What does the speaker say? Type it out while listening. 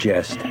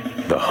Just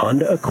the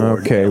Honda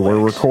Accord. Okay, we're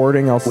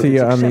recording. I'll see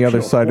you on the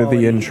other side of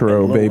the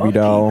intro, baby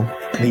doll.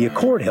 The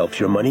Accord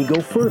helps your money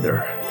go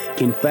further.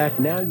 In fact,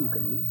 now you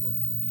can lease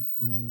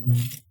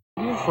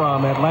it.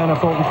 From Atlanta,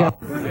 Fulton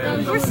County.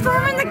 We're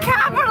storming the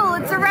Capitol.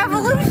 It's a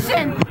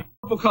revolution.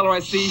 Purple color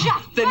I see.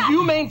 Then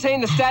you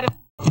maintain the status.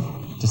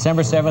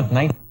 December 7th,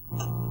 9th.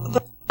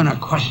 I'm gonna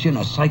question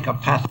a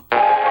psychopath.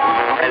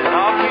 I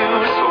love you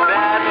so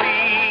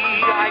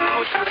badly, I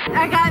could.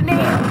 I got me.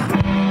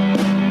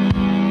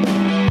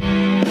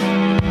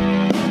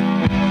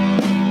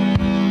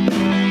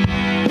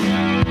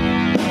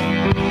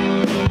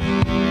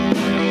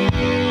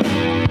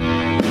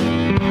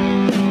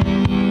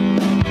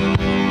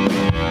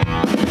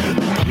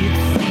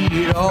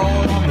 All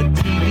on the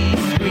TV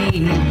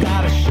screen. You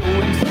gotta show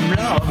him some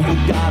love, you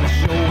gotta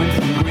show him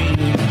some green.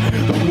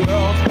 The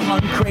world's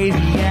gone crazy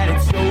and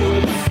it's so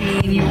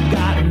obscene. You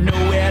gotta know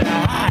where to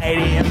hide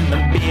in the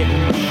big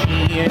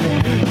machine.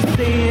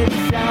 Say it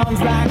sounds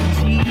like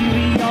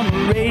TV on the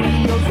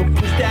radio, so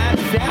push that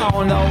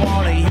sound. I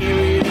wanna hear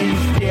it in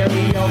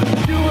stereo.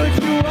 Do what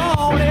you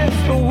want,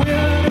 it's the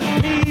will of the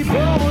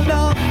people.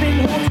 Nothing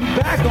holds you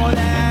back on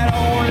that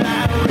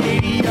online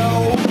radio.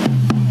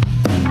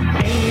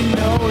 Ain't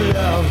no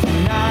love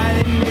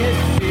tonight in this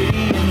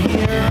city, and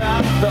here I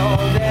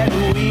thought that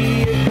we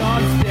had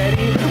gone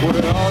steady.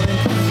 We're all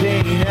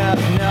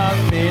entertainers,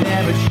 nothing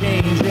ever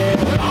changes.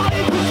 We're all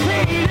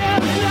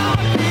entertainers,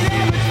 nothing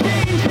ever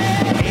changes.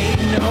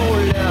 Ain't no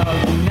love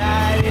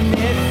tonight in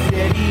this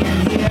city, and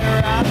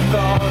here I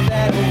thought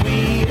that we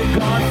had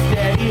gone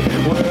steady.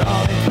 We're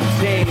all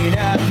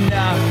entertainers,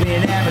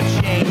 nothing ever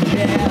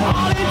changes.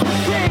 All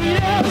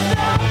entertainers,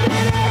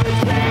 nothing ever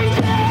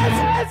changes.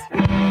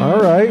 All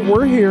right,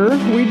 we're here.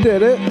 We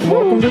did it.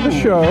 Welcome to the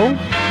show.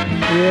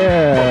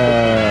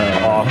 Yeah.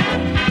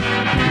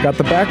 Awesome. Got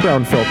the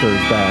background filters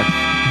back.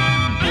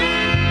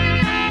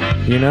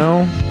 You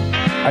know,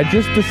 I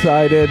just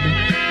decided,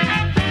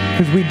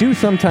 because we do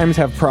sometimes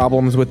have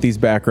problems with these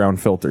background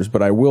filters,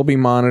 but I will be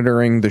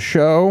monitoring the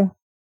show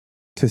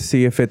to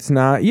see if it's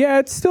not. Yeah,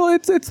 it's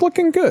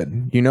looking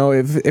good. You know,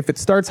 if it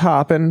starts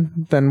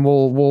hopping, then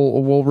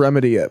we'll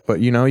remedy it. But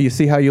you know, you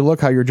see how you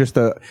look, how you're just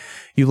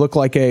you look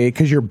like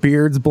because your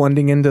beard's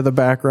blending into the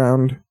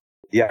background.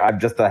 Yeah, I'm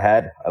just a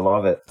head. I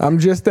love it. I'm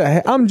just a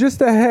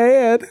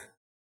head.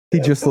 He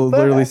just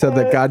literally said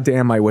that.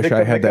 Goddamn, I wish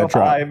I had that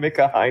drop. Make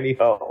a hiney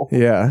ho.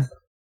 Yeah.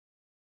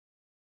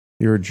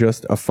 You're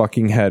just a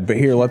fucking head. But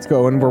here, let's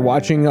go. And we're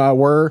watching.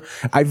 We're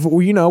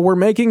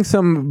making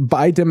some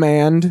by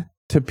demand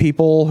to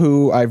people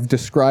who I've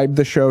described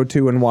the show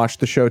to and watched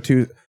the show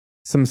to,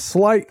 some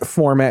slight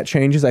format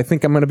changes. I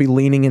think I'm going to be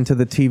leaning into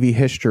the TV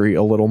history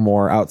a little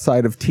more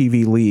outside of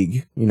TV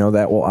League. You know,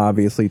 that will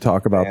obviously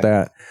talk about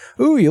that.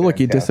 Ooh, you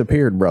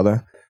disappeared,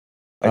 brother.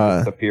 I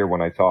disappear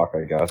when I talk,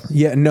 I guess.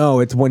 Yeah, no,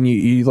 it's when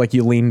you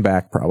lean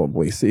back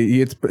probably.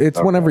 See, it's okay.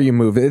 Whenever you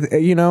move.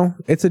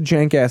 It's a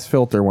jank ass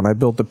filter. When I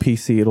build the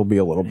PC, it'll be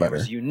a little better.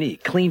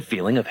 Unique, clean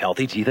feeling of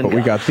healthy teeth and But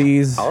we got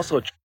these.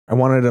 Also, I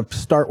wanted to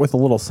start with a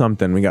little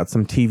something. We got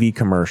some TV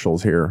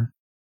commercials here.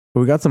 But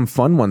we got some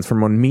fun ones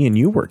from when me and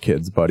you were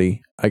kids,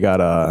 buddy. I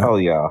got oh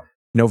yeah,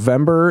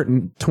 November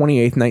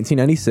 28th,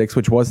 1996,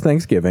 which was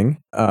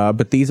Thanksgiving.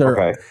 But these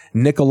are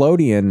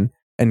Nickelodeon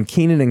and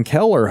Keenan and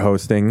Kel are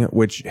hosting,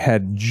 which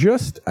had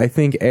just, I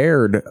think,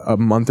 aired a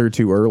month or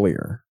two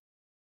earlier.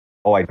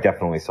 Oh, I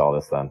definitely saw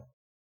this then.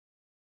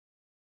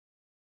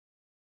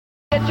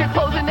 Get your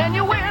clothes and then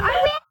you wear them.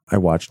 I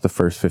watched the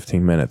first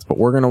 15 minutes, but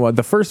we're going to,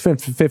 the first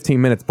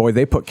 15 minutes, boy,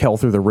 they put Kel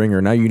through the ringer.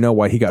 Now you know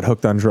why he got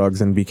hooked on drugs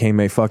and became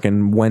a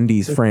fucking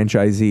Wendy's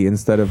franchisee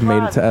instead of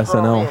made it to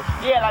SNL.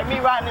 Yeah, like me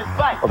riding this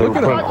bike. Oh, they were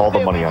putting all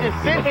the money on it.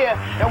 Just sit here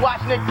and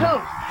watch Nick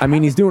Toons. I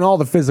mean, he's doing all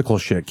the physical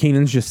shit.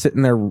 Keenan's just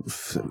sitting there on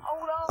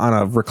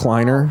a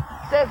recliner.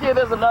 Says here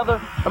there's another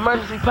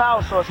emergency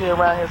power source here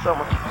around here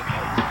somewhere.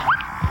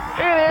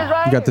 Here it is,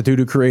 right? You got the dude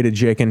who created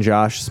Jake and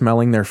Josh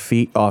smelling their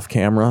feet off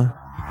camera.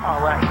 All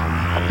right.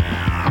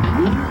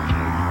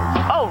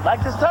 Oh,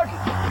 like this turkey.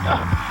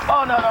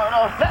 Oh, no.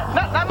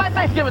 Not my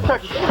Thanksgiving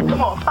turkey.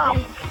 Come on,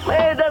 Tom.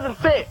 Man, it doesn't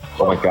fit.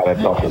 Oh my God, I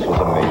thought this was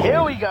amazing.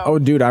 Here we go. Oh,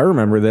 dude, I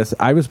remember this.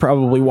 I was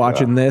probably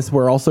watching this.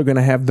 We're also going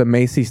to have the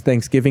Macy's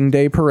Thanksgiving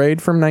Day Parade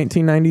from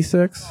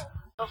 1996.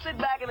 So sit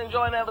back and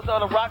enjoy an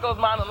episode of Rocco's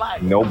Mountain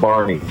Life. No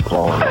Barney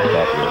blowing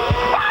that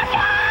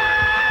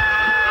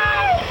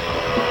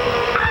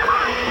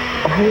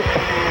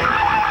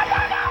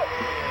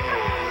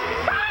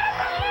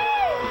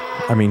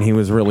I mean, he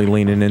was really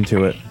leaning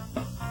into it.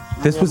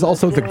 This was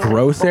also the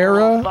gross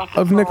era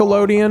of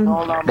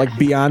Nickelodeon, like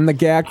beyond the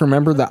gag.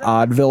 Remember the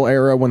Oddville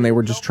era when they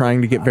were just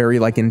trying to get very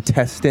like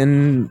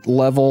intestine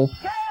level,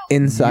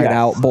 Inside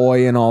Out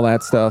Boy and all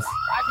that stuff.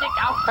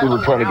 We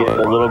were trying to get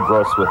a little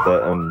gross with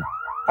it, and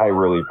I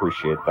really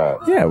appreciate that.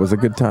 Yeah, it was a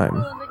good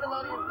time.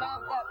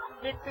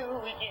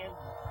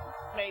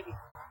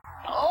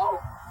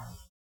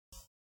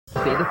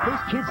 Say the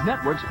first kids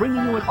network's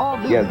bringing you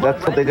Yeah,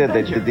 that's what they did.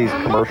 They did these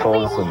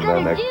commercials and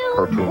then a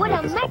cartoon. What a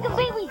mecha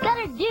baby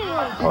gotta do.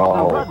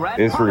 Oh,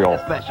 Israel.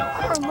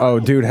 Oh,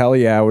 dude, hell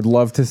yeah. I would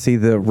love to see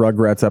the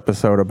Rugrats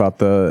episode about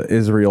the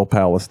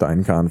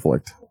Israel-Palestine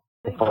conflict.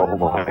 Oh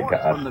my From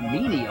god. the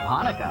meaning of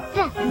Hanukkah.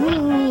 That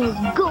meaning is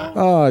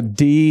gold.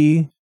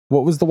 Dee.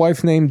 What was the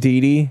wife's name? Dee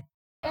Dee?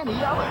 No,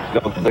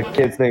 the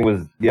kid's name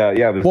was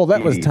it was Well,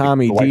 that was Dee.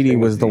 Tommy. The wife's Dee Dee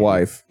name was the Dee.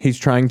 wife. He's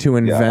trying to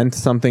invent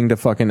something to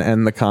fucking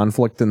end the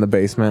conflict in the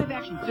basement.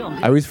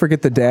 I always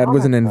forget the dad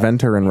was an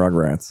inventor in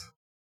Rugrats.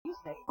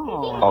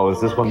 Oh,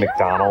 is this when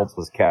McDonald's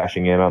was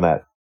cashing in on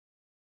that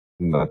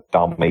the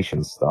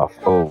Dalmatian stuff?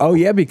 Oh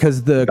yeah,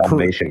 because the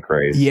Dalmatian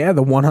craze. Yeah,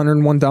 the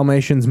 101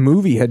 Dalmatians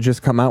movie had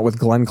just come out with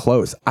Glenn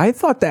Close. I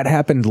thought that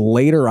happened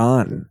later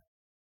on.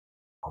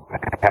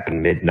 It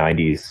happened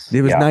mid-90s.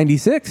 It was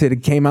 96.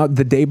 It came out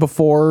the day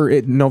before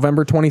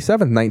November 27th,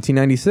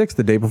 1996,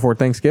 the day before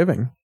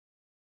Thanksgiving.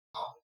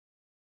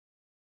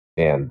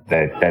 And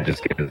that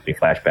just gives me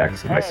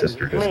flashbacks of my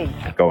sister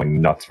just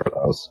going nuts for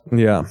those.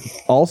 Yeah.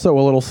 Also,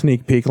 a little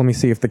sneak peek. Let me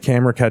see if the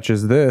camera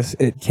catches this.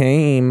 It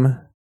came.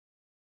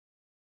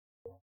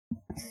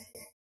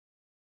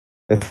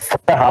 It's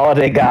the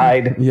holiday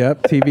guide.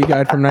 Yep, TV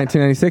guide from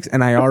 1996,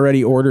 and I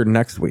already ordered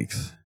next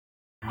week's.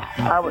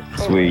 I was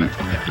Sweet.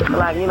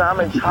 like, I'm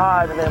in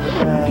charge and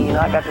everything.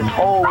 I got this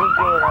whole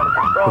weekend under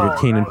control. Look at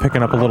Keenan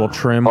picking up a little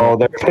trim. Oh,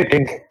 they're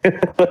picking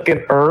like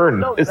an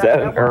urn. Is that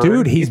an urn?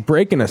 Dude, he's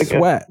breaking a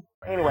sweat.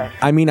 Anyway.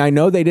 I mean, I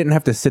know they didn't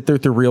have to sit there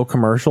through real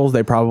commercials.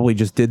 They probably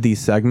just did these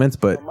segments,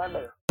 but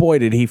boy,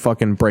 did he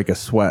fucking break a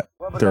sweat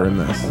during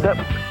this.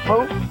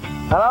 Who?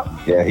 Hello?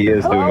 Yeah, he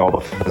is doing all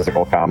the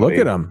physical comedy.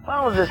 Look at him.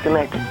 I was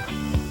disconnected.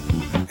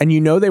 And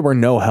they were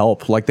no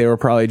help. Like, they were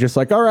probably just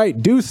like, all right,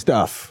 do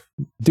stuff.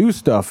 Do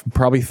stuff.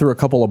 Probably threw a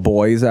couple of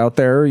boys out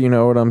there. You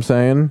know what I'm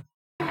saying?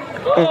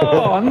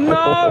 Oh,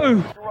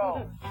 no!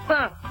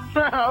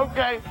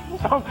 Okay.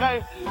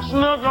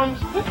 Snookums.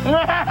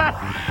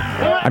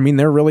 I mean,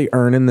 they're really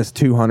earning this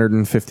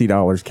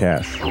 $250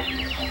 cash.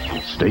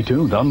 Stay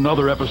tuned.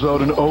 Another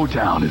episode in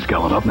O-Town is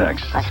coming up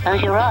next. I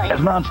suppose you're right.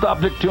 As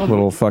non-stop Dick Tunes.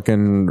 Little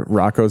fucking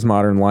Rocco's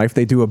Modern Life.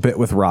 They do a bit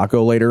with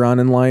Rocco later on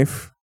in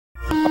life.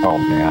 Oh,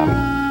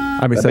 man.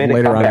 I mean, said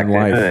later on in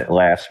life.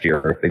 Last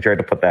year, they tried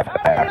to put that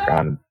back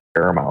on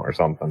Paramount or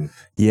something.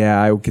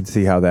 Yeah, I could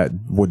see how that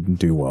wouldn't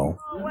do well.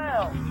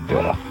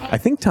 Yeah. I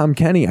think Tom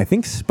Kenny,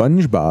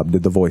 SpongeBob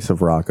did the voice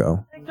of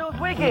Rocco.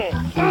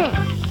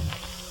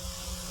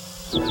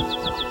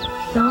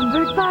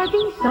 Songbird Barbie.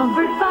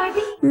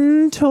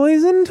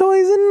 Toys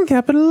and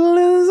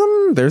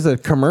capitalism. There's a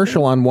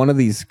commercial on one of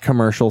these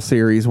commercial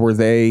series where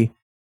they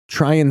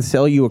try and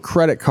sell you a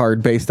credit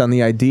card based on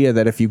the idea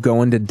that if you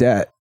go into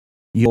debt,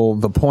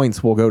 the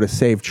points will go to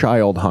save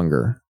child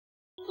hunger.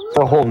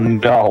 Oh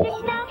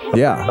no.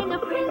 Yeah.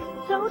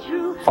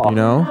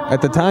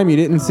 At the time you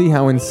didn't see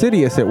how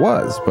insidious it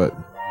was, but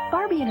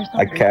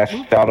I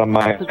cashed out on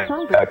my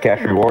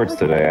cash rewards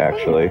today,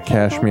 actually.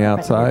 Cash me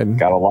outside.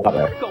 Got a lot of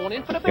it.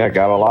 Yeah,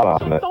 got a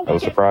lot on it. I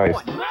was surprised.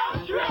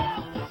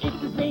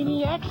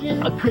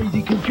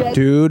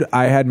 Dude,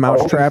 I had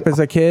Mousetrap as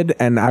a kid,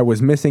 and I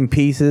was missing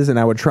pieces, and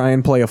I would try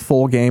and play a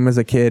full game as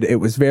a kid. It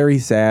was very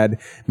sad.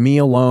 Me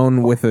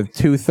alone with a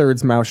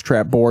 2/3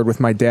 Mousetrap board with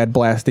my dad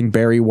blasting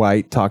Barry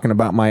White, talking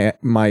about my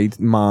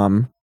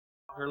mom.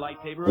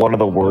 One of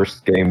the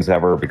worst games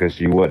ever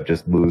because you would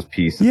just lose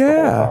pieces.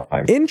 Yeah,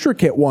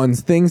 intricate ones,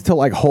 things to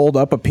like hold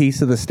up a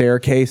piece of the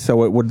staircase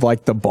so it would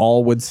like the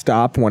ball would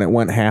stop when it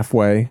went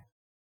halfway.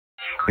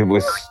 It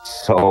was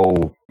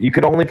so... You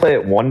could only play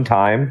it one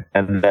time,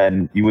 and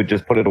then you would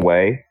just put it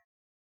away,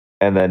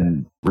 and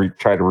then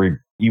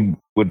you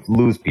would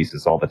lose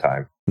pieces all the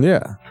time.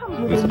 Yeah.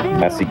 It was a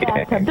messy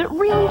game.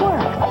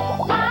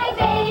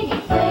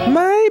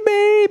 My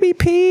baby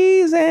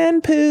pees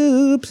and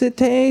poops, it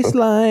tastes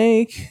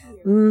like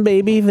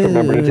baby food.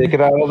 Remember to take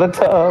it out of the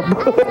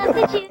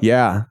tub.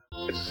 Yeah.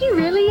 She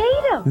really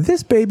ate him.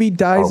 This baby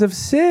dies of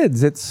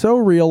SIDS. It's so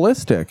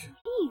realistic.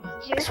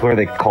 I swear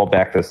they called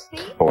back this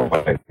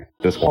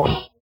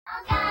one.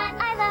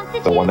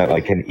 The one that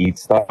like can eat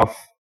stuff.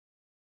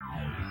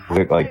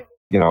 Like,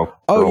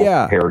 Oh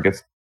yeah. Hair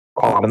gets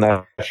caught in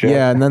that shit.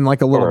 Yeah, and then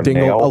like a little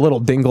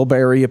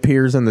dingleberry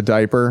appears in the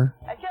diaper.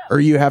 Or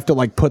you have to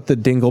like put the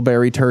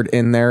dingleberry turd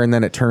in there and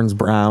then it turns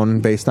brown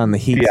based on the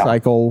heat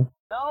cycle.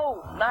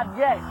 No, not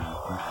yet.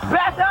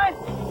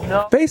 Baptized?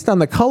 No. Based on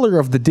the color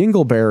of the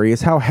dingleberry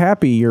is how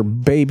happy your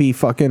baby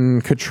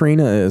fucking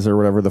Katrina is or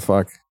whatever the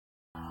fuck.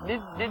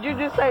 Did you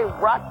just say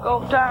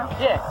Rocco time?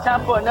 Yeah,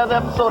 time for another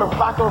episode of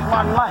Rocco's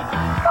Modern Life.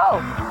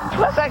 Oh,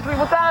 that's actually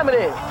what time it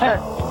is.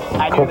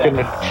 I knew Cooking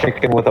that. a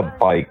chicken with a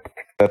bike.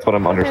 That's what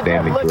I'm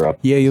understanding throughout.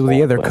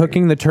 Yeah, they're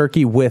cooking the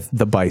turkey with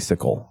the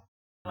bicycle.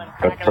 I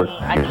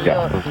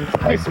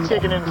can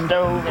chicken in the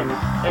stove and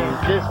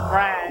just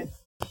fried.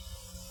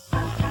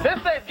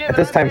 At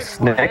this time,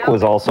 Snick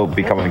was also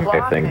becoming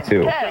a thing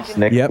too.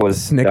 Snick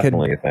was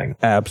definitely a thing.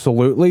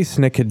 Absolutely,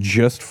 Snick had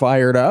just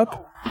fired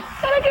up.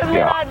 That gives me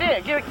an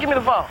idea. Give me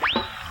the phone.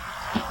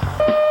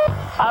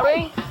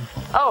 Irene?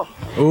 Oh.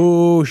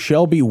 Ooh,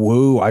 Shelby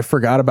Woo. I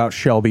forgot about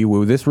Shelby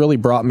Woo. This really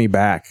brought me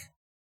back.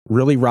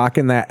 Really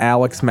rocking that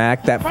Alex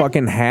Mack, that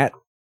fucking hat.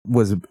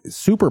 was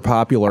super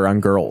popular on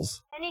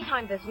girls.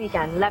 Anytime this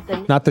weekend, left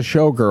the Not the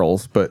show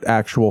girls, but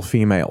actual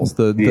females.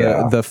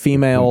 The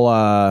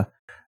female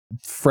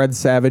Fred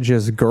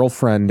Savage's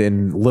girlfriend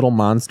in Little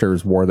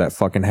Monsters wore that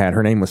fucking hat.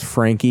 Her name was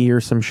Frankie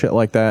or some shit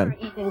like that.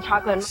 eating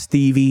chocolate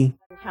Stevie.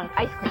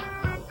 ice cream.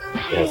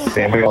 Yeah,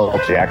 Samuel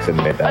L. Jackson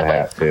made that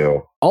hat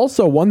too.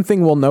 Also, one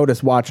thing we'll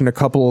notice watching a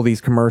couple of these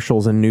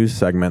commercials and news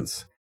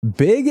segments.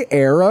 Big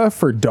era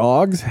for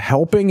dogs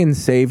helping and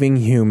saving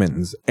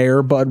humans.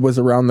 Air Bud was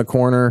around the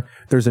corner.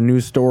 There's a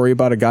news story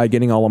about a guy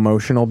getting all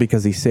emotional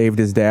because he saved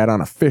his dad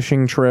on a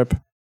fishing trip.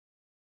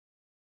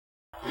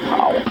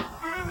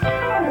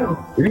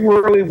 We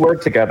really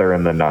worked together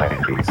in the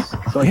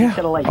 90s. So Yeah.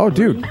 Oh,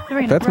 dude.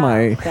 That's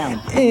my...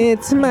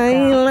 It's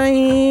my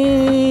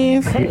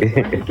life. Hey,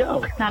 where'd you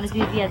go? Not as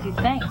easy as you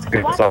think.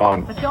 Good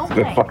song.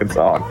 Good fucking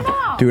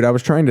song. Dude, I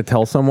was trying to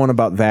tell someone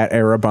about that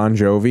era Bon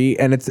Jovi,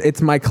 and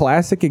it's my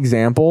classic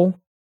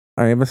example.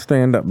 I have a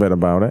stand-up bit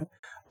about it.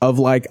 Of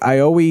like, I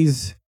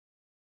always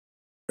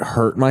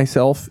hurt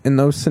myself in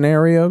those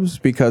scenarios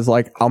because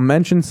like I'll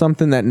mention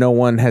something that no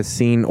one has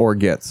seen or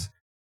gets.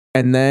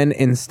 And then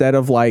instead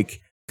of like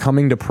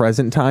coming to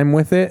present time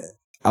with it,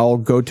 I'll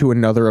go to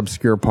another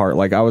obscure part.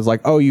 Like I was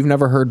like, oh, you've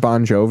never heard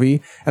Bon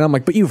Jovi? And I'm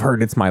like, but you've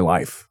heard It's My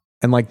Life.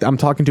 And like, I'm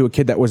talking to a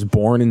kid that was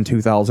born in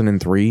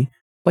 2003.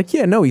 Like,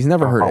 yeah, no, he's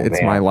never heard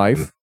It's My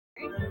Life.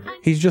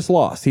 He's just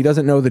lost. He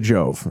doesn't know the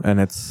Jove. And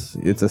it's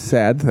a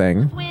sad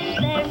thing.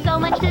 There's so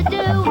much to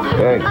do.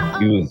 Hey,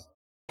 he was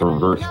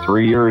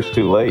 3 years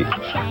too late.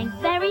 Thanks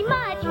very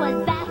much.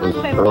 Was that It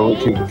was early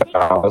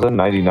 2000,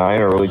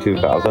 99, early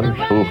 2000. Oof,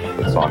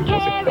 the song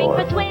was a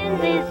killer.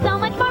 twins is so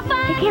much more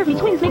fun. Take care of me,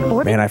 twins make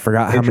four. Man, I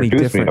forgot how many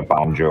Introduced me to different...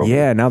 Bon Jovi.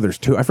 Yeah, now there's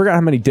two. I forgot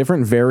how many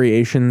different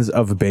variations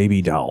of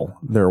Baby Doll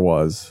there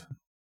was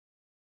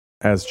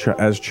as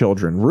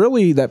children.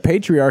 Really, that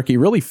patriarchy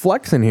really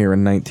flexing here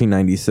in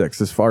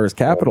 1996 as far as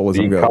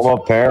capitalism goes. Become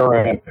a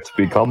parent.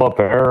 Become a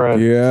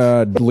parent.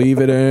 Yeah, leave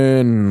it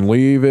in.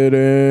 Leave it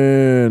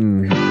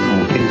in.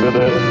 Leave it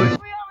in.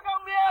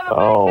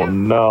 Oh,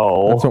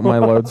 no. That's what my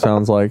load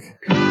sounds like.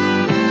 Stay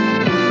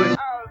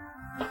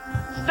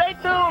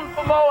tuned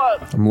for more.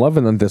 I'm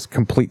loving this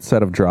complete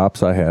set of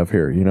drops I have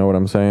here. You know what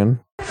I'm saying?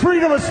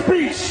 Freedom of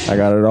speech! I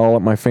got it all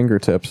at my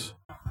fingertips.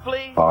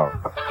 Please.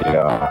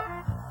 Yeah.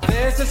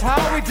 This is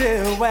how we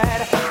do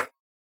it.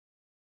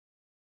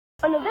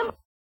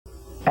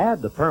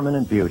 Add the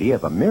permanent beauty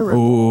of a mirror.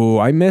 Ooh,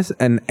 I miss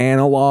an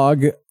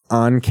analog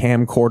on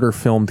camcorder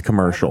filmed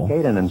commercial.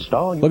 And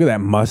install Look at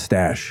that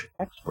mustache.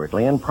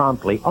 expertly and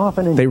promptly,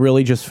 often in They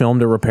really just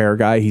filmed a repair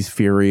guy. He's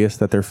furious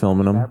that they're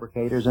filming him.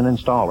 fabricators and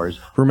installers.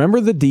 Remember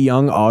the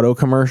DeYoung auto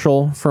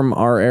commercial from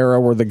our era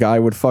where the guy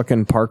would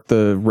fucking park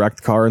the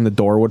wrecked car and the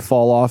door would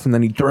fall off and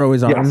then he'd throw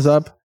his arms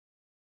up?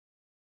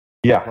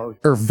 Yeah.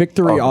 Or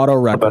Victory Auto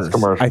Records.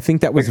 commercial. I think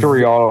that was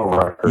Victory Auto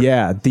Records.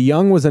 Yeah,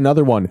 DeYoung was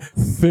another one.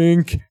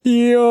 Think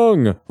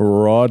Young.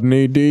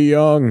 Rodney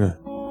DeYoung.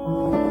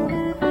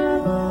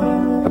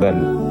 And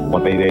then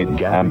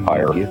 188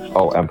 Empire.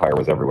 Oh, Empire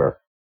was everywhere.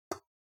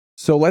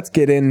 So let's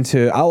get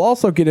into... I'll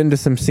also get into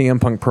some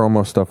CM Punk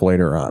promo stuff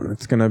later on.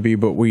 It's going to be,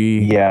 but we...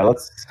 Yeah,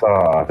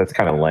 that's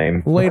kind of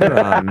lame. Later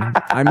on.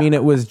 I mean,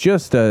 it was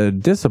just a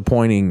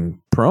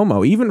disappointing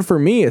promo. Even for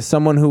me, as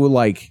someone who,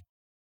 like,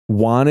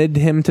 wanted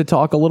him to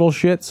talk a little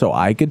shit so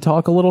I could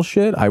talk a little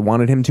shit. I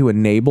wanted him to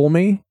enable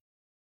me.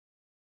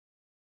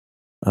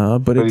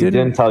 But it he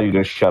didn't tell you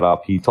to shut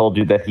up. He told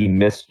you that he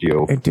missed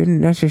you. It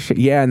didn't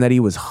necessarily... Yeah, and that he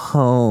was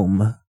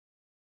home.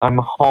 I'm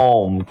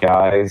home,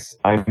 guys.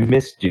 I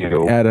missed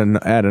you. Add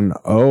an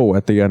O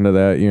at the end of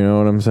that, you know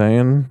what I'm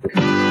saying?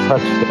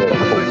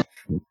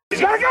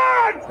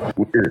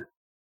 Weird.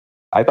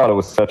 I thought it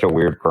was such a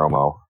weird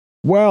promo.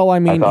 Well, I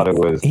mean, I thought it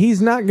was...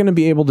 he's not going to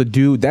be able to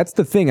do... That's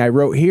the thing I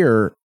wrote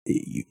here.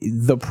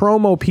 The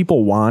promo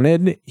people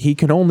wanted, he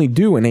could only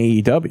do in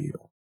AEW.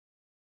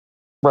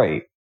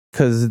 Right.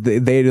 Because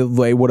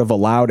they would have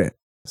allowed it.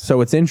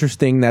 So it's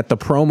interesting that the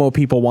promo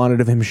people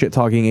wanted of him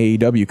shit-talking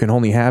AEW can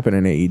only happen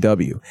in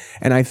AEW.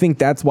 And I think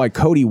that's why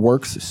Cody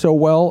works so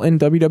well in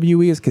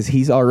WWE is because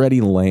he's already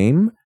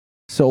lame.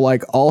 So,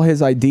 like, all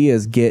his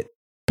ideas get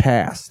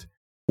passed.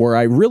 Where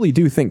I really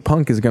do think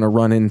Punk is going to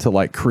run into,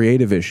 like,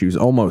 creative issues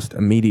almost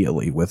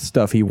immediately with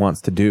stuff he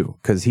wants to do.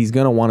 Because he's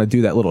going to want to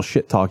do that little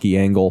shit-talky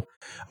angle.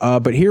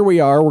 But here we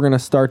are. We're going to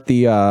start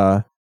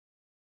the...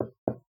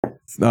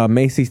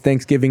 Macy's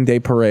Thanksgiving Day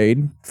Parade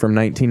from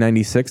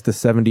 1996, the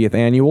 70th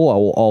annual. I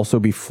will also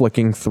be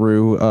flicking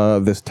through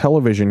this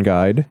television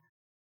guide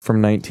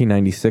from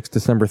 1996,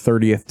 December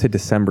 30th to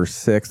December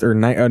 6th, or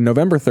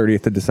November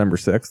 30th to December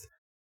 6th.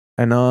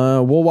 And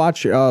we'll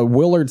watch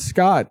Willard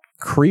Scott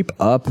creep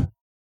up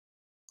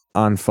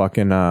on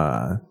fucking,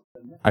 I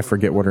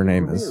forget what her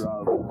name is.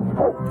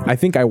 I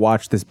think I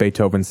watched this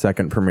Beethoven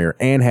second premiere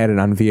and had it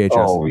on VHS.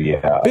 Oh,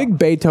 yeah. Big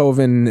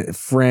Beethoven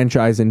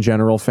franchise in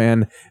general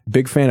fan.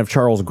 Big fan of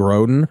Charles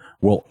Grodin.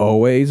 Will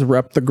always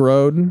rep the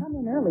Grodin. Come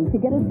in early to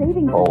get a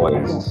savings.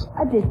 Always.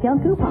 A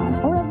discount coupon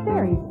or a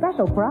very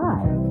special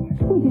prize.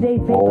 See today's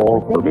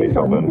Oh, paper for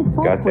Beethoven.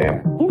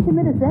 Goddamn.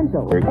 intimate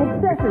essentials,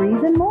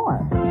 accessories, and more.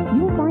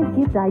 You'll find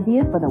gift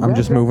ideas for the I'm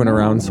just moving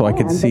around so I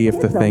can see if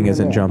the thing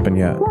isn't jumping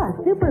yet. Plus,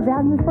 super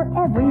values for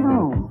every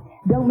home.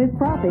 Don't miss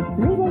Profit's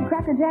 3-day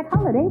Cracker Jack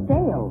holiday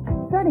sale,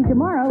 starting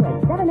tomorrow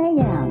at 7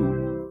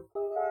 a.m.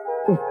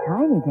 It's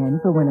time again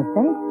for one of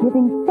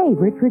Thanksgiving's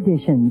favorite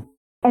traditions.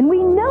 And we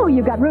know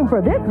you got room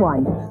for this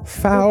one.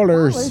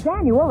 Fowler's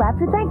annual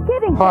after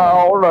Thanksgiving.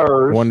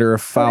 Fowler's. Wonder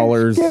if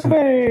Fowler's...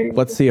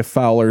 Let's see if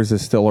Fowler's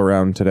is still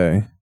around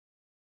today.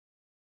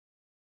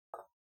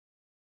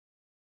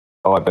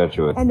 Oh, I bet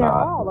you it's And they're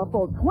not. all a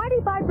full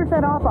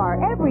 25% off our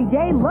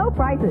everyday low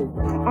prices.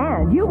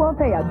 And you won't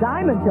pay a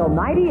dime until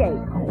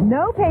 98.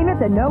 No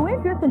payments and no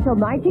interest until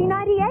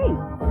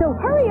 1998. So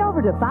hurry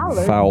over to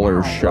Fowler's.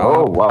 Fowler's now. shop.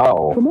 Oh,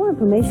 wow. For more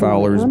information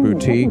Fowler's on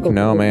boutique?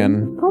 No,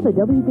 man. Call the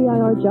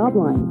WBIR job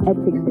line at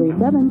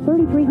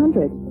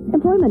 637-3300.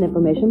 Employment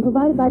information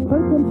provided by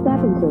Pro-Temp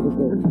Staffing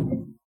Services.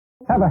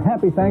 Have a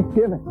happy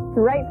Thanksgiving.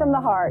 Straight from the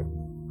heart.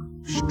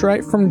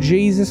 Straight from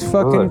Jesus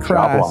fucking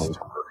Christ.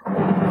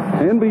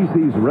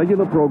 NBC's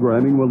regular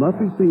programming will not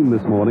be seen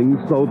this morning,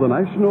 so the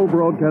National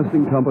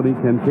Broadcasting Company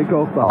can kick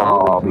off the...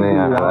 Oh,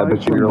 man. I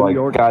bet you're like,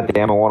 God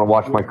damn, I want to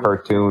watch my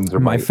cartoons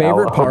or My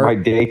favorite or part- my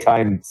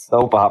daytime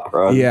soap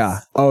operas. Yeah.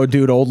 Oh,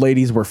 dude, old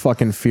ladies were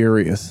fucking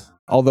furious.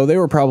 Although they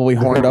were probably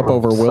horned up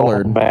over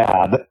Willard. So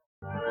mad.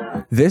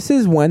 This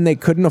is when they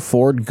couldn't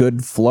afford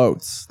good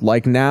floats.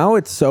 Like now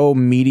it's so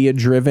media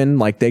driven,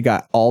 like they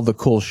got all the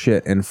cool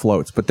shit in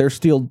floats, but they're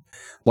still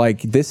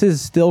like, this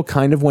is still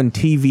kind of when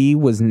TV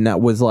was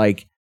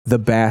like the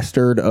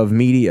bastard of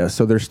media.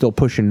 So they're still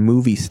pushing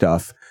movie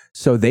stuff.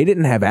 So they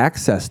didn't have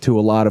access to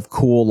a lot of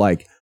cool,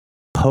 like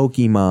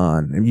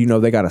Pokemon. And you know,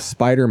 they got a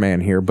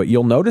Spider-Man here, but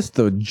you'll notice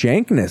the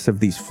jankness of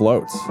these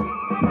floats.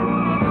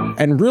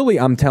 And really,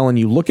 I'm telling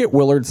you, look at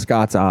Willard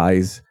Scott's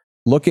eyes.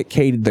 Look at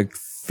Katie, the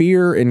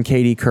fear in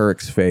Katie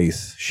Couric's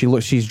face.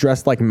 She's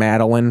dressed like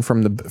Madeline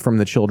from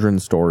the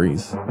children's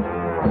stories.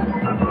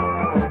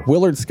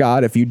 Willard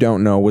Scott, if you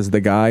don't know, was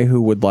the guy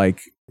who would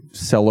like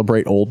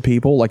celebrate old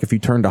people. Like if you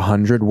turned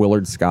 100,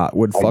 Willard Scott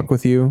would fuck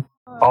with you.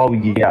 Oh,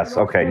 yes.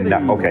 Okay.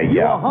 Okay,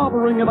 yeah.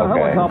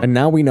 Okay. And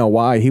now we know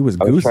why. He was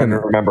I was trying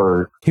goosing. to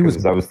remember.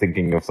 I was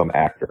thinking of some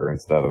actor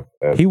instead of.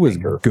 He was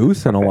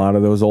goosing a lot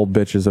of those old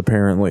bitches,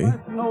 apparently.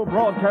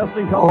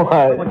 Oh,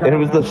 and it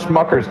was the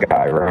Schmuckers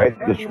guy, right?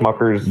 The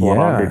Schmuckers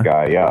 100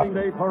 guy, yeah.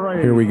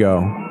 Here we go.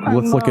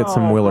 Let's look at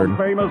some Willard.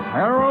 Famous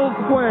Herald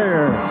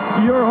Square,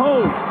 your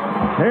host,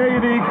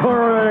 Katie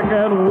Couric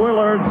and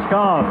Willard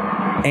Scott.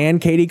 And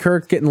Katie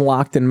Couric getting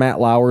locked in Matt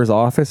Lauer's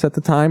office at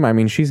the time. I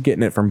mean, she's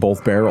getting it from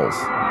both barrels.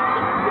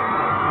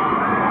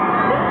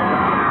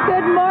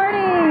 Good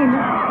morning.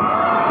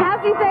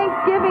 Happy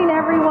Thanksgiving,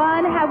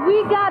 everyone. Have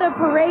we got a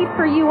parade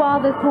for you all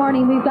this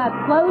morning? We've got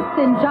floats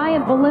and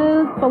giant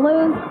balloons,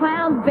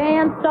 clowns,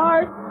 bands,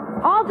 stars,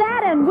 all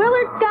that, and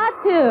Willard Scott,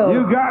 too.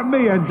 You got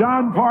me, and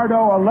John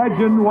Pardo, a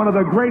legend, one of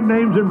the great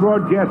names in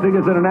broadcasting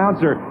as an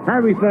announcer.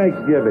 Happy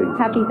Thanksgiving.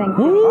 Happy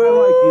Thanksgiving. I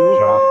like you.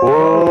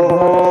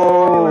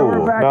 Whoa,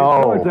 We're back. no.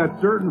 It's always that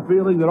certain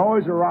feeling that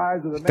always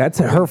arrives at the That's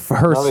her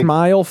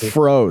smile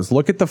froze.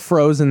 Look at the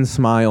frozen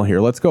smile here.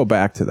 Let's go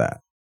back to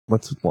that.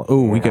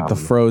 We get the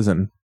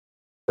frozen.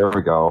 There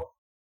we go.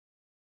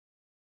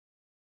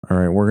 All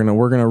right, we're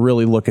gonna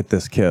really look at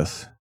this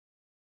kiss.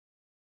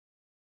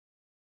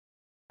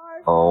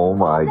 Oh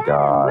my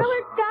gosh.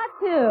 Willard Scott,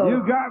 too.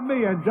 You got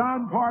me, and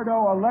John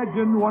Pardo, a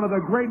legend, one of the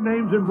great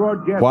names in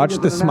broadcasting. Watch as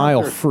the an smile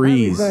announcer.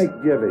 freeze. Happy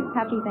Thanksgiving.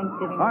 Happy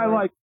Thanksgiving. I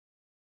like.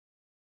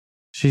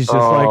 She's just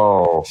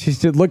like, she's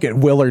just, look at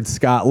Willard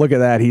Scott. Look at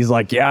that. He's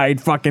like, yeah, I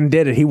fucking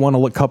did it. He won a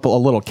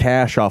little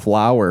cash off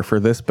Lauer for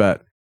this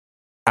bet.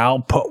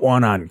 I'll put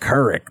one on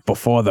Couric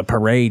before the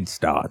parade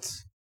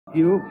starts.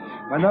 You,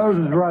 my nose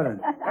is running.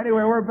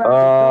 Anyway, we're back.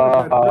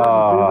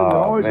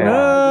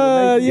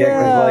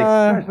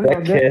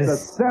 That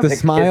kiss. The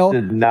smile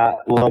did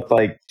not look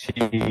like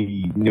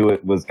she knew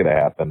it was going to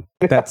happen.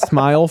 That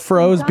smile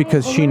froze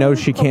because she knows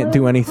she can't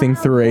do anything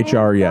through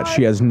HR yet.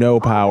 She has no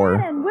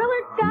power.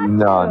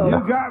 None.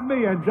 You got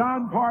me, and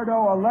John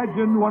Pardo, a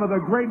legend, one of the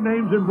great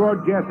names in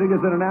broadcasting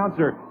as an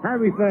announcer.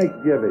 Happy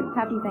Thanksgiving.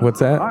 Happy Thanksgiving. What's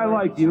that? I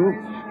like you.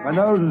 My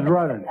nose is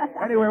running.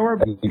 Anyway, we're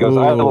back. He goes,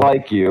 I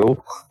like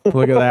you.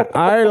 Look at that.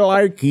 I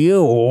like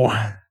you.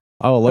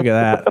 Oh, look at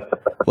that.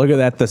 Look at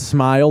that. The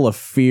smile of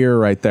fear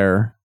right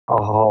there.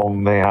 Oh,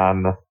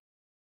 man.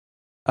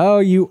 Oh,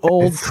 you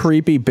old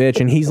creepy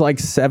bitch. And he's like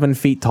 7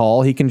 feet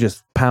tall. He can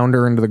just pound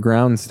her into the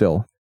ground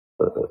still.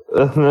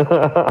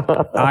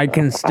 I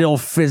can still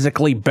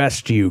physically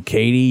best you,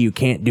 Katie. You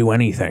can't do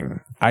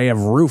anything. I have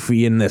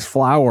roofie in this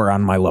flower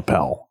on my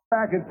lapel.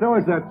 Back, and so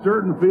is that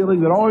certain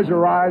feeling that always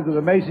arrives at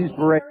the Macy's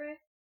parade.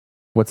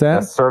 What's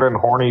that? A certain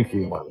horny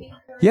feeling.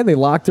 Yeah, they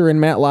locked her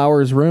in Matt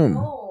Lauer's room.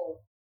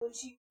 When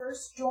she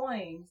first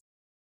joined,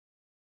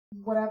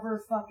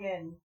 whatever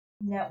fucking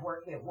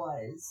network it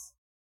was,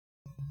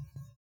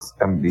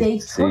 they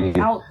took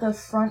out the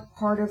front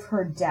part of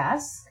her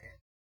desk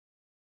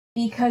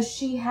because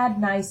she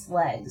had nice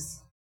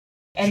legs.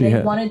 and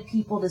they wanted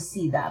people to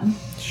see them.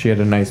 She had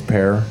a nice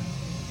pair.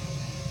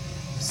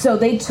 So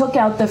they took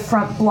out the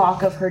front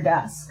block of her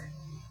desk.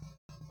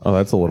 Oh,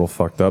 that's a little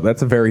fucked up.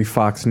 That's a very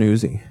Fox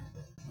Newsy.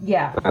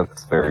 Yeah.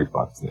 That's very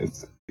Fox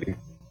Newsy.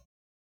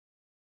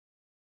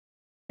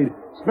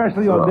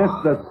 Especially on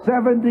the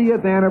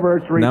 70th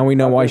anniversary. Now we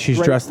know why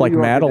she's dressed like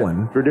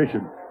Madeline.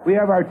 Tradition. We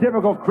have our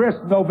typical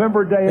crisp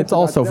November day. It's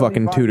also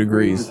fucking 2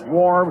 degrees. It's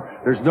warm.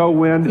 There's no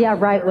wind. Yeah,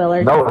 right,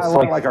 Willard. No, it's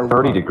like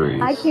 30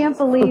 degrees. I can't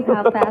believe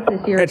how fast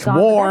this year It's has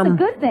gone. warm.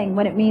 That's a good thing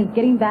when it means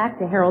getting back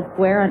to Herald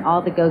Square and all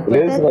that goes with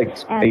it. It is like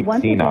and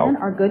once 18 again,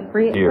 out our good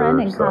friend here,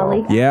 and so.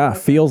 colleague. Yeah,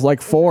 feels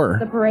like 4.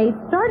 The parade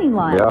starting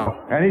line. Yeah.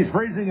 And he's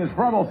freezing his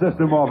frontal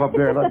system off up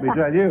there, let me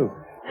tell you.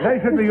 They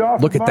should be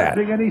off Look at that.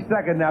 marching any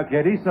second now,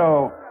 Kitty,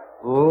 so...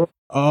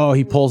 Oh,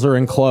 he pulls her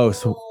in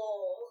close.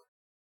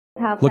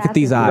 How Look at fast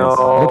these this eyes. year has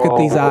Look at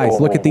these eyes.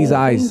 Look at these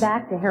getting eyes.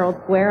 back to Herald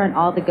Square and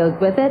all that goes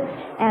with it.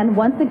 And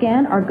once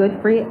again, our good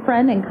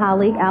friend and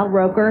colleague Al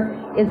Roker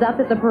is up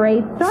at the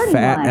parade starting line.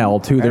 Fat L,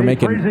 too. They're and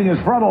making... he's freezing his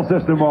frontal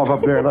system off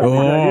up there, let me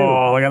tell you.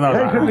 Oh, look at those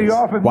They should be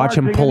off eyes. and Watch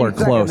him marching pull her any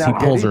second close. He now,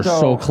 pulls her Kitty,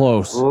 so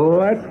close.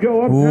 Let's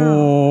go uptown.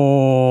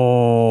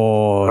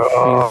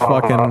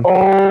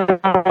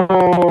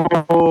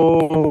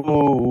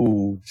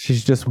 Oh,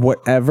 she's just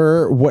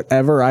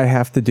whatever I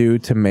have to do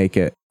to make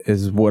it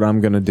is what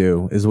I'm gonna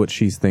do, is what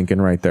she's thinking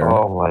right there.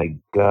 Oh my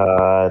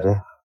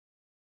god.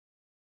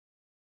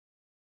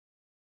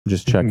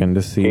 Just checking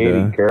to see Katie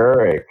the...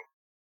 Couric.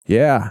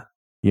 Yeah.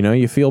 You know,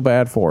 you feel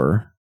bad for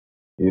her.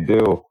 You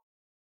do.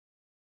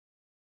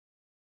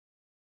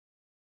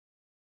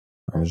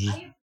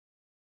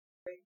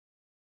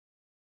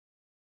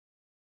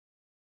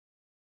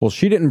 Well,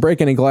 she didn't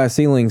break any glass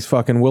ceilings.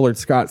 Fucking Willard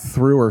Scott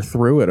threw her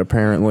through it,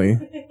 apparently.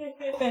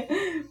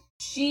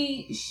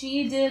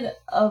 She's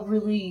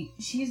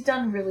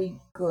done really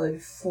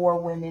good for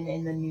women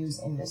in the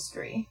news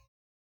industry.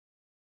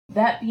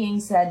 That being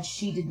said,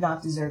 she did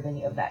not deserve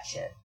any of that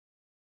shit.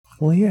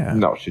 Well, yeah.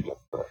 No, she doesn't.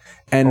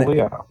 And Oh,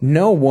 yeah.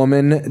 no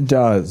woman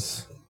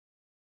does.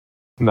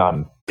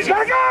 None. He's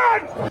got a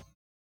gun!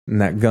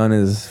 And that gun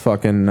is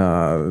fucking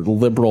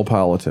liberal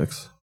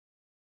politics.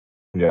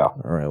 Yeah.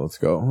 All right, let's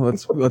go.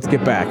 Let's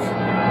get back.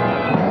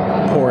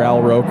 Poor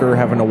Al Roker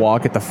having to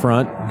walk at the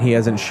front. He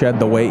hasn't shed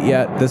the weight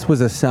yet. This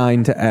was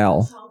assigned to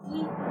Al.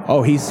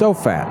 Oh, he's so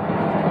fat.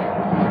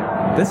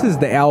 This is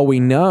the Al we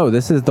know.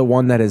 This is the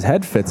one that his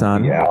head fits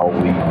on. The Al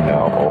we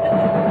know.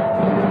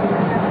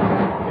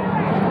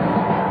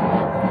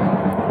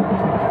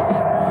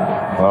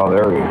 Oh,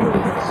 there he is.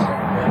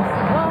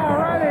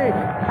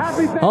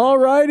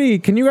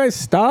 Alrighty, can you guys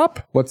stop?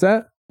 What's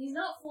that? He's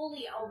not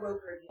fully Al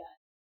Roker yet.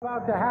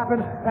 About to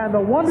happen, and the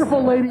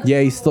wonderful lady.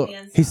 Yeah, he's still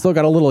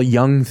got a little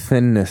young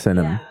thinness in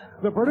him.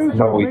 The producer.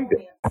 No,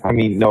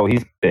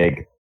 he's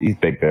big. He's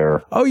big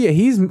there. Oh yeah,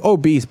 he's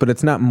obese, but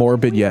it's not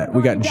morbid yet.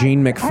 We got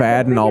Gene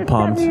McFadden all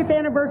pumped. 70th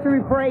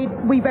anniversary parade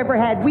we've ever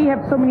had. We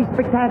have so many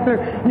spectacular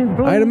new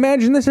balloons. I'd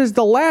imagine this is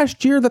the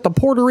last year that the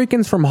Puerto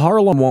Ricans from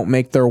Harlem won't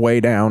make their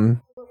way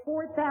down.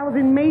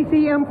 4,000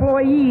 Macy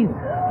employees.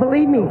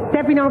 Believe me,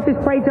 stepping off this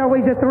parade's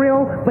always a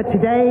thrill, but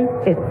today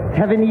it's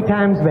 70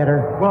 times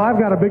better. Well, I've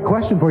got a big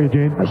question for you,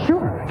 Gene.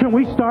 Sure. Can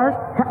we start?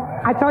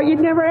 I thought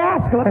you'd never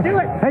ask. Let's do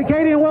it. Hey,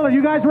 Katie and Willard,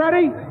 you guys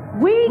ready?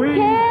 We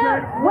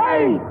can't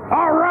wait.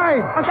 All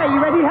right. Okay,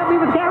 you ready to help me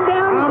with the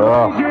countdown?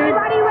 Oh,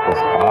 Everybody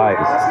ready?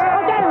 Nice.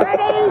 Okay,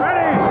 ready?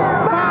 Ready.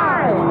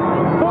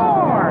 5,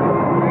 4,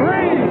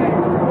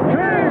 3,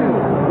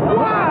 2,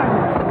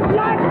 1.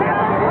 Let's go.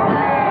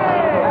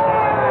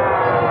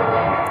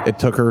 It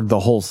took her the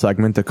whole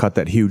segment to cut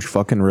that huge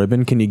fucking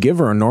ribbon. Can you give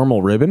her a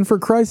normal ribbon, for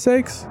Christ's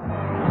sakes?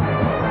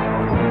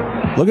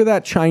 Look at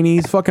that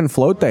Chinese fucking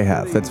float they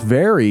have. That's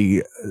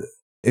very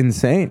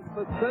insane.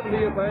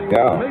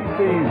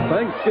 Yeah.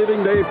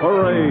 Thanksgiving Day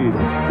Parade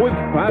with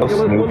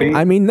fabulous.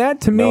 I mean,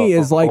 that to me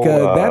is like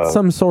that's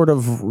some sort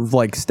of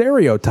like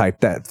stereotype,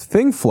 that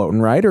thing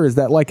floating, right? Or is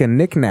that like a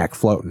knick-knack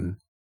floating?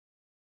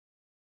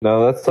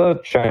 No, that's a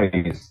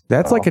Chinese.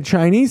 That's like a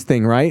Chinese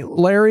thing, right,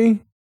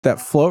 Larry? That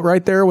float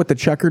right there with the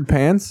checkered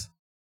pants?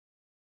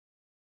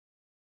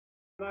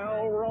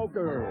 Al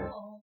Roker.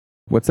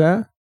 What's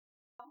that?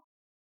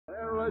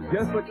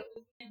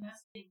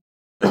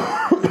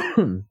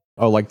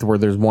 Oh, like where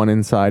there's one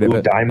inside of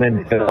it.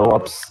 Diamond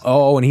Phillips.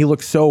 Oh, and he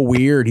looks so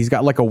weird. He's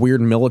got like a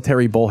weird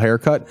military bull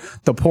haircut.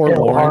 The poor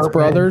Bill Lawrence Hartman.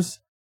 brothers.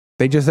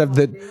 They just have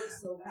the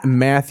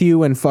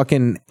Matthew and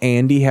fucking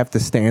Andy have to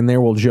stand there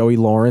while Joey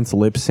Lawrence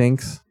lip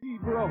syncs.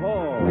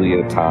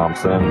 Leah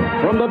Thompson.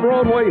 From the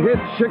Broadway hit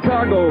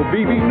Chicago,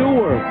 B.B.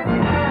 Newark.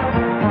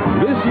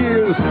 This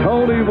year's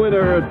Tony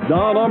winner,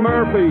 Donna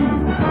Murphy.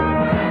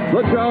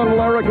 The John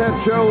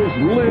Larroquette Show's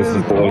Liz This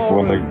is like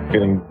when they're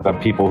getting the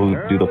people who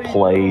do the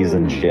plays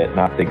and shit,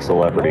 not big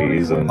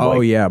celebrities. And Oh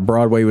like, yeah,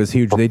 Broadway was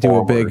huge. They do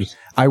a big.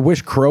 I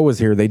wish Crow was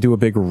here. They do a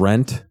big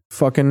Rent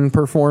fucking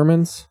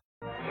performance.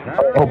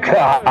 Oh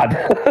God.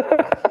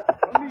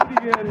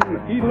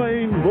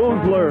 Elaine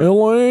Boozler.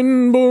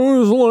 Elaine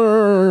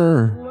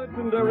Boozler.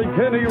 legendary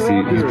Kenny See,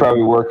 Rogers. he's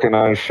probably working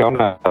on a show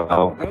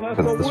now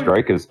because the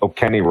strike is. Oh,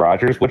 Kenny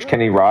Rogers. Which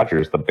Kenny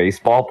Rogers? The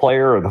baseball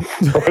player or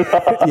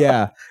the?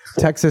 Yeah,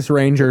 Texas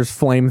Rangers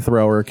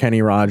flamethrower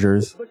Kenny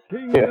Rogers.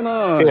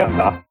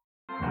 Yeah.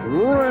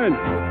 Rent.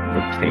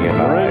 The King and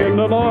Bringing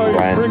the noise,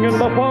 Rent. bringing the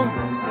funk.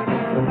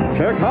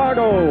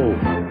 Chicago.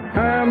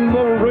 And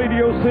the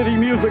Radio City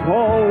Music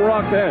Hall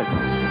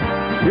Rockettes.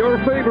 Your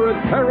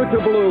favorite character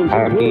balloons,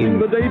 including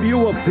the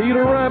debut of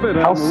Peter Rabbit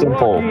How and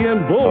simple Rocky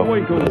and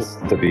Bullwinkle. this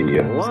to be.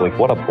 It's like,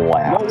 what a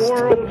blast.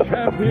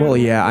 Well,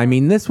 yeah, I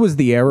mean, this was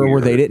the era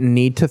where they didn't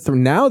need to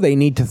now they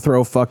need to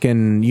throw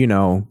fucking, you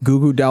know, Goo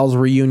Goo Dolls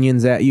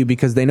reunions at you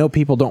because they know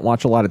people don't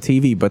watch a lot of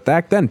TV, but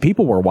back then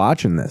people were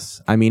watching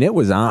this. I mean, it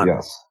was on.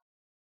 Yes.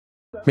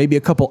 Maybe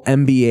a couple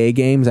NBA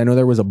games. I know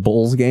there was a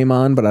Bulls game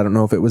on, but I don't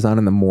know if it was on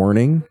in the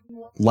morning.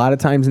 A lot of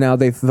times now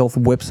they'll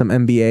whip some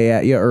NBA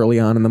at you early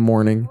on in the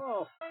morning.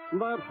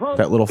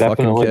 That little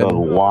Definitely fucking kid. the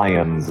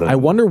Lions. I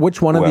wonder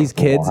which one of these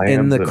kids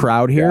in the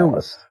crowd here,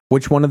 Dallas.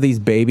 which one of these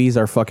babies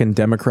are fucking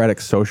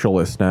democratic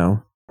socialists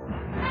now.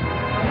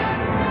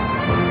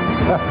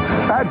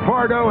 That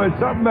Pardo is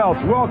something else.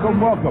 Welcome.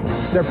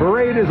 The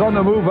parade is on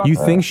the move up. You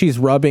think she's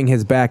rubbing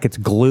his back? It's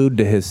glued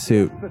to his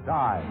suit.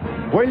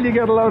 Wait till you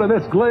get a load of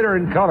this glitter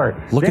and color.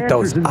 Look at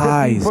those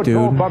eyes,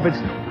 dude.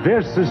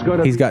 This is going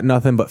to He's got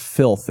nothing but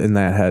filth in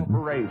that head.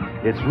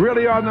 It's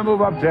really on the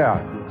move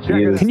uptown.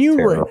 Can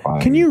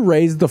you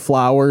raise the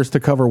flowers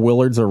to cover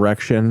Willard's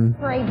erection?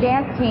 Parade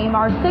dance team,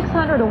 our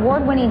 600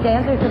 award-winning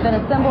dancers have been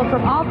assembled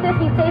from all 50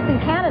 states in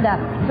Canada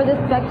for this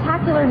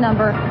spectacular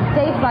number,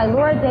 staged by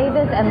Laura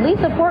Davis and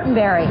Lisa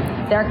Fortenberry.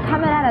 They're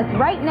coming at us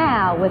right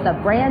now with a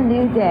brand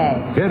new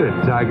day. Hit it,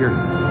 Tiger.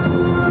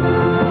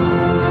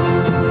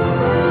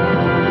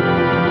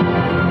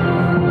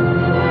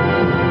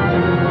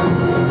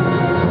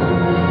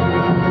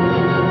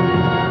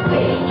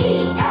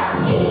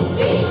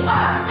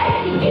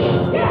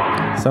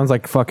 Sounds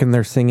like fucking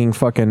they're singing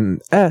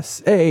fucking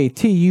SATURDAY.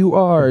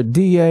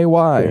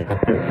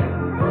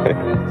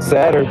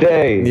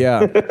 Saturday.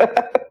 Yeah.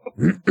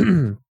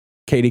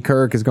 Katie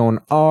Couric is going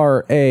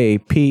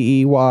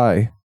RAPEY.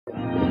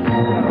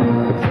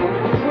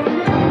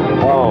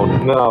 Oh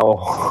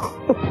no.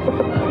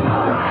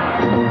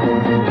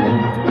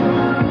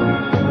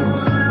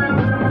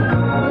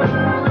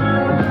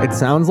 It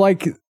sounds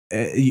like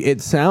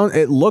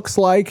it looks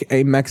like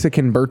a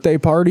Mexican birthday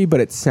party, but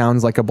it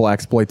sounds like a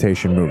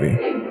blaxploitation movie.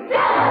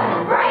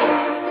 Celebrate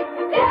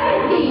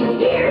 17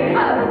 years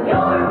of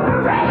your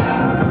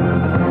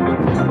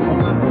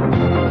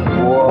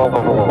Whoa.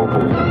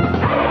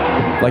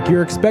 Like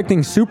you're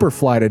expecting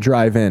Superfly to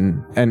drive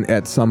in and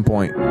at some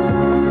point.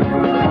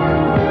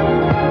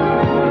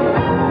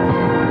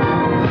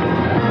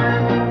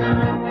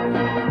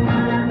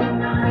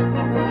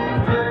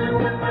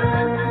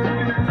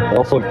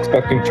 Also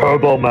expecting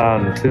Turbo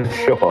Man to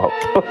show up.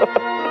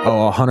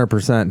 Oh,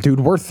 100%. Dude,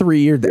 we're 3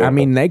 years. I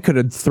mean, they could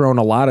have thrown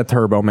a lot of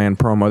Turbo Man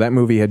promo. That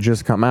movie had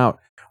just come out.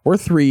 We're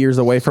 3 years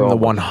away from the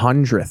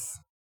 100th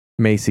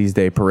Macy's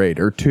Day Parade,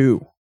 or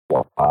 2.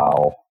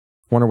 Wow.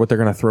 Wonder what they're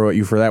going to throw at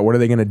you for that. What are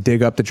they going to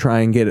dig up to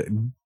try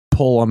and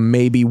pull a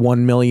maybe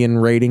 1 million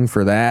rating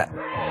for that?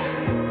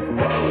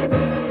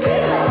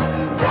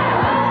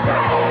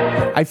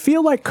 I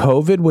feel like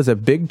COVID was a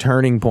big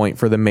turning point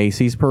for the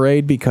Macy's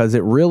Parade because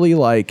it really,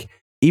 like,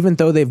 even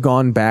though they've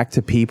gone back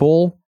to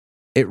people,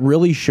 it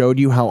really showed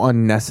you how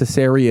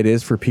unnecessary it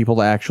is for people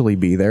to actually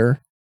be there.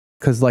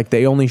 Because, like,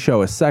 they only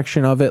show a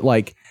section of it.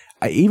 Like,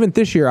 even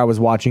this year I was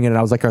watching it and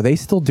I was like, are they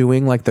still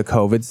doing, like, the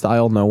COVID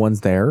style no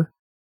one's there?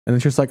 And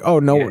it's just like, oh,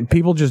 no,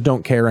 people just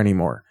don't care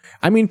anymore.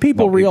 I mean,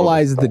 people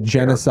realize the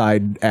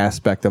genocide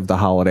aspect of the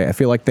holiday. I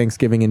feel like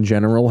Thanksgiving in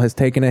general has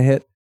taken a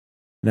hit.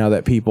 Now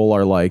that people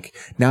are woke.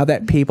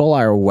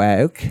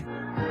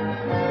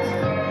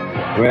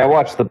 I mean, I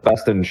watched the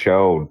Best in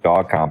Show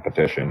dog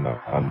competition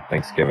on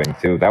Thanksgiving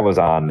too. That was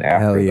on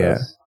after Hell yeah.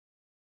 this.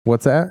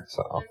 What's that?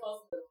 So.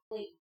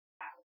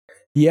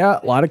 Yeah,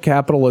 a lot of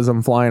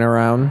capitalism flying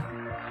around.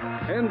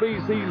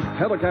 NBC's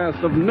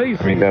telecast of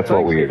Macy's. I mean, that's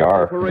what we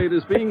are. Parade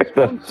is being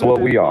That's what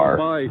we are.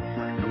 by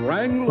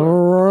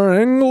Wrangler.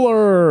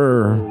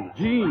 Wrangler.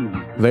 Jeans.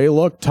 They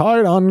look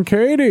tight on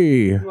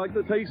Katie. Like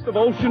the taste of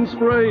ocean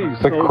spray.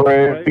 The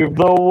crave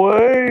the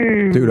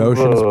wave. Dude,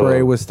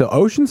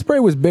 Ocean Spray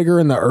was bigger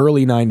in the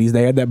early 90s.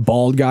 They had that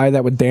bald guy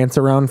that would dance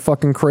around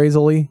fucking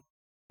crazily.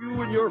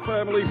 You and your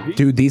family.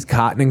 Dude, these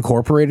Cotton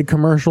Incorporated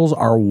commercials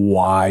are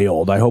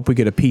wild. I hope we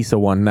get a piece of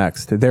one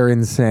next. They're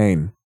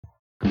insane.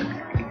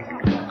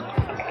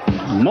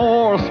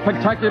 More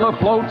spectacular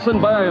floats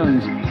and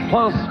bands,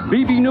 plus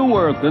B.B.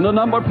 Newirth in a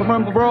number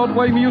from the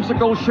Broadway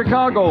musical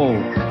Chicago,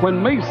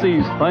 when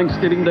Macy's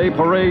Thanksgiving Day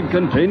Parade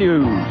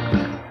continues.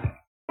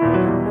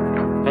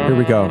 Here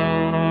we go.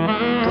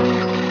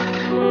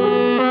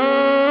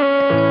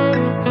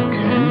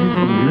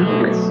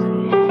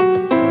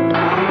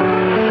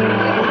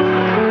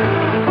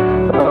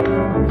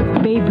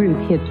 Babe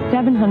Ruth hit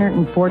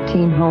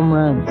 714 home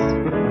runs.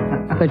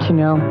 But you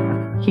know,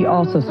 he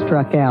also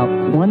struck out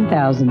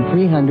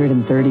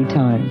 1,330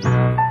 times.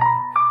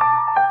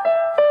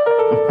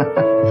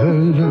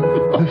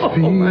 The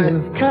feel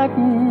of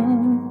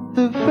cotton,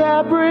 the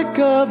fabric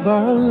of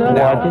our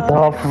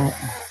love.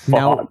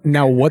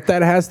 Now, what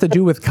that has to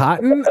do with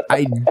cotton,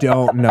 I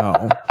don't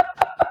know.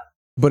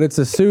 But it's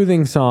a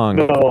soothing song.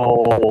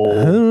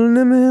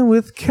 Ornament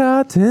with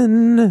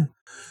cotton,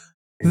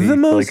 the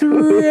most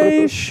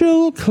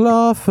racial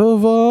cloth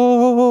of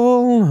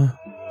all.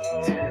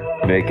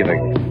 Making a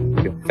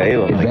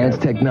failing.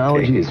 Advanced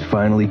technology is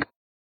finally.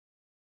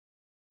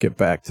 Get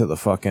back to the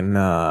fucking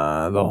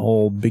the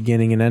whole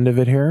beginning and end of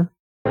it here.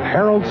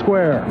 Herald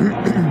Square.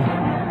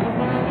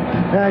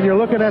 And you're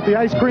looking at the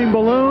ice cream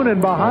balloon,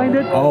 and behind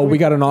it. Oh, we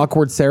got an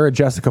awkward Sarah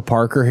Jessica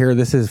Parker here.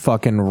 This is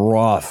fucking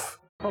rough.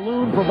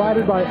 Balloon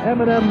provided by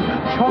M&M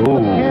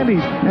chocolate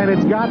candies, and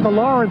it's got the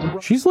Lawrence.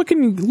 She's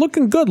looking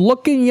good,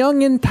 looking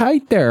young and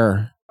tight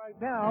there.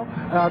 Right now,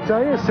 I'll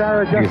tell you,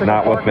 Sarah Jessica. He's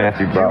not with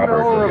Matthew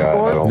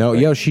Broderick. No,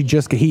 yo,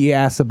 he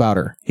asked about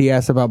her. He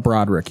asked about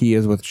Broderick. She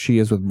is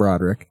with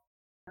Broderick.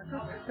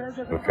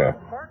 Okay.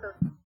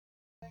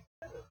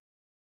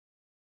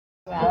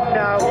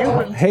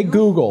 Hey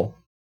Google,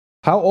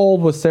 how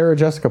old was Sarah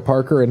Jessica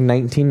Parker in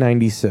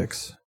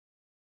 1996?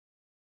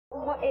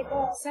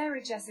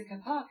 Sarah Jessica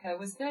Parker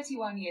was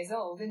 31 years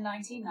old in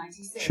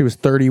 1996. She was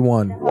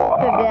 31.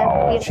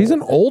 Wow. She's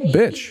an old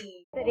bitch.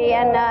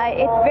 And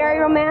it's very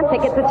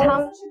romantic. It's a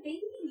tongue.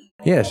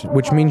 Yeah,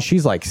 which means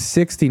she's like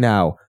 60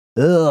 now.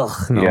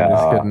 Ugh. No, I'm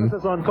just kidding. This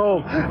is on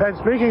cold. And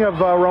speaking of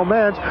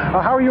romance,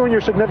 how are you and your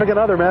significant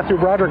other, Matthew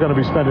Broderick, going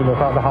to be spending the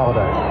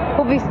holiday?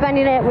 We'll be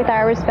spending it with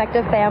our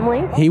respective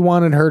families. He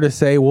wanted her to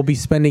say, we'll be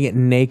spending it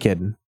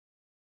naked.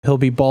 He'll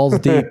be balls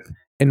deep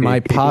in my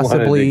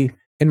possibly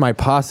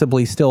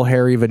still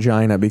hairy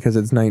vagina because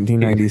it's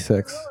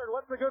 1996.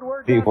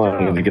 He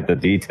wanted to get the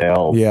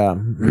details. Yeah.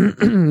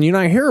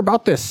 I hear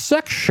about this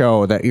sex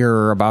show that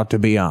you're about to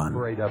be on.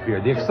 Right up here.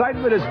 The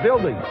excitement is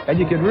building, and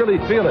you can really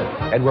feel it.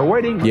 And we're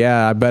waiting.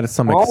 Yeah, I bet it's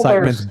some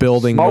excitement's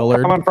building,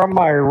 Willard. Coming from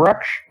my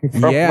rush.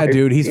 Yeah,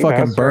 dude, he's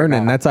fucking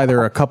burning. That's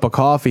either a cup of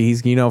coffee.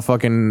 He's,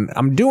 fucking,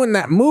 I'm doing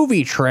that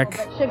movie trick.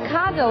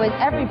 Chicago is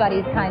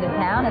everybody's kind of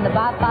town, and the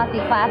Bob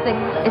Fosse Classic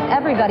is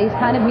everybody's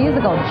kind of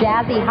musical.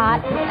 Jazzy,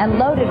 hot, and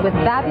loaded with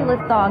fabulous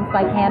songs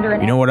by Candor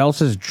and... You know what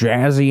else is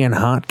jazzy and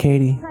hot,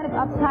 Katie? Kind of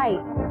uptight.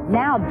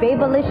 Now,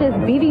 Babelicious,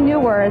 BB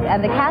Newworth,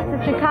 and the cast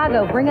of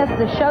Chicago bring us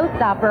the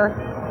showstopper,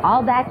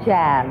 All That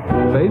Jazz.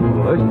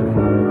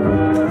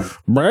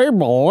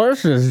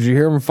 Babelicious. Did you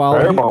hear him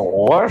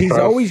follow? He's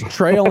always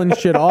trailing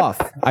shit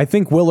off. I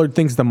think Willard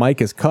thinks the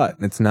mic is cut.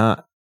 It's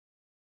not.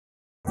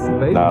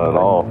 Not at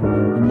all.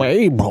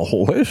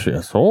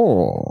 Babelicious.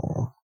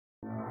 Oh.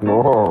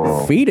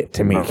 Feed it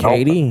to me,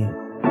 Katie.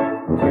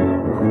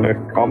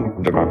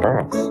 Come to my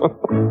parents.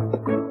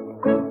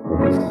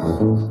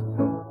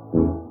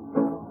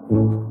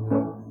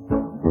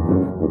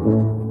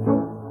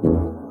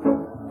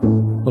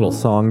 Little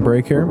song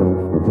break here. Come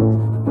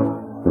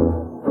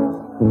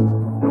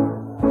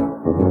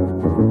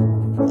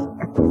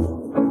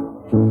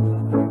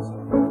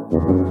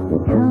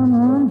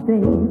on,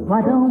 babe,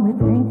 why don't we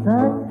take the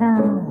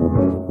time?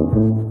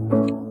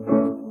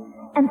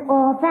 And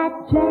all that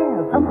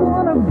jazz, I'm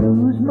gonna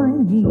bruise my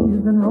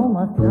knees and roll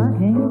my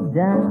stockings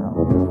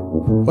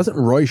down. Wasn't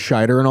Roy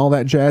Scheider and all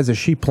that jazz? Is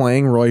she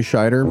playing Roy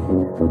Scheider?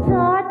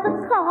 Start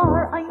the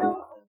car, I know.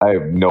 I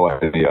have no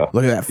idea.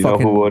 Look at that You know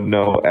fucking... who would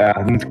know?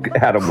 Adam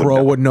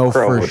Crow would know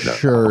Crow for would know.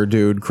 sure,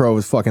 dude. Crow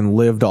has fucking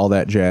lived all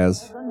that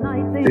jazz.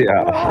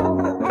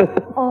 Yeah.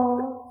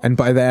 And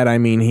by that, I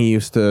mean he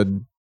used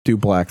to do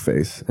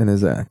blackface in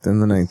his act in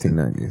the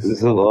 1990s.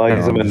 Is it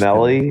Liza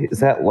Minnelli?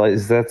 Is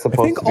that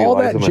supposed to be all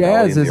Liza that Minnelli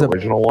jazz in is the a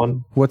original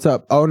one? What's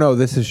up? Oh no,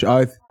 this is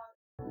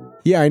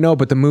yeah, I know,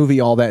 but the movie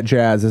All That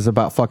Jazz is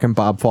about fucking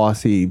Bob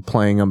Fosse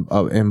playing in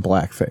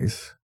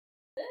blackface.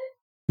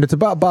 It's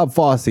about Bob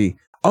Fosse.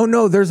 Oh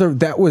no,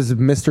 that was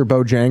Mr.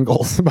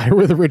 Bojangles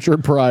with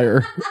Richard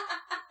Pryor.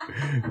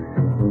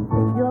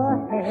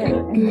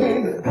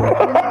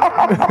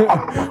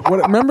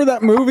 Remember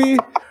that movie?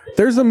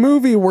 There's a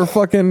movie where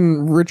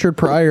fucking Richard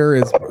Pryor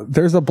is.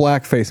 There's a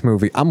blackface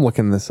movie. I'm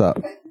looking this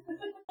up.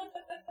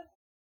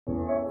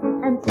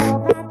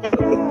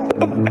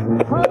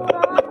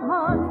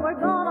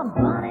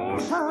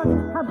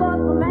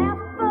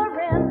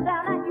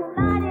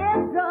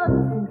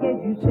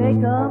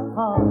 Shake up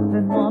heart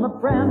and want a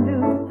brand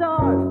new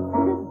start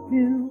to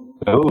do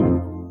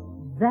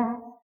that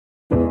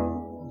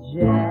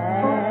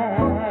jazz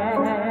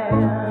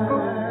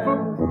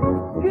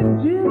could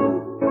do,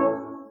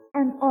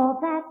 and all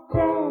that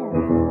jazz.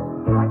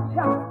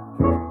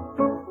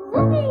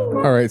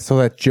 All right, so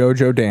that's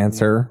JoJo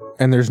Dancer,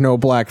 and there's no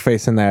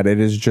blackface in that. It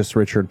is just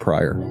Richard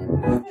Pryor.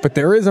 But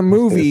there is a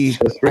movie.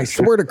 I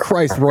swear to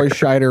Christ, Roy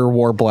Scheider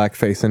wore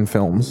blackface in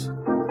films.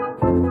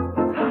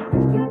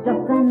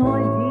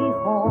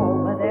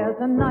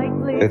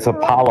 It's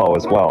Apollo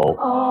as well.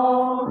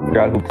 The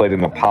guy who played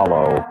in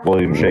Apollo,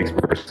 William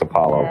Shakespeare's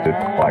Apollo, did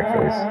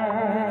blackface.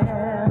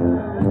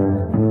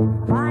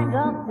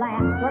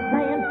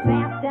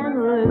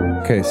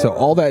 Okay, so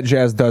All That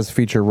Jazz does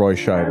feature Roy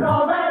Scheider.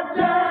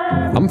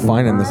 I'm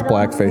finding this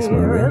blackface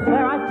movie.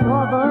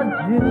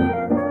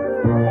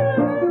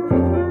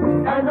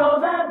 And all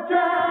that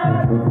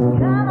jazz.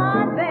 Come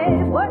on,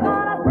 babe, we're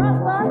gonna cross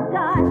the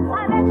sky.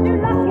 I bet you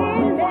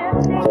lucky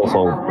live. Also,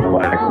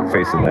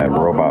 blackface in that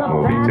robot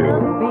movie too.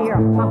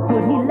 How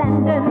could he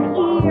lend an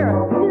ear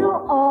to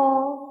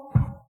all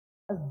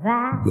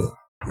that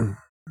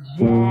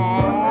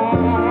jazz?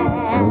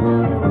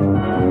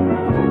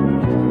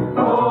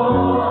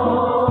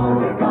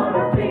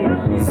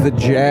 The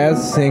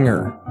Jazz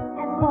Singer.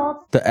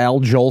 The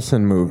Al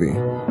Jolson movie.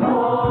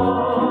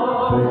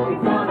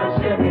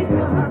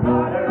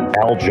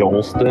 Al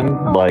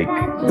Jolson? Like...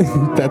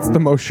 That's the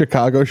most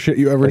Chicago shit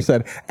you ever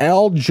said.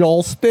 Al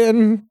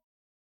Jolson?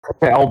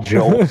 Al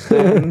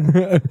Jolson?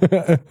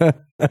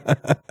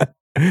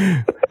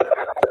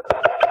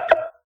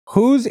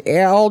 Who's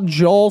Al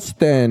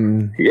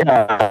Jolson?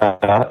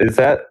 Yeah. Is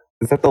that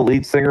the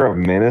lead singer of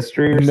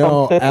Ministry or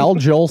something? No, Al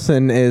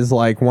Jolson is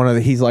like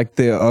he's like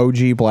the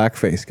OG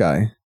blackface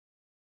guy.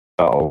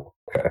 Oh,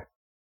 okay.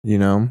 You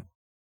know?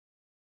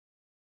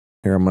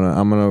 Here, I'm gonna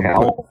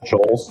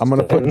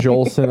put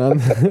Jolson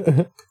on.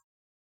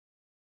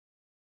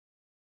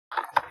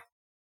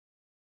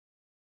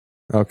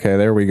 Okay,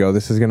 there we go.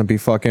 This is gonna be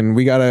fucking.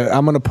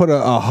 I'm gonna put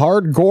a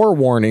hard gore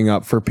warning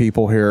up for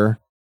people here.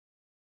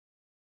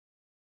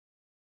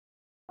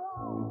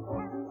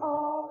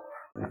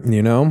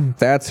 You know,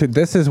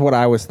 this is what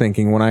I was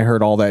thinking when I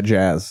heard all that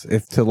jazz.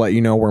 If to let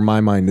you know where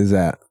my mind is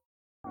at.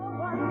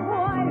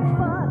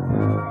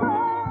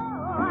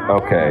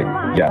 Okay.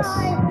 Yes.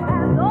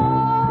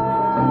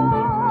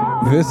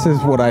 This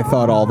is what I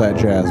thought all that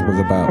jazz was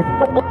about.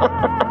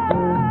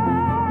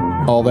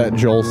 All that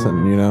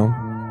Jolson, you know?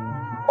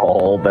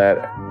 All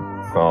that...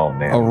 Oh,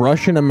 man. A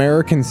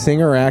Russian-American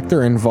singer,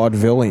 actor, and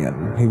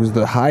vaudevillian. He was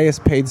the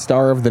highest paid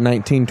star of the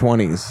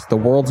 1920s. The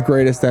world's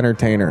greatest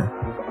entertainer.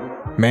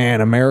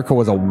 Man, America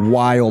was a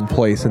wild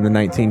place in the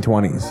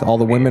 1920s. All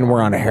the women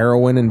were on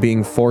heroin and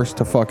being forced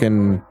to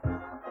fucking...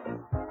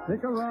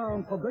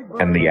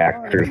 And the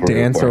actors were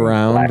dance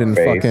around and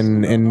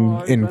fucking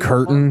in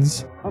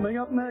curtains. Coming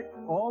up next,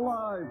 all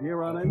live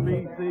here on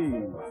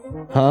NBC.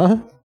 Huh?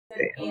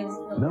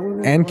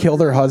 And kill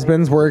their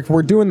husbands. We're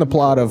doing the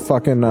plot of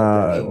fucking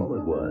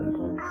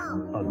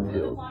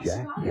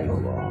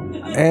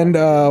and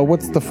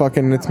what's the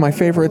fucking? It's my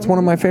favorite. It's one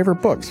of my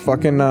favorite books.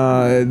 Fucking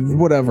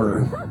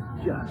whatever.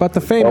 But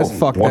the famous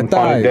fuck that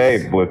dies.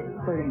 Day with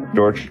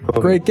George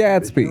Clooney. Great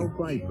Gatsby.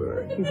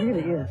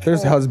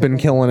 There's husband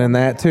killing in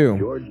that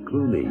too.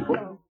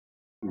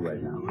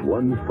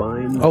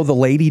 Oh, the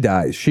lady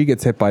dies. She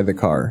gets hit by the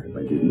car.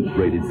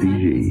 Rated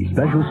PG.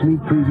 Special sneak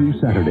preview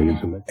Saturday.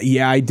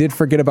 Yeah, I did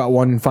forget about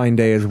One Fine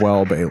Day as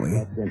well, Bailey.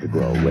 Yeah,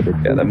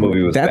 that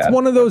movie was That's bad.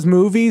 one of those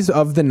movies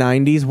of the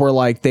 90s where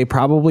like they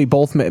probably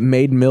both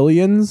made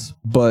millions,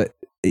 but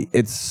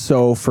it's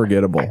so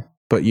forgettable.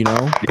 But you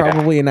know,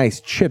 probably a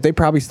nice chip. They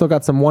probably still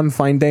got some One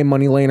Fine Day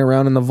money laying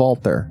around in the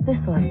vault there. This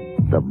one.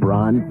 The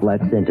Braun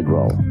Flex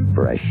Integral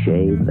for a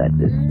shave that's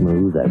as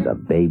smooth as a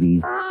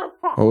baby's.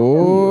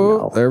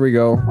 Oh, there we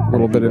go. A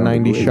little bit of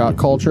 90s shot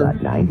culture.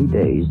 Got 90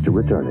 days to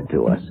return it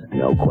to us.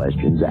 No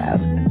questions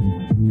asked.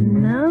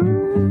 No.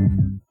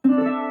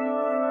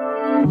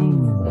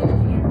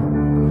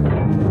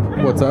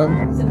 What's up?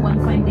 So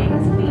One Fine Day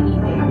is baby.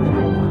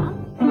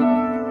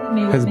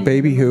 Has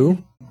baby who?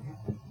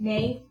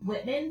 Mae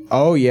Whitman.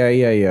 Oh, yeah.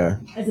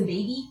 As a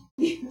baby?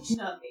 She's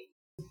not a baby.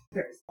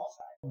 Very small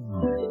child.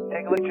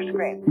 Take a look at your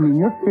screen. You mean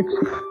you're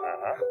fixing?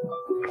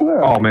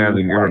 Oh, man,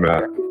 the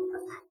internet.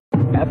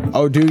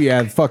 Oh, dude,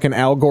 yeah, fucking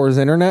Al Gore's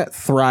internet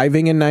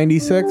thriving in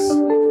 96.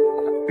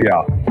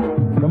 Yeah.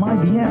 From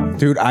IBM.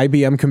 Dude,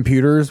 IBM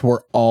computers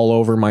were all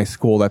over my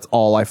school. That's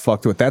all I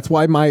fucked with. That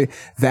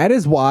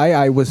is why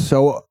I was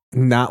so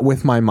not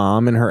with my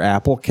mom and her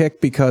Apple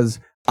kick,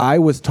 because I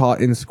was taught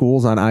in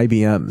schools on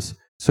IBMs.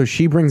 So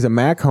she brings a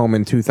Mac home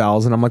in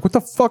 2000. I'm like, what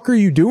the fuck are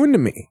you doing to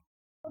me?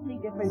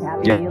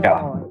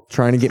 Yeah.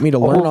 Trying to get me to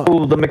learn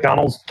all the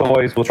McDonald's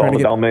toys with all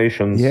the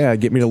Dalmatians. Yeah,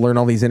 get me to learn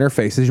all these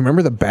interfaces. You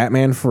remember the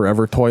Batman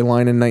Forever toy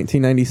line in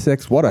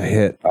 1996? What a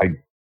hit.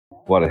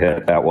 What a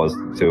hit that was,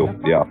 too.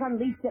 Yeah.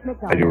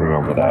 I do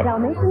remember that.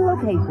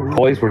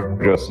 Toys were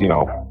just,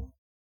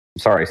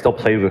 sorry, I still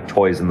played with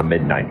toys in the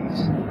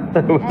mid-90s.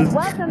 And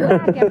welcome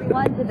back,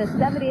 everyone, to the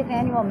 70th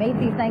annual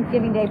Macy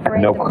Thanksgiving Day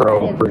Parade. No,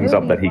 Crow brings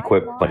up that he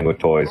quit playing with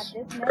toys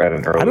at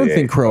an early age. I don't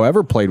think Crow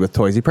ever played with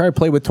toys. He probably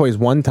played with toys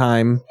one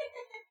time.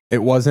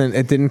 It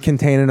didn't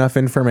contain enough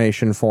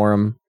information for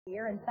him.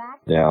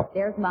 Yeah.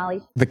 There's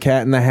Molly. The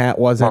Cat in the Hat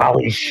wasn't.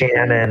 Molly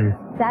Shannon.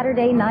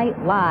 Saturday Night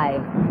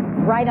Live.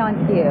 Right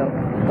on cue.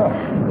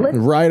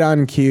 Right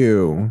on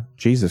cue.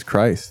 Jesus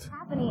Christ.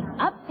 Happening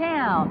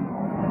uptown.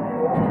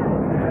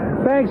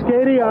 Thanks,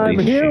 Katie. I'm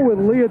here with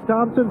Leah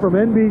Thompson from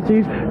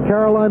NBC's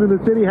Caroline in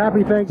the City.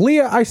 Happy Thanksgiving.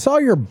 Leah, I saw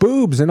your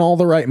boobs in All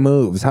the Right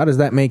Moves. How does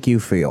that make you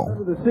feel?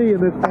 The sea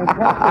in this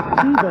fantastic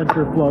sea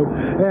venture float.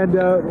 And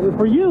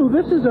for you,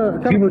 this is a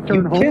kind of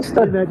return home. Kissed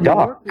a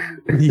duck.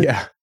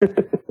 Yeah.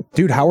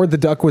 Dude, Howard the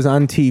Duck was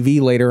on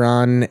TV later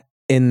on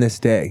in this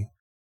day.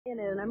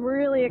 And I'm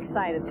really really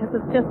excited because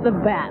it's just the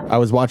best. I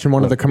was watching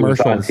one of the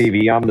commercials on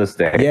TV on this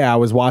day. Yeah, I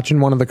was watching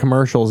one of the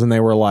commercials, and they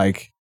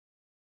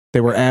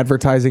were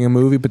advertising a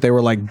movie, but they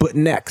were like, "But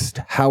next,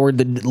 Howard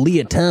the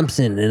Leah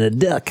Thompson and a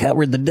duck,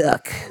 Howard the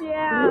Duck."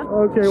 Yeah.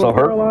 Okay. So Well,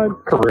 her Caroline.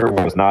 career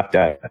was not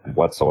dead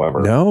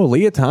whatsoever. No,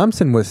 Leah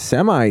Thompson was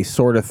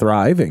sort of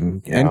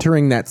thriving,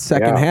 entering that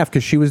second half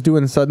because she was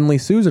doing Suddenly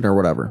Susan or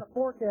whatever.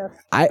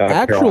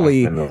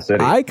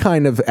 I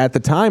kind of, at the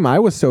time, I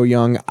was so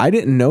young, I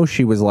didn't know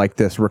she was like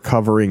this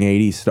recovering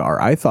 80s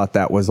star. I thought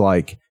that was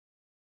like,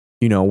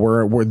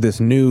 we're this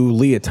new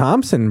Leah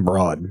Thompson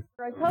broad.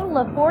 For a total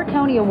of 4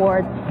 Tony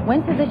Awards,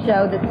 went to the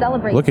show that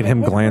celebrates. Look at him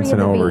the history glancing of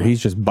the over. beat.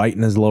 He's just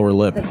biting his lower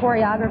lip. The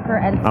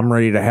choreographer and I'm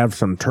ready to have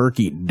some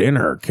turkey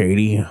dinner,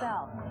 Katie.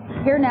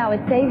 here now is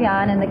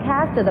Savion and the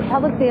cast of the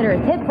Public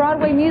Theater's hit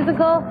Broadway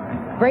musical,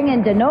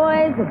 Bringin' to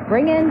Noise,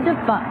 Bringin' to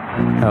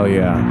Fun. Hell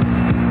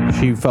yeah.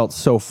 She felt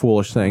so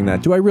foolish saying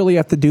that. Do I really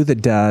have to do the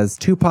does?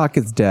 Tupac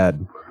is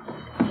dead.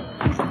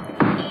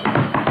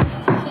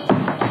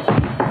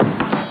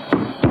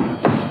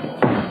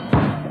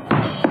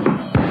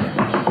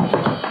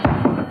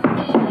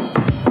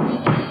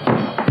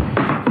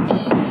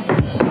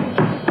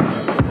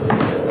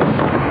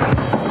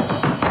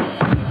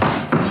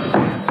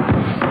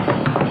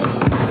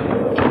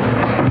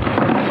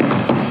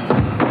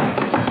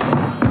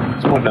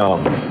 So, no.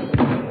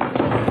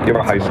 You have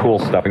a high school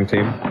stepping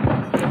team?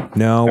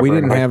 No, we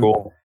didn't have.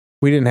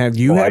 We didn't have.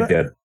 You had? I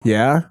did.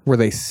 Yeah. Were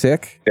they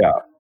sick? Yeah,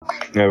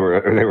 they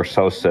were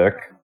so sick.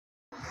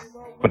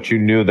 But you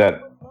knew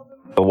that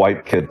the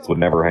white kids would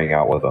never hang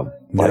out with them.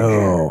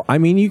 No, I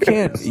mean you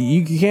can't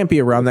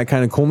be around that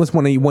kind of coolness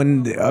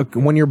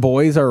when your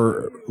boys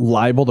are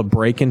liable to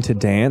break into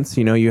dance.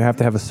 You have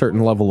to have a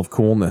certain level of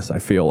coolness. I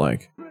feel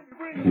like.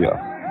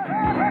 Yeah.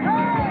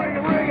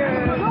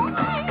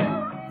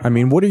 I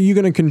mean, what are you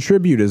going to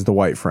contribute as the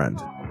white friend?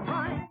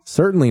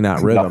 Certainly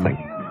not rhythm.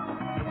 Nothing.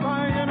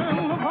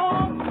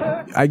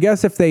 I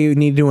guess if they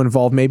need to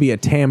involve maybe a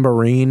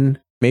tambourine,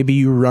 maybe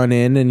you run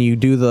in and you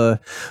do the,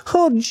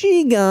 "Oh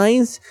gee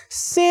guys,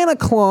 Santa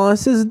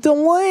Claus is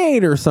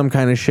delayed," or some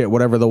kind of shit,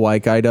 whatever the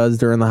white guy does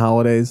during the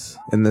holidays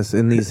in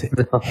these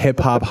hip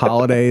hop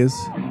holidays.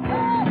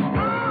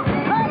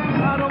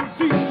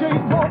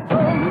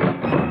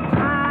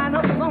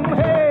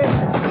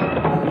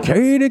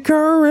 Katie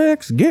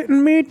Couric's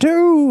getting me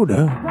tooed.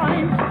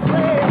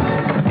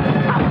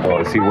 Oh,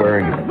 is he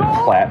wearing a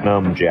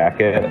platinum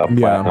jacket? A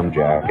platinum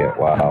jacket.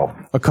 Wow.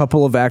 A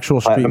couple of actual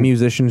street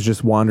musicians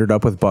just wandered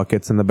up with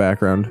buckets in the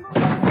background.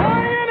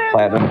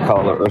 Platinum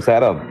color. Is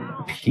that a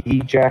pea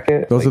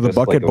jacket? Those are the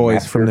Bucket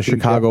Boys from the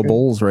Chicago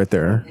Bulls right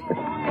there.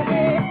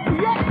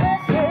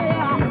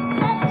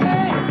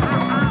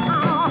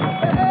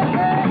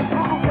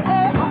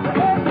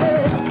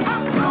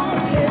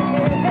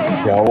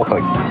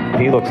 Yeah,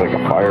 he looks like a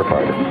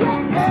firefighter.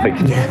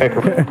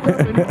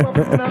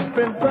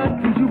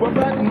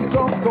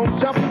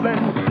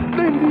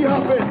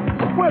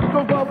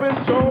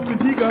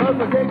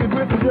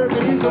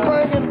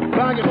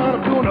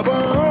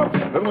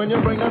 But when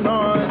you bring the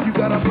noise, you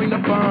gotta bring the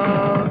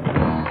fun.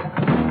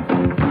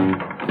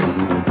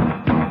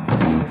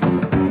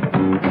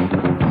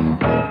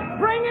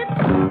 Bring it!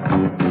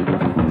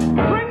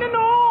 Bring the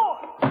noise!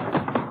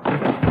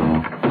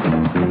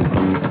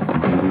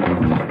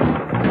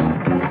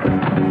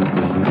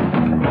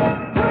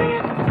 Bring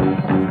it!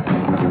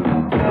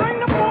 Bring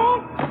the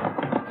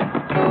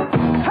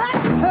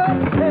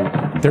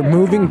funk! They're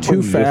moving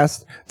too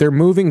fast. They're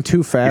moving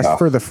too fast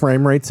for the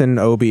frame rates in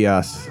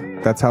OBS.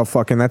 That's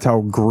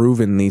how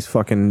grooving these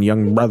fucking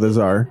young brothers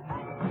are.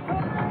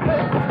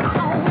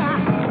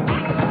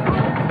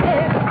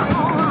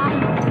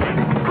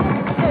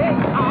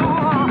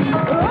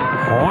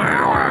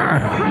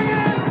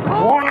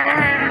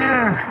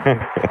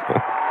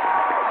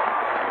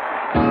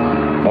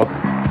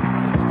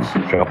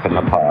 Jumping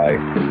up high.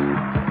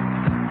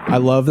 I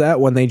love that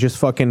when they just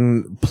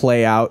fucking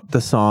play out the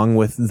song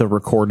with the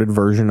recorded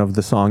version of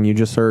the song you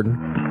just heard.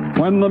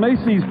 When the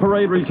Macy's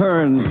parade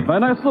returns,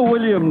 Vanessa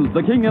Williams,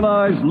 the King and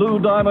I's, Lou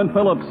Diamond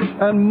Phillips,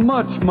 and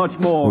much, much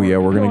more. Oh yeah,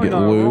 we're gonna get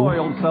Join our Lou.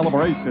 royal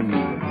celebration.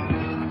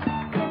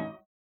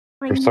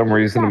 For some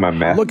reason in my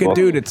math Look at book,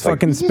 dude, it's like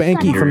fucking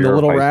Spanky from the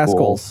Little high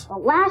school. Rascals. The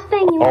last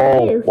thing you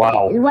want to do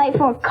is wait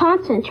for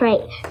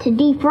concentrate to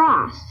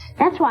defrost.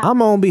 That's why I'm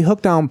gonna be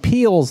hooked on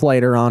peels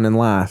later on in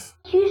life.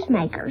 juice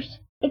makers.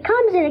 It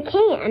comes in a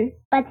can,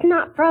 but it's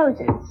not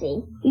frozen,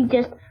 see? You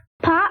just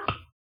pop,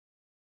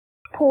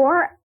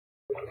 pour,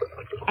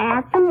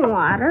 add some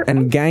water,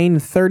 And gain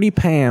 30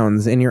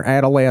 pounds in your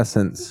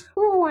adolescence.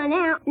 pull one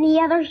out, and the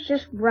others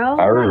just roll.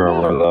 I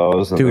remember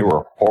those, and they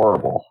were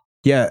horrible.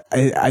 Yeah,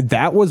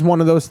 that was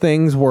one of those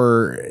things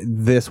where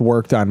this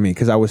worked on me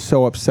because I was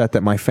so upset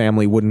that my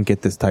family wouldn't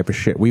get this type of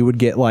shit. We would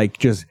get like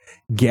just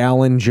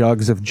gallon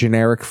jugs of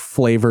generic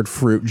flavored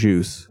fruit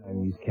juice.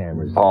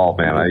 Oh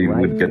man, I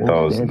would get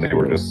those, and they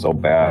were just so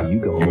bad.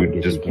 You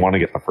would just want to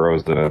get the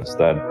frozen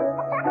instead.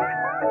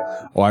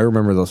 Oh, I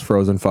remember those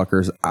frozen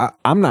fuckers.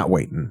 I'm not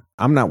waiting.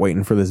 I'm not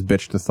waiting for this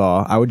bitch to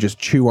thaw. I would just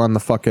chew on the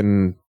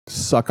fucking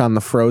suck on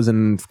the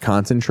frozen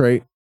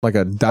concentrate like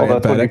a That's when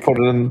you diabetic.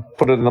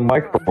 put it in the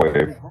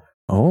microwave.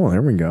 Oh,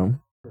 there we go.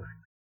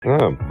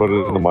 Yeah, put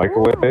it in the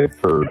microwave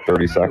for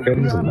 30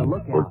 seconds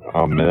or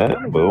a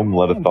minute. Boom,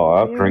 let it thaw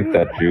out. Drink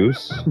that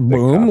juice.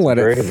 Boom, let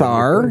it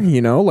thar.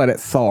 Let it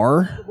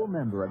thar.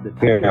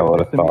 Yeah,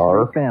 let it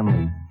thaw.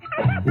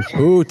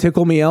 Ooh,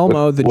 Tickle Me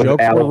Elmo. The With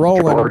jokes Al were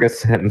rolling.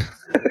 Jorgensen.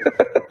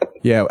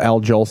 Yeah, Al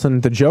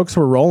Jolson. The jokes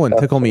were rolling.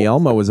 Tickle Me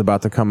Elmo was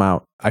about to come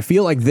out. I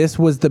feel like this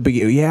was the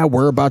beginning. Yeah,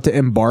 we're about to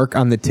embark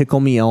on the Tickle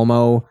Me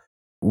Elmo.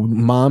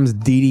 Moms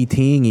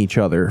DDTing each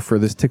other for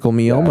this Tickle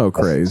Me Elmo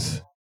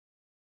craze.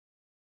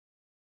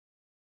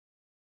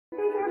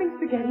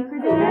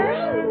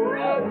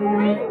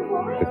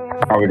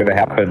 It's probably going to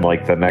happen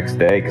like the next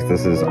day because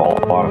this is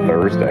all on a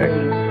Thursday.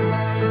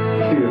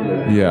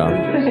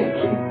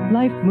 Yeah.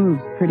 Life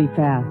moves pretty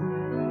fast.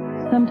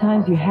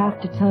 Sometimes you have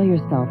to tell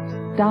yourself,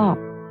 stop.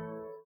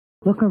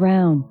 Look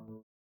around.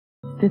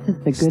 This is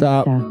the good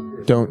Stop. stuff.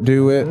 Don't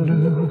do it.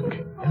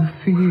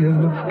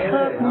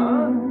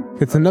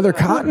 It's another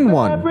cotton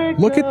one.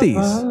 Look at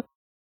these.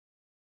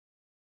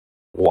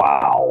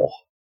 Wow.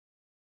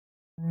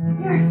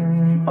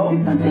 Oh,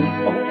 you guys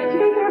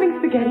are having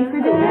spaghetti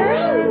for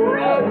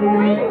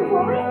dinner?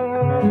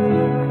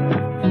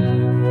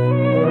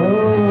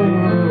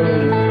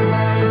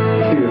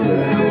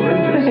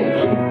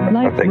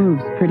 Life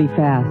moves pretty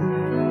fast.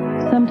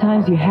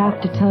 Sometimes you have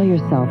to tell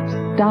yourself,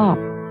 stop.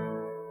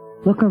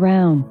 Look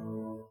around.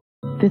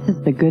 This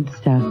is the good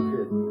stuff.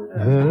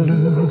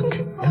 Look,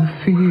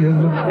 the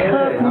feel of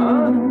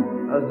cotton,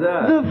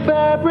 the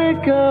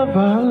fabric of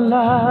our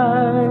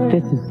lives.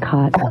 This is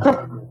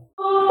cotton.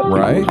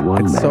 Right?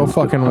 It's so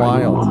fucking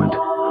wild.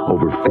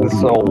 Over 40 It's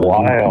so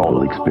wild.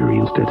 people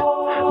experienced it.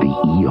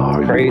 The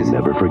ER Crazy. you'll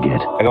never forget.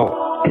 I don't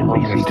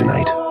NBC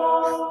Tonight.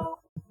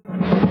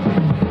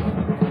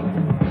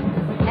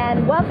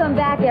 And welcome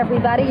back,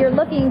 everybody. You're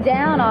looking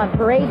down on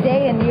Parade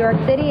Day in New York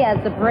City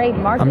as the parade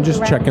marches I'm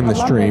just around checking the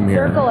Columbus stream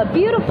here. Circle. A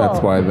beautiful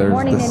That's why there's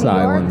morning the in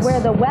silence. New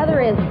York, where the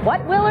weather is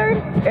what, Willard?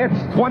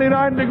 It's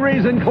 29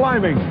 degrees and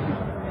climbing.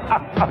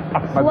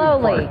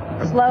 Slowly.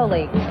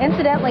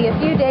 Incidentally, a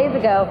few days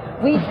ago,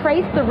 we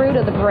traced the route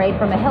of the parade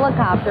from a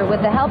helicopter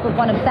with the help of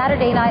one of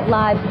Saturday Night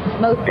Live's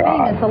most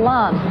famous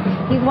alums.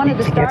 He's one of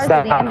the stars of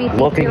the NBC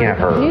looking series at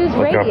her News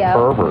like a Radio,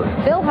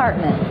 pervert. Phil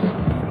Hartman.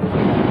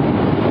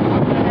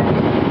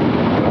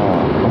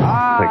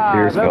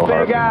 here's the Phil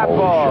Big Hartman.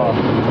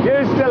 Apple.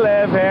 Used to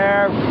live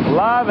here.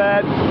 Love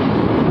it.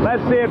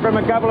 Let's see it from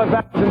a couple of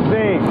thousand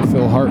feet.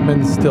 Phil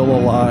Hartman's still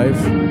alive.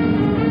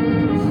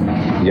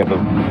 Yeah,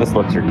 but this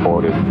looks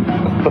recorded.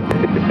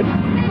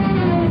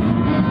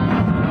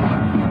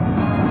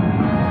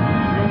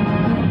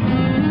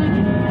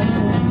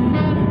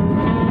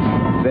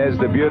 There's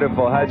the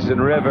beautiful Hudson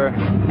River.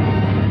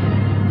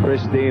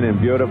 Pristine and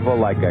beautiful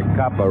like a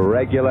cup of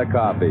regular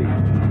coffee.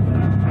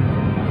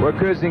 We're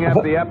cruising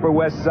up the Upper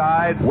West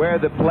Side, where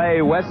the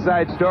play West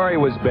Side Story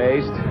was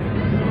based.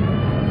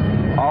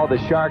 All the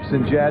Sharks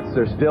and Jets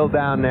are still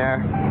down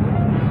there.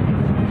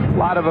 A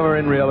lot of them are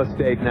in real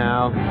estate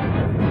now.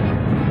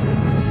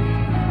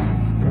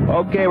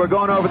 Okay, we're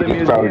going over the He's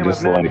Museum probably of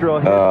just like, Natural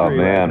History oh right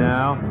man,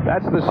 now.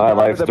 That's the my start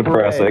life's of the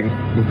depressing.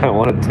 parade. I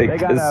want to They take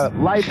got a this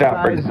life-size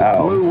shopping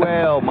out. blue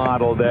whale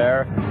model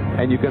there,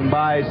 and you can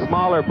buy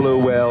smaller blue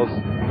whales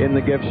in the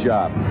gift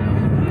shop.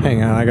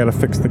 Hang on, I gotta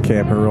fix the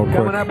camera real quick.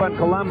 Coming up on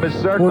Columbus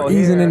Circle. We're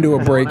easing here, into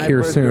a break when I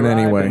here first soon arrived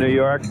anyway. in New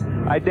York,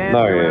 I danced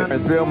around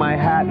and threw my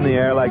hat in the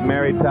air like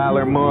Mary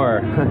Tyler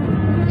Moore.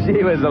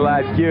 She was a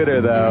lot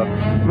cuter though,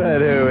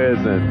 but who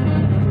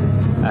isn't?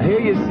 Now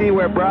here you see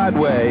where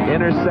Broadway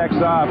intersects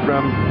off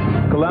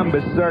from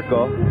Columbus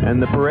Circle,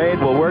 and the parade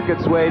will work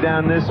its way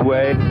down this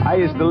way. I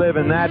used to live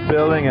in that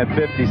building at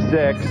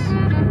 56.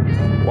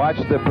 Watch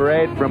the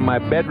parade from my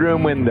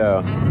bedroom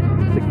window.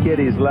 The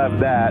kiddies love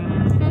that.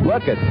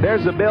 Look it,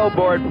 there's a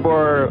billboard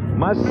for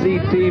must-see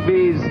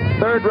TV's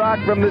Third Rock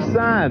from the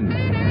Sun.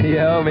 You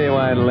owe me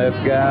one,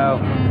 Lithgow.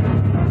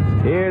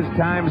 Here's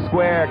Times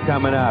Square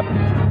coming up.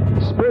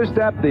 Spruced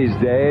up these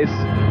days.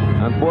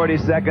 On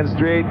 42nd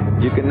Street,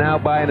 you can now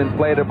buy an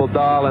inflatable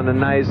doll in a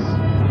nice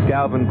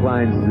Calvin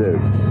Klein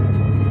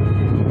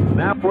suit.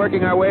 Now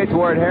working our way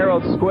toward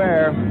Herald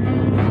Square.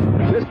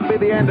 This will be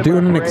the end of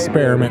Doing our an parade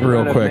experiment here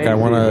in real front of quick. I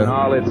Macy's want in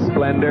all its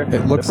splendor. to.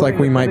 It looks The like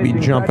we might be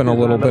finishing jumping a touches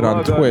little on the bit on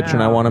logo Twitch,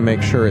 and I now. want to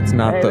make sure it's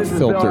not Hey, the this is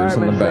Phil filters in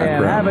the Hartman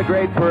saying, Have background. a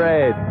great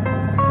parade.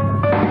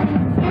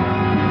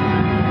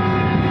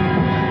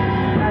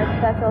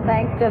 Special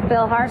thanks to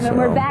Phil Hartman.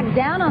 We're back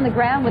down on the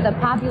ground with a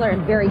popular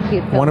and very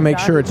cute film Wanna make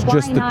star sure who's it's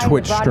just flying the high in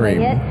Twitch Broadway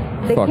stream. hit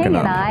The fucking King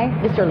up. and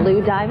I, Mr.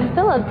 Lou Diamond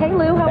Phillips. Hey,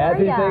 Lou, how are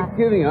Happy ya?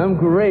 Thanksgiving. I'm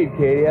great,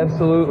 Katie.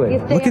 Absolutely.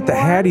 Look at the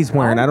hat he's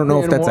wearing. I don't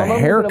know if that's a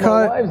haircut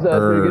My wives out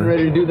there getting or...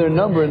 ready to do their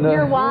number. And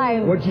Your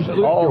wives.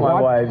 All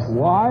my wives.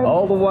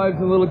 All the wives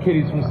and little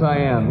kitties from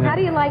Siam. How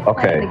do you like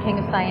playing the King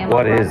of Siam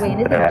What on is Broadway?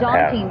 And is that it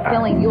daunting hat?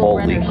 filling Yul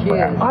Holy Brynner's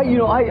shoes?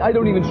 I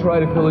don't even try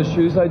to fill his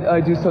shoes. I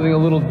do something a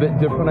little bit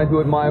different. I do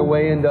it my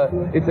way, and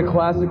it's a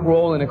classic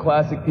role and a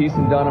classic piece.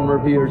 And Donna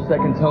Murphy, her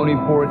second Tony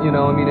for it. You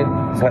know, I mean,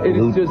 it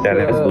is just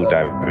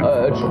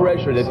a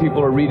treasure that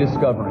people are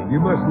rediscovering. You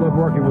must love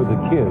working with the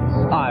kids.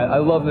 I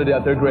love them to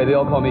death. They're great. They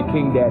all call me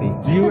King Daddy.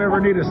 Do you ever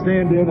need a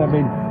stand-in? I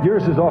mean,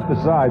 yours is off the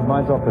side,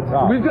 mine's off the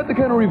top. We've got the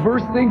kind of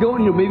reverse thing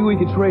going. You know, maybe we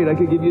could trade. I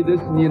could give you this,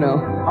 and you know.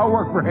 I'll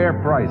work for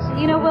half price.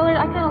 You know, Willard,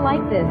 I kind of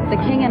like this. The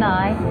King and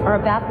I are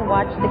about to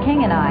watch The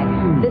King and I.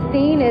 The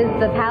scene is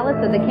the palace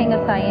of the King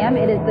of Siam.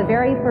 It is the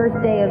very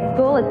first day of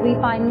school as we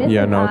find Miss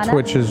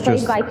Twitch is played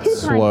just by two-time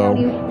slow.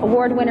 Tony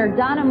Award winner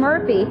Donna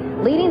Murphy,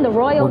 leading the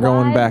royal We're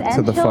going wives back to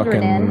and the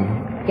children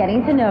fucking... in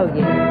Getting to Know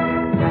You.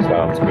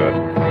 Sounds good.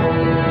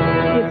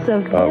 It's a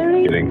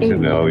very Getting to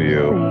know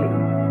you.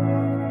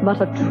 saying,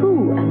 but a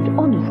true and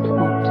honest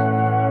thought,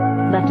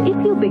 that if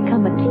you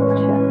become a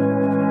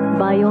teacher,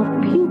 by your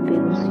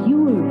pupils you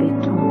will be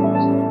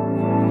taught.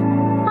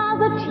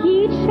 As a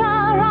teacher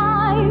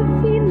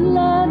I've been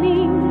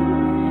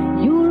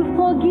learning, you'll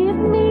forgive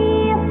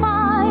me if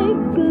I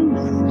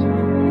boast,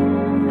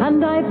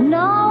 and I've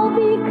now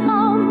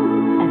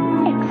become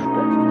an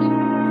expert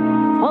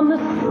on the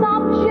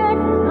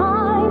subject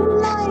I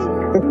like.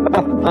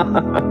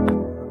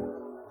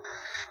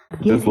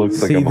 This looks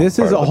like See, I'm this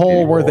part is of a the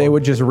hole where people. they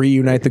would just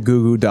reunite the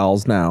Goo Goo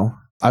Dolls now.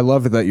 I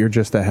love it that you're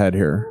just ahead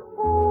here.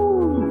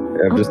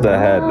 I'm just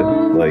ahead.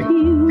 Like,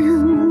 I'm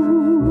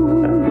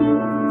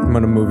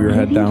gonna move your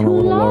head down a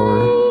little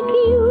lower.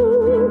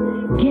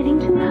 Getting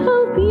to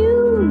help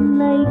you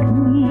like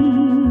me.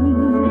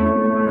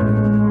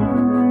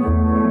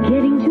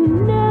 Getting to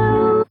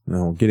know.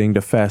 No, getting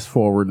to fast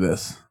forward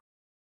this.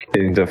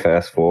 Getting to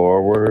fast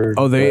forward.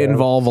 Oh, they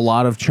involve a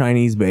lot of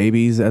Chinese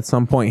babies at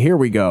some point. Here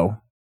we go.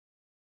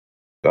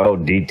 Oh,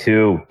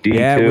 D2.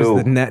 Yeah, it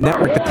was the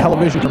network, the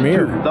television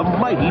premiere. The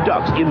Mighty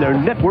Ducks in their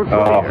network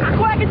premiere.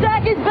 Quack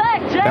Attack is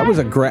back, Jack! That was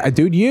a great...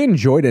 Dude, you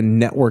enjoyed a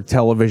network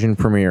television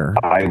premiere.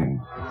 I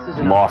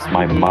lost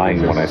my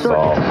mind when I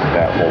saw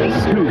that whole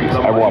series.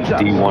 I watched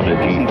D1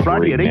 and D3,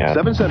 Friday at 8, man.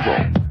 7 Central.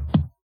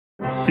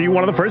 Be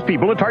one of the first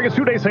people to Target's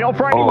two-day sale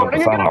Friday Oh,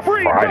 morning it's and on get a a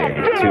free Friday,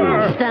 dinner. too.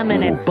 Just a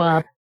minute,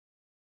 Bob.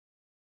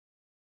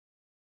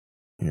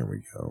 Here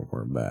we go.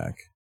 We're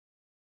back.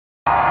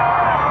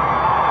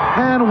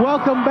 And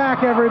welcome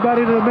back,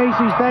 everybody, to the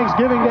Macy's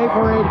Thanksgiving Day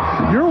Parade.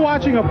 You're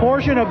watching a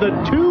portion of the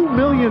 2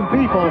 million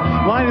people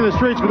lining the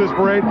streets for this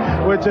parade,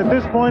 which at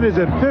this point is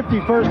at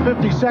 51st,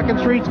 52nd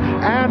Streets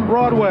and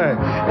Broadway.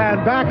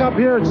 And back up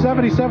here at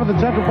 77th and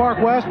Central Park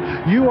West,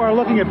 you are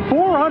looking at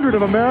 400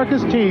 of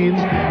America's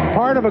teens,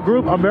 part of a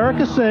group,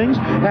 America Sings,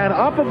 and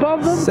up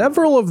above them...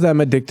 Several of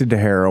them addicted to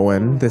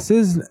heroin. This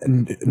is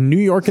New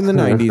York in the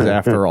 90s,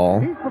 after all.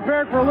 He's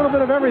prepared for a little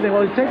bit of everything.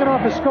 Well, he's taken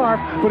off his scarf,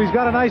 but he's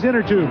got a nice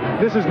inner tube.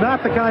 This is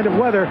not the kind of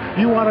weather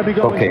you want to be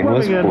going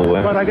swimming in,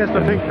 but I guess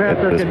the Pink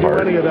Panther can do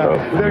any of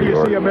that. There you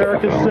see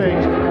America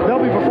Sings.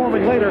 They'll be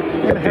performing later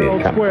in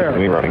Herald Square.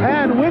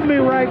 And with me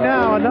right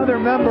now, another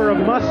member of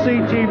Must See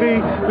TV,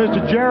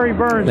 Mr. Jerry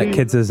Burns. That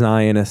kid's a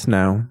Zionist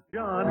now.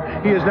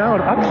 He is now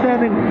an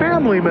upstanding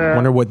family man.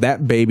 Wonder what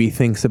that baby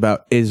thinks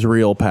about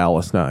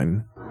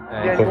Israel-Palestine.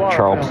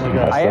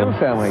 I am a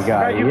family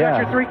guy. You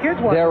got your 3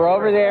 kids. They're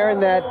over there in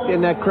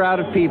that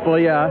crowd of people.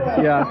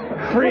 Yeah,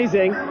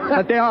 freezing.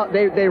 But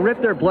they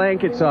ripped their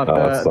blankets off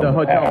the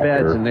hotel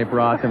beds and they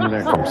brought them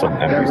there.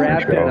 They're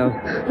wrapped in them.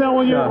 Now,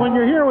 when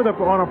you're here on a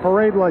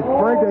parade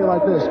day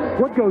like this,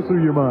 what goes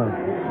through your mind?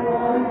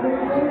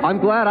 I'm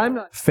glad I'm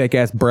not.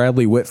 Fake-ass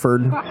Bradley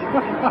Whitford.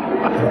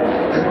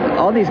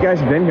 All these guys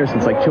have been here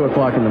since like 2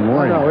 o'clock in the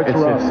morning. I know, it's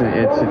rough.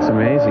 It's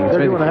amazing.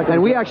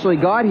 And we actually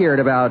got here at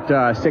about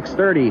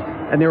 6:30,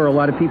 and there were a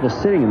lot of people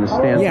sitting in the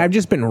stands. Yeah, I've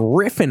just been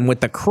riffing with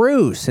the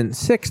crew since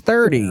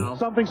 6:30.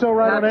 Something so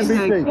right on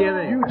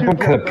NBC. I'm going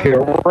to be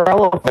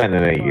irrelevant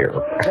in a year.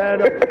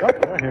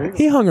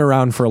 He hung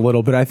around for a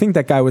little bit. I think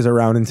that guy was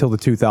around until the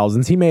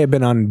 2000s. He may have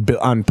been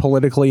on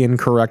Politically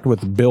Incorrect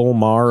with Bill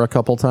Maher a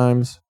couple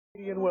times.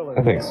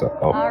 I think so.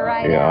 Oh, All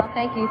right, yeah. Al,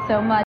 thank you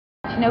so much.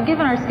 You know,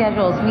 given our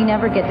schedules, we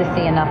never get to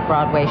see enough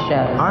Broadway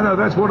shows. I know,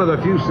 that's one of the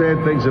few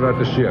sad things about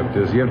the shift,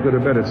 is you have to go to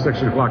bed at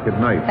 6 o'clock at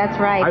night. That's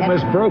right. I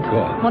miss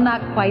Brokaw. Well,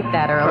 not quite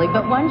that early,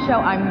 but one show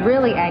I'm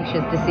really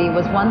anxious to see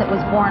was one that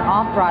was born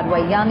off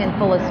Broadway, young and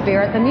full of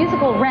spirit, the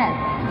musical Rent,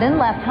 then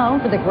left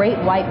home for the Great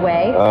White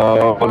Way.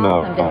 Oh,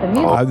 no.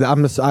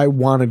 I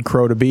wanted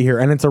Crow to be here,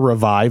 and it's a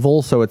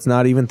revival, so it's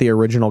not even the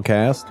original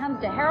cast.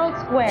 Comes to Herald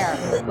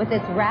Square with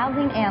its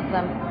rousing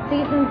anthem,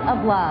 Seasons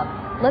of Love.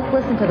 Let's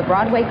listen to the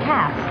Broadway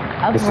cast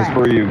of This is Rent.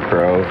 for you,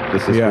 Crow.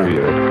 This is for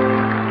you.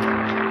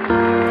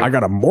 I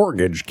got a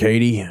mortgage,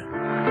 Katie.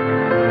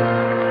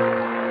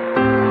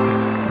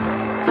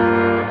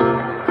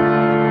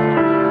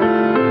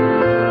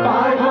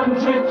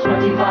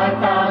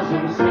 $525,000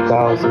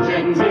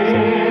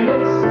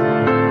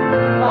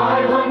 525,000.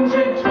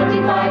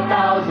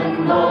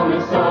 525,000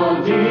 bonus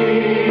OG.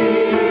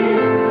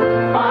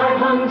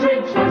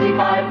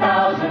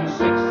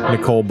 525,600.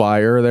 Nicole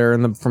Byer there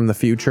from the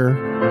future.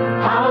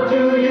 How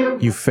do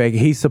you fake.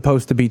 He's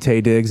supposed to be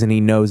Taye Diggs, and he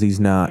knows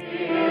he's not.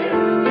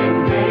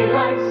 in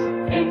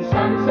daylights, in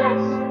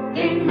sunsets,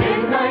 in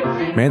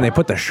midnights? Man, they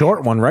put the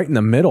short one right in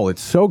the middle.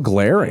 It's so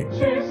glaring.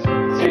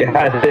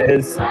 Yeah, it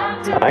is.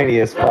 Tiny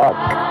as fuck.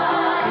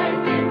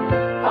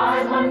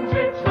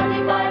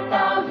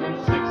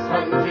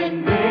 525,600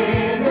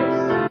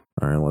 minutes.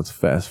 All right, let's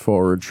fast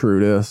forward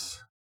through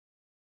this.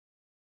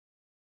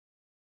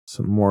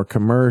 Some more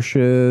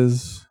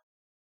commercials.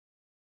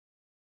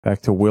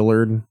 Back to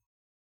Willard.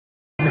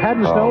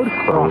 Hadn't snowed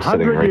for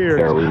 100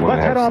 years.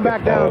 Let's head on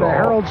back down to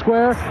Herald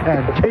Square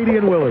and Katie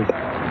and Willard.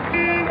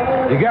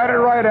 You got it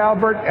right,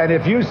 Albert. And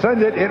if you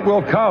send it, it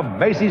will come.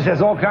 Macy's has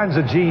all kinds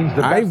of jeans.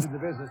 The best I've in the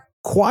business.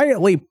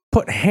 quietly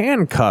put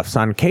handcuffs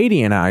on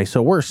Katie and I,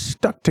 so we're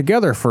stuck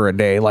together for a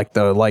day, like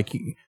a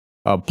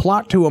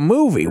plot to a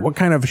movie. What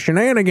kind of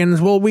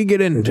shenanigans will we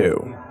get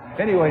into?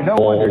 Anyway, no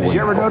wonder. Did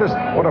you ever notice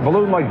what a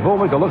balloon like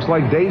Bullwinkle looks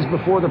like days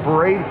before the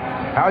parade?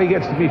 How he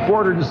gets to be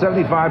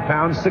 475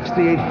 pounds,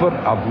 68 foot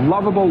of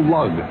lovable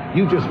lug.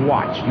 You just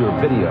watch your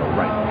video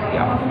right.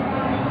 Yeah.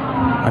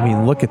 I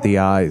mean, look at the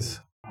eyes.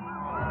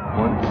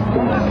 1,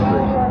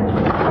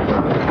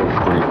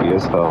 2, 3. Creepy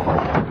as hell.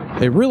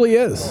 It really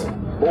is.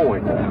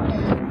 Bullwinkle.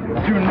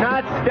 Do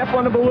not step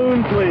on the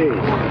balloon, please.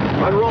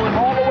 Unroll it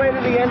all the way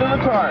to the end of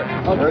the tarp.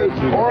 Okay.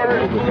 Or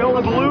until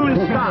the balloon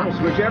stops,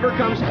 whichever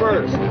comes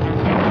first.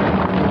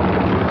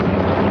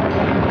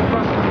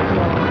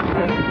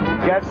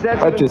 Got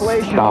sets of just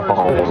inflation stop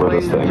all orders, over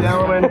this ladies and thing.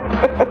 gentlemen.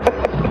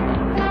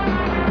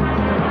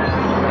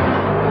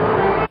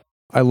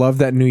 I love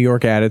that New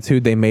York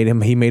attitude. He made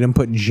him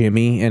put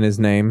Jimmy in his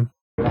name.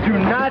 Do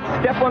not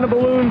step on the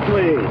balloon,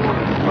 please.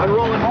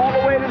 Unroll it all the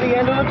way to the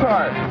end of the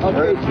tarp.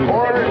 Okay.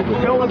 Or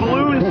until the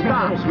balloon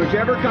stops,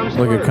 whichever comes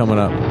Look first. at coming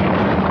up.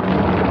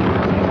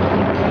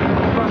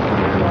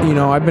 You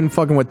know, I've been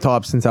fucking with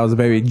Top since I was a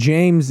baby.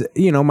 James,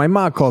 you know, my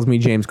mom calls me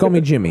James. Call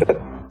me Jimmy.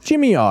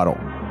 Jimmy Otto.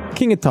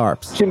 King of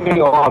Tarps.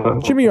 Jimmy Otto.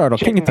 Jimmy Otto.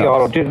 King of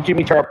Tarps.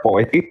 Jimmy Tarp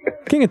Boy.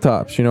 King of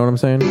Tarps. You know what I'm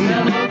saying? There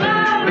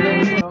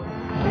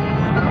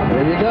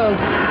you go.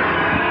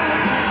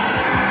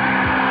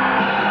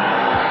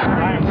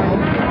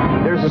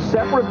 There's a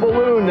separate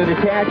balloon that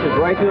attaches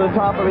right to the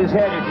top of his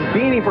head. It's a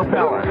beanie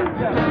propeller.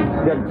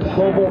 Got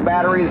 12-volt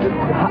battery that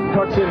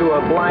tucks into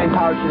a blind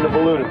pouch in the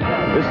balloon.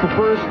 This is the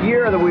first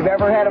year that we've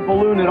ever had a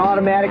balloon that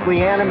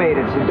automatically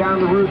animated. So down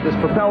the route, this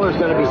propeller is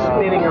going to be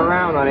spinning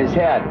around on his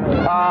head.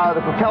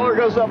 The propeller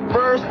goes up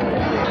first,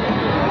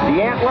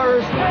 the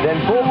antlers,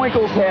 then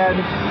Bullwinkle's head,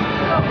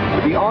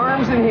 the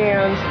arms and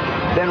hands,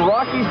 then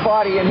Rocky's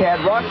body and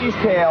head, Rocky's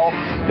tail,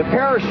 the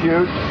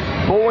parachute,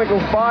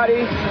 Bullwinkle's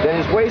body, then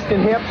his waist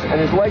and hips,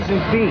 and his legs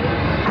and feet.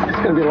 It's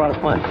going to be a lot of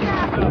fun.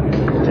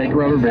 Take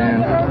rubber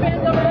band.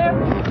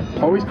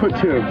 Always put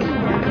two.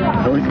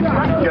 Always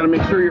got to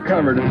make sure you're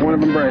covered if one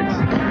of them breaks.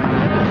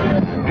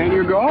 And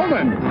you're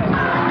golden.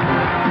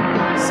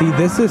 See,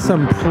 this is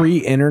some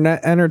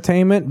pre-internet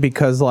entertainment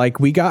because, like,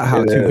 we got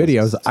how-to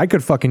videos. I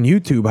could fucking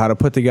YouTube how to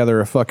put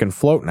together a fucking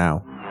float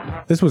now.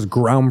 This was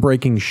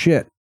groundbreaking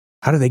shit.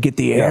 How do they get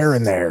the air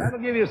in there? That'll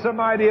give you some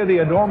idea of the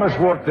enormous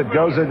work that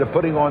goes into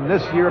putting on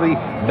this yearly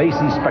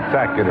Macy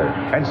Spectacular.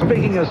 And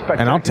speaking of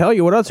spectacular... And I'll tell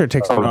you what else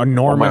takes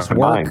enormous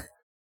work.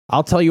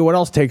 I'll tell you what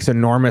else takes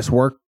enormous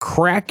work.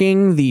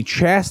 Cracking the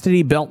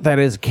chastity belt that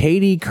is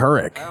Katie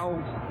Couric.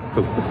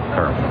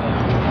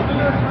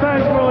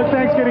 Thanks, Willard.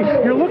 Thanks, Kitty.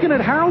 You're looking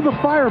at Harold the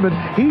Fireman.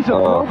 He's a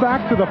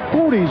throwback to the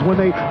 40s when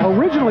they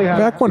originally had...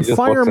 Back when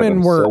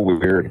firemen were... so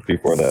weird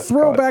before that.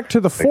 Throwback to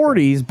the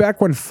 40s,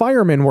 back when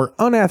firemen were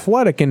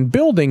unathletic and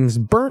buildings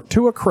burnt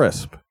to a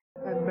crisp.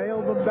 And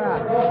mailed them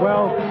back.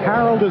 Well,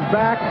 Harold is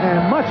back,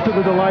 and much to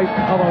the delight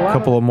of a lot A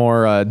couple of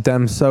more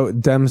dem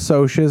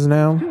socias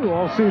now.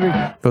 all seeming...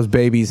 Those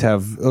babies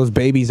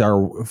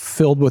are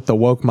filled with the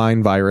woke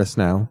mind virus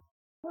now.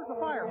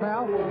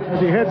 As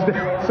he heads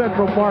down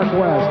Central Park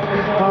West.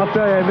 I'll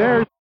tell you,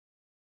 there's...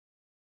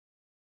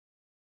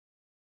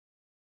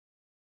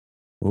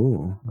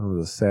 Ooh, that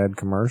was a sad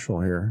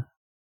commercial here.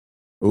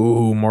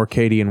 Ooh, more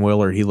Katie and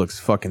Willard. He looks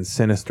fucking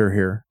sinister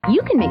here.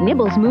 You can make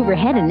Nibbles move her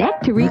head and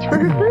neck to reach for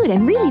her food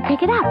and really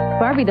pick it up.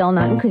 Barbie doll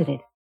not included.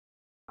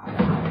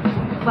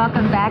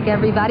 Welcome back,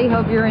 everybody.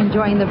 Hope you're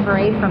enjoying the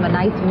parade from a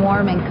nice,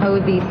 warm, and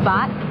cozy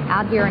spot.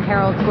 Out here in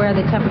Herald Square,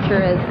 the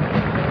temperature is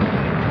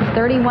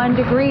 31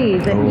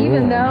 degrees. And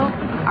even though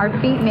our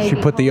feet may She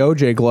be put the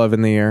OJ glove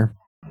in the air.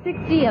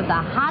 60 of the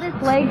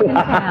hottest legs in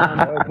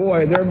town. Oh,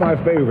 boy, they're my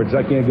favorites.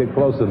 I can't get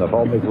close enough.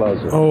 Hold me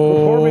closer.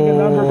 Oh. Performing a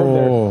number from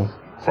their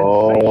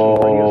sensational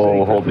Radio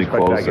City hold me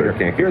closer. Spectacular.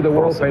 Can't Here are get the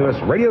world close enough.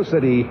 famous Radio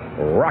City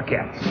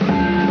Rockettes.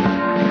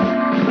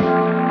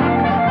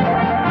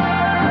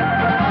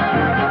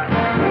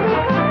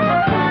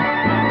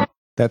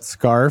 That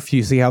scarf,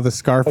 you see how the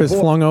scarf is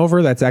flung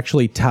over? That's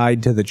actually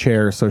tied to the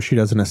chair so she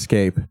doesn't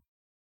escape.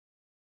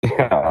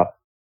 Yeah.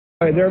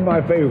 They're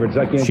my favorites.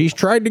 I can't. She's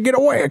tried to get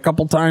away a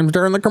couple times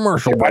during the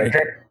commercial break.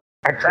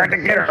 I tried to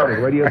get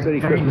her. Radio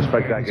City Christmas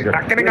Spectacular.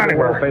 Not getting on it.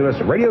 World famous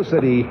Radio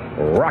City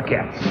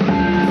Rockettes.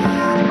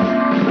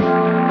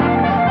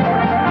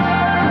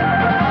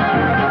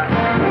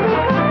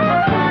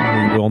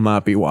 We will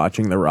not be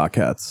watching the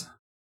Rockettes.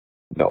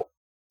 No.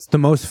 It's the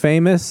most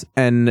famous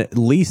and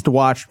least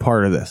watched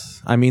part of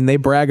this. I mean, they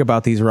brag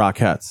about these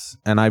Rockettes,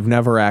 and I've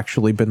never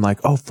actually been like,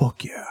 oh,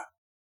 fuck yeah.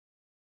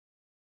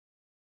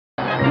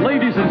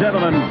 Ladies and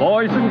gentlemen,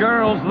 boys and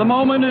girls, the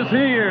moment is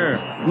here.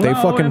 They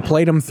fucking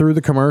played them through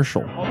the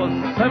commercial. For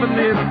the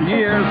 70th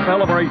year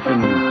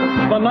celebration,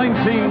 the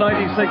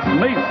 1996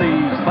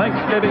 Macy's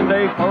Thanksgiving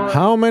Day Parade.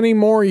 How many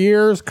more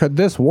years could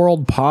this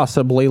world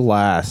possibly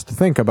last?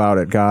 Think about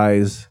it,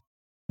 guys.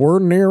 We're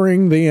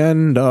nearing the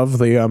end of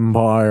the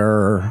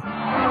empire.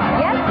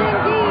 Yes,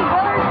 indeed,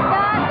 Willard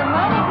Scott, the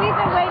moment we've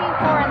been waiting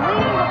for, and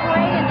leading the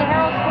parade into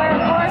Herald Square,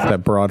 of course. It's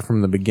that broad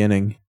from the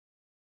beginning.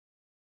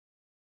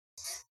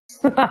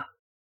 So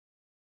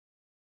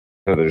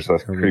there's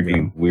this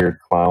creepy, weird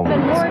clown.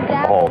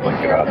 Oh my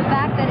god.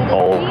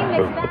 All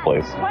over the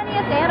place.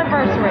 20th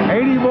anniversary.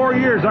 80 more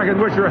years, I can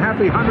wish her a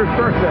happy 100th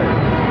birthday.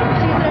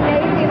 She's an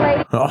amazing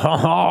lady.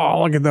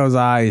 Oh, look at those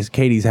eyes.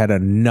 Katie's had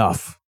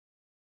enough.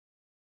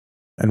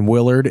 And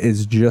Willard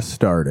is just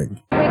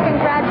starting. We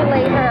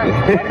congratulate her.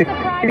 What is the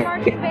Pride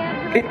Marching Band?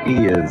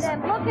 He is.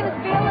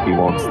 He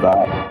won't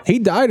stop. He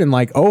died in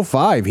like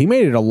 05. He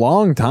made it a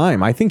long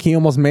time. I think he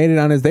almost made it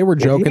on his... They were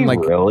joking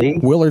like really?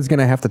 Willard's going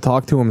to have to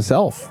talk to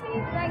himself.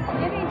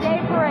 Thanksgiving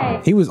Day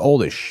Parade. He was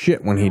old as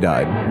shit when he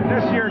died.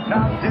 This year,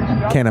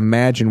 Can't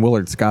imagine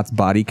Willard Scott's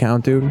body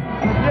count, dude.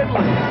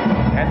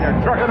 And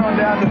they're trucking on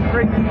down the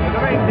street. The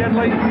main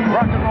Diddley,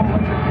 rock and roll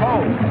Lincoln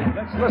Poe.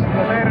 Let's listen to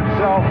the man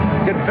himself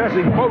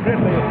confessing Bo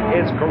Diddley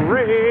is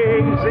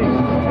crazy.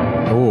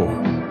 Oh.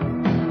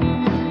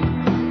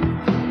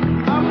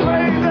 I'm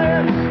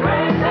crazy,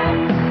 crazy,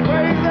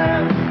 crazy.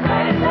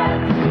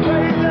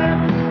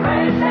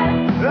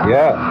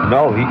 Yeah,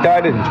 no, he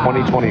died in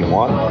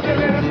 2021.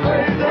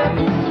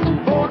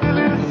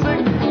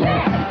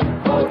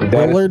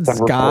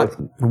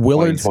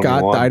 Willard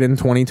Scott died in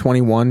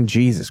 2021.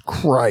 Jesus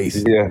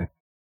Christ. Yeah.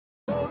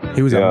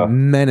 He was a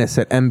menace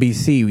at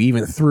NBC,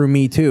 even through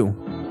Me Too.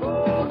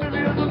 Mama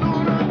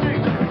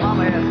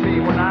asked me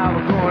when I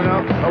was growing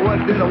up,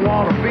 what did I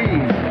want to be?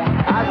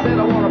 I said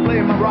I want to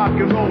play my rock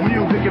and roll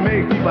music and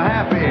make people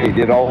happy. He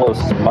did all those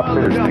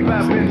smuckers things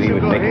and he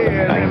would make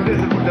them and this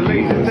is what the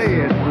lady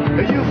said.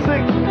 Are you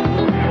sick?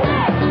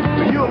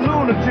 Are you a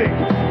lunatic?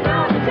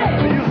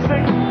 Are you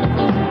sick?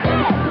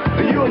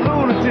 Are you a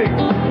lunatic?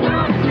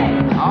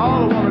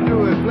 All I want to do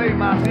is play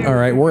my music. All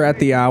right, we're at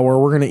the hour.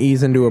 We're going to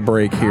ease into a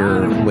break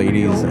here,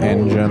 ladies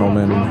and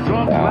gentlemen.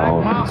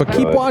 But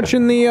keep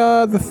watching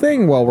the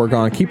thing while we're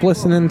gone. Keep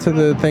listening to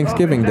the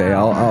Thanksgiving Day.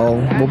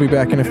 We'll be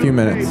back in a few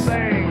minutes.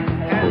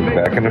 We'll be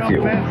back in a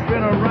few.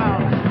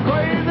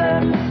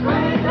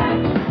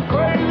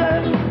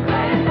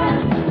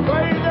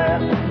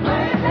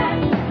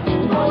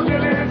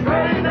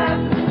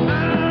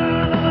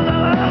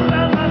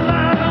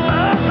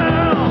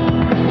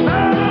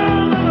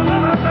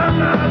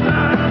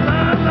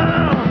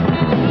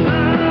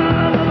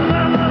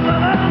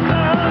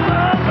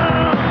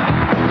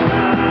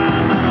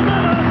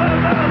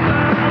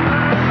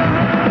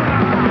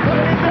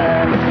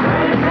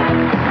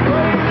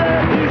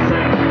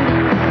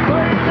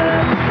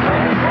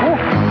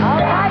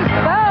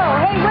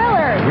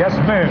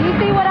 You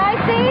see what I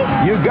see?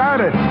 You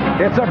got it.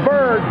 It's a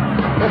bird.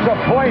 It's a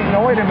plane.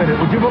 Now, wait a minute.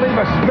 Would you believe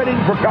a spinning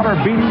propeller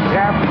beanie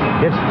cap?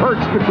 It's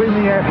perched between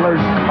the antlers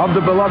of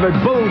the beloved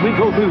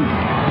Bullwinkle Dude.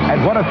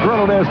 And what a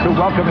thrill it is to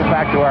welcome him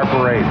back to our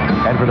parade.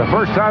 And for the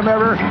first time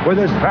ever, with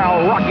his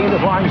pal Rocky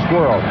the Flying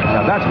Squirrel.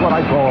 Now, that's what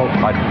I call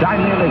a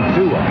dynamic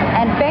duo.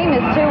 And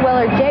famous too,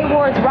 Willard. J.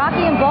 Ward's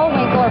Rocky and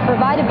Bullwinkle are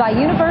provided by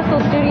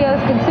Universal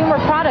Studios Consumer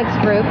Products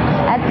Group.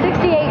 At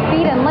 68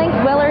 feet in length,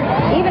 Willard,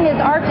 even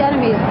his arch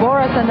enemies,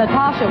 Boris and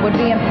Natasha, would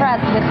be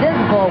impressed with this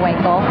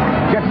Bullwinkle.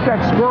 Get that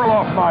squirrel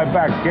off my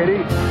back,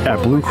 kitty.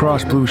 At Blue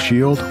Cross Blue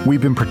Shield,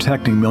 we've been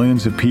protecting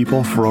millions of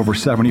people for over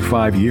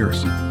 75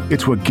 years.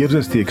 It's what gives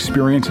us the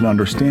experience and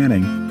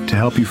understanding to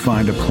help you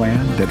find a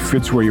plan that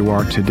fits where you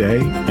are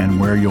today and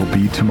where you'll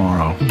be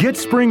tomorrow. Get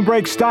spring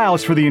break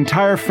styles for the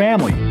entire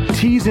family.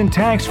 Tees and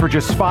tanks for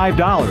just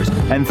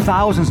 $5 and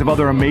thousands of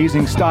other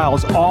amazing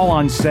styles all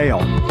on sale.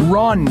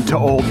 Run to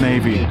Old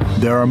Navy.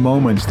 There are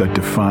moments that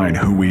define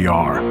who we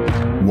are,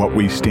 what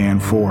we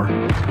stand for,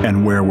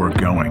 and where we're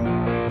going.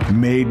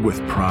 Made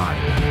with pride.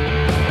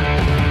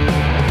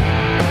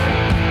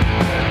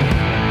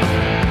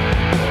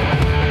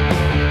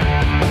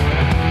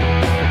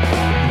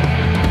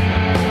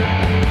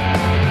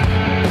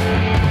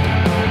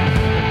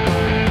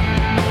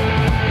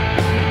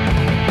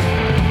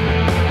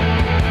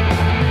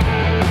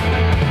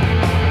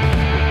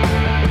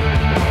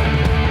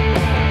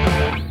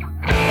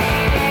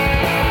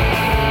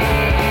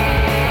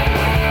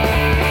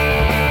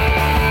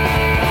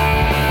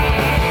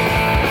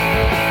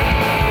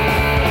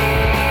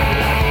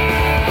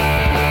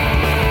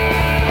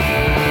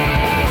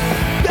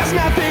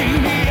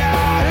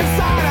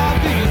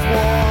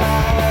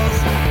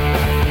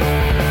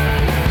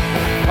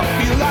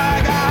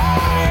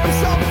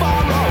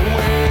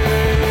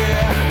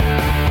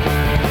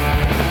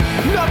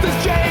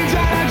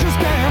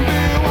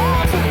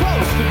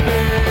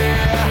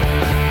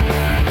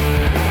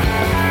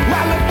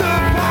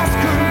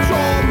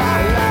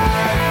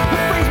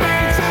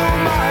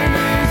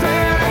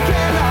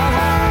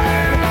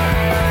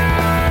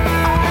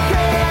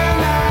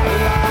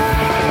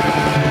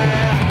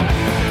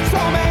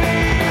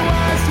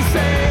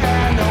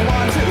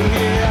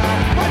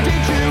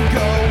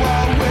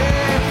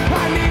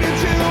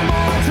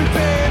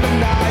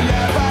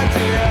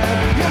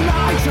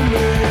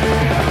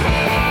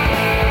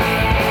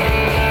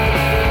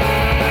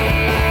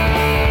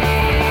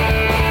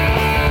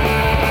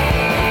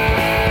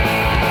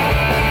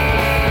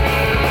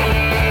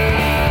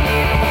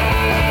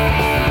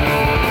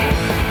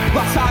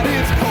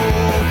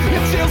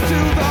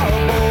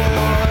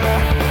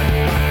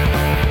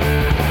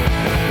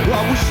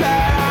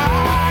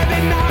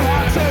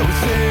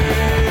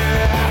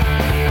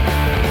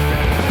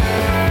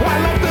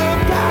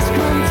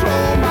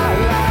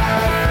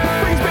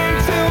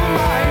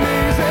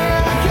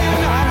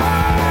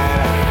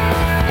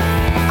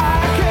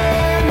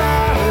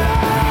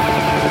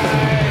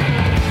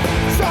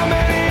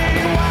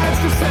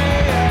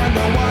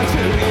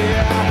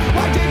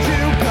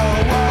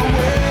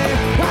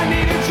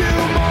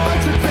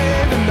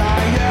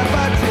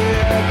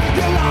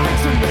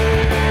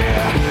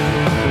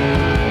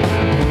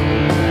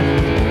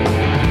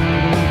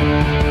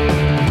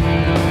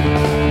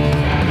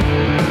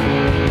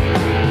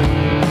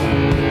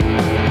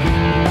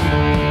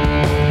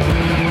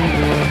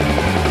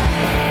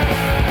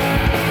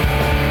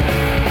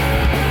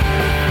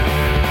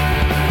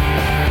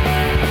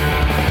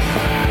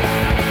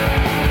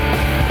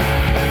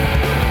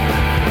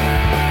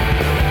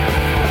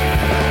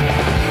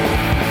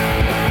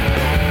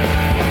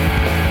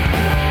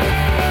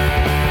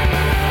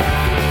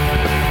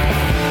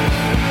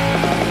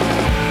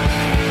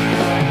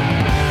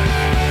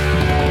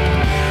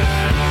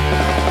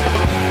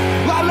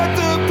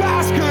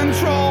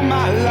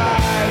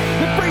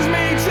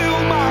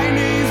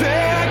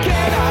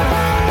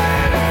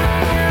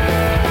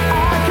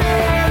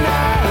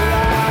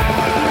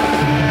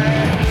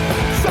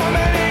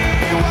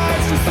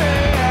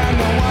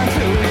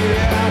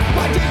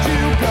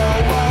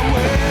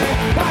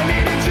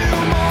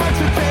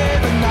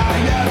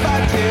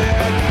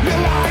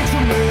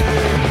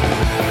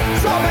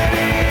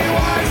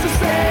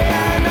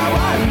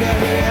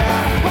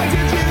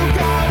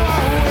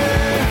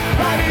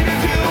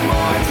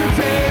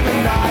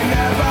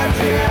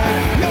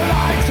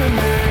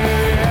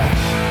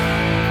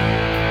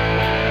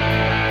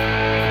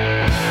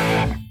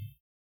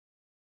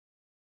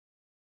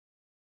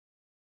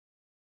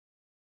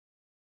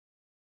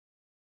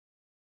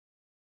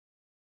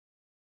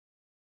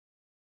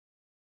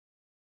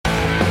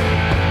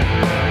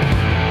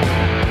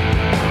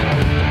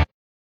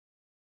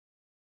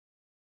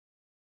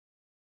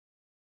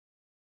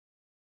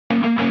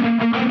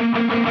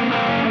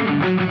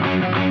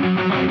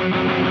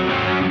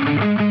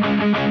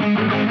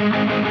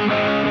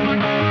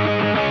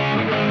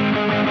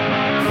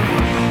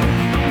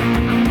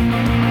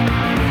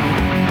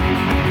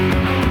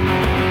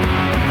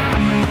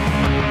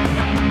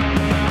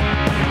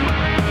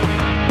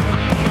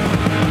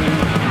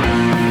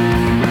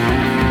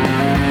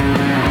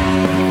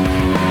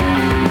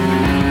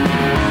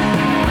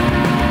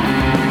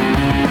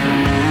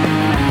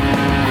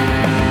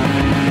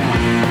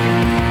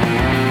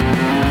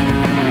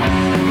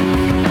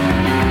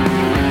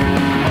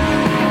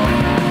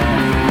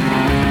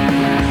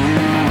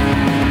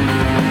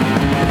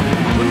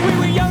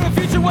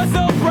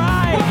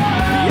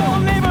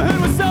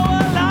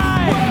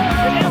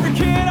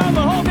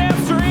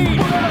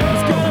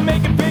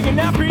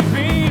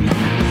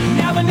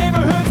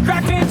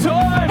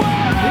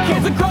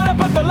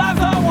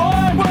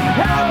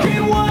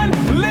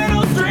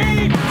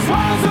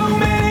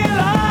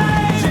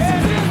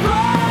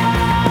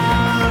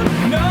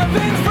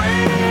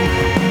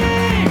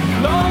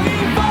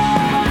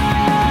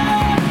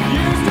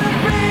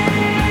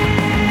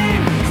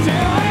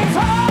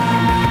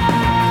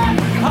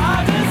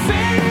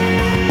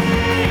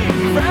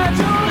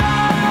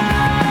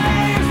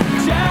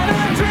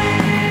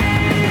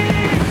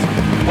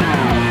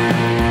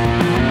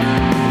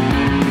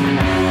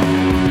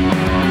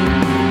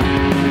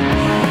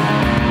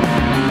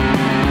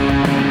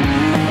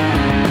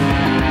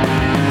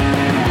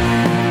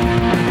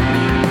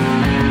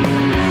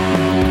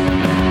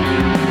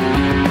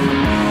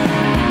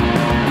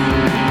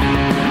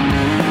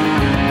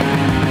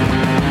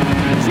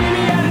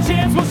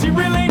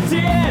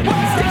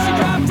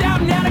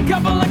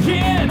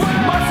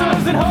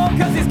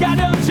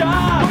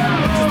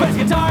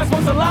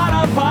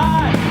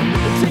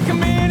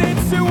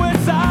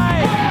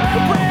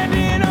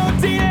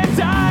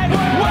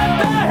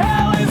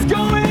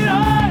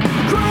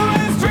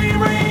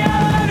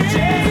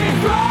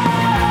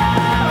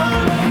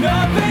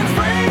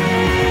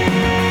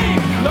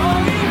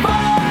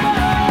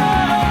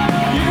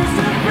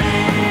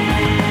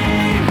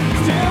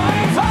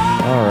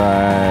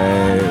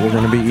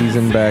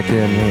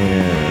 in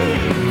here.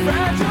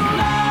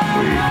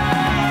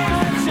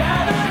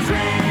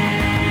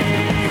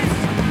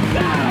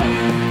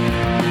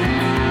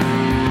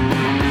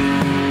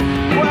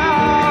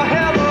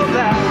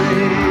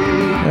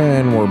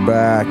 And we're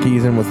back,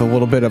 easing with a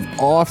little bit of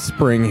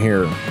Offspring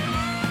here.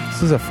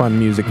 This is a fun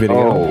music video.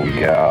 Oh,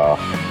 yeah.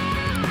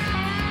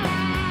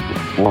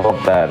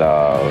 Love that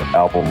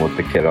album with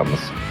the kid on the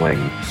swing.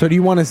 So do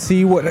you want to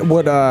see what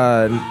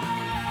a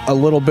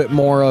little bit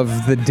more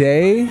of the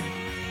day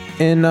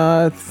in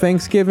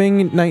Thanksgiving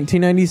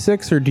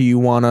 1996, or do you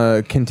want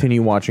to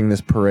continue watching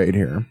this parade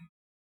here?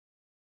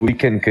 We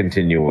can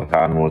continue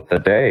on with the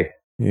day.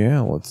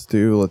 Yeah, let's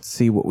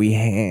see what we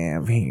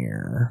have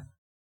here.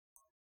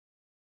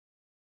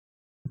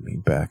 Let me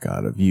back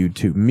out of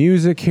YouTube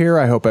Music here.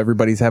 I hope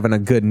everybody's having a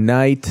good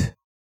night.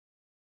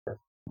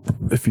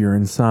 If you're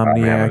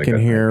insomniac in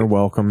here,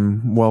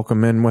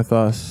 welcome in with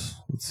us.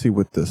 Let's see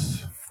what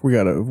this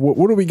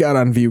what do we got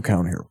on view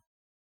count here?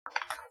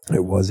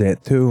 It was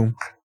at 2.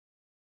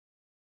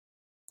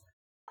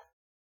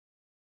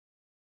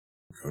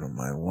 Go to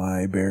my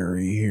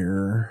library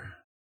here.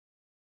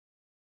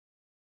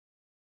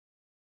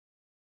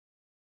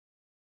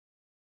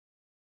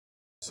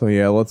 So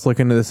yeah, let's look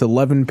into this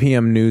 11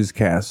 p.m.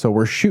 newscast. So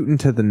we're shooting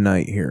to the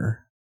night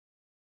here.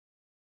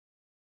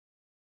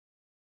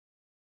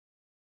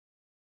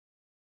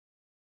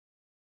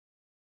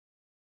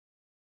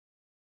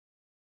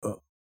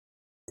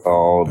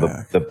 Oh,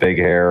 the big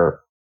hair.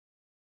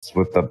 It's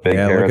with the big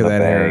hair. Look at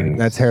that hair.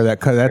 That's hair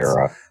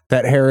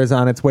that hair is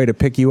on its way to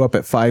pick you up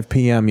at 5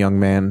 p.m., young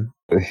man.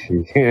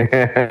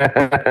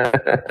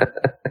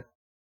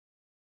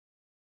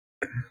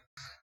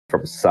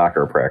 From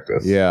soccer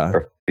practice. Yeah.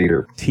 Or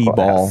theater T-ball.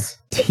 class.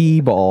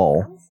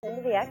 T-ball.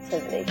 The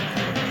activity.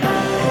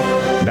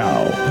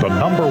 Now, the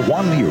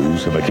 #1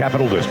 news in the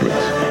Capital District.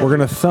 We're going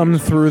to thumb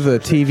through the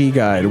TV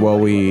guide while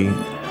we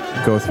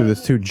go through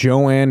this too.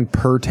 Joanne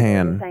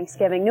Pertan.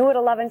 Thanksgiving. New at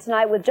 11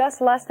 tonight with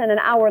just less than an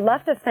hour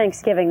left of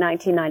Thanksgiving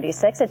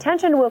 1996.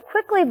 Attention will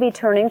quickly be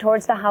turning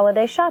towards the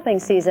holiday shopping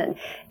season.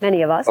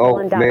 Many of us will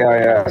may I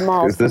the ask,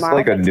 malls is this tomorrow,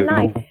 like a but new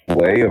tonight,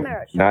 way of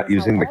not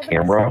using the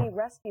camera?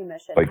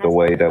 Like the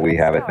way that we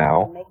have it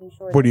now?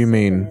 What do you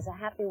mean?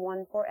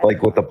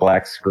 Like with the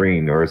black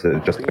screen, or is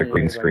it just a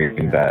green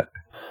screen that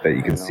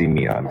you can see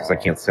me on? Because I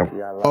can't see.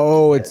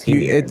 Oh, it's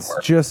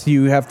just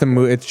you have to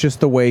move. It's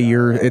just the way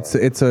you're.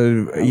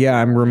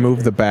 I'm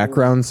remove the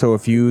background. So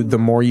if the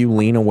more you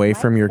lean away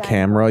from your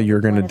camera,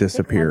 you're gonna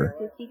disappear.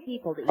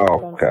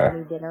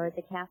 Okay. Dinner at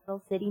the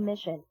Capital City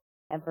Mission,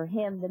 and for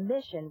him, the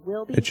mission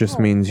will be. It just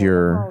means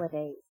you're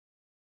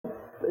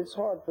It's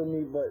hard for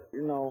me, but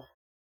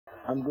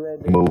I'm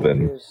glad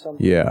moving.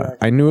 Yeah,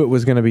 I knew it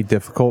was gonna be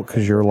difficult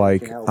because you're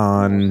like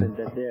on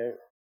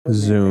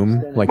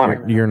Zoom, like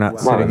you're not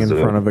sitting in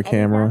front of a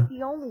camera.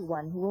 The only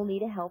one who will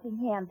need a helping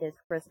hand this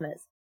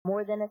Christmas.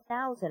 More than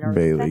 1,000 are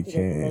Bailey expected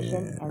at the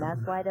mission, and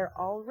that's why they're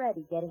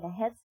already getting a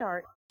head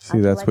start. See,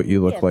 that's what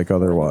you look like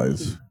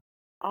otherwise.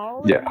 All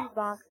of these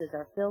boxes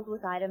are filled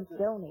with items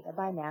donated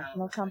by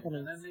national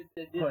companies.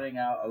 Putting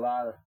out a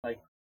lot of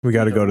We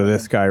got to go to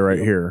this guy right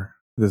here.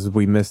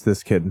 We missed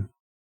this kid.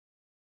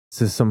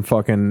 This is some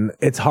fucking.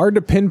 It's hard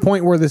to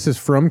pinpoint where this is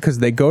from because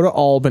they go to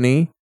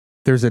Albany.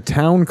 There's a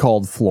town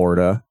called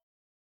Florida.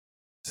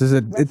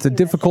 It's a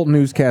difficult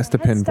newscast to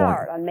pinpoint.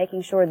 Start on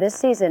making sure this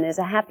season is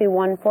a happy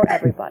one for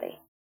everybody.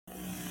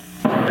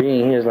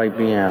 Being here is like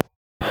being,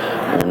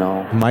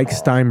 Mike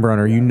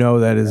Steinbrenner,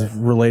 that is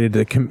related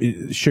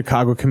to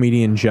Chicago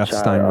comedian Jeff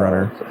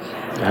Steinbrenner.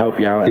 Help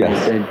you out.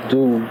 And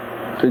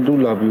they do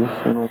love you.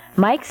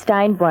 Mike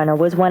Steinbrenner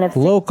was one of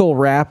local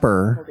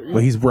rapper. Well,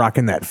 he's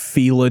rocking that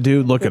Fila,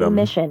 dude. Look at him.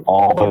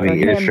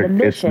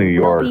 It's New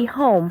York.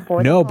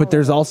 No, but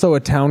there's also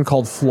a town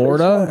called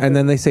Florida, and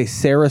then they say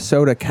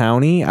Sarasota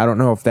County. I don't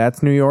know if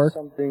that's New York.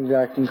 Something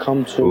that I can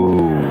come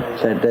to,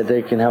 that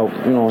they can help.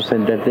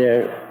 That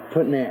they're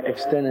putting their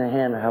extended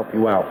hand to help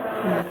you out.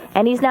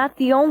 And he's not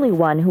the only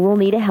one who will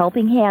need a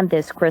helping hand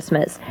this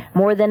Christmas.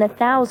 More than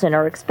 1,000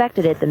 are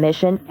expected at the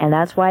mission, and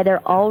that's why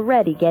they're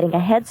already getting a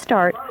head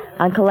start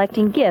on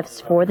collecting gifts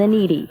for the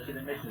needy.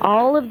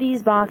 All of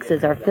these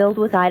boxes are filled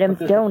with items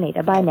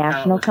donated by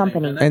national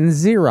companies. And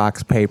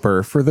Xerox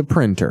paper for the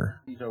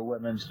printer. These are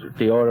women's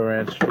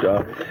deodorants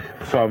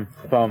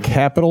from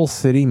Capital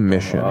City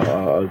Mission,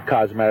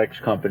 cosmetics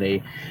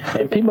company.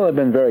 And people have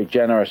been very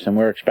generous, and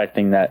we're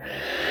expecting that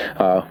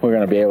we're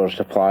going to be able to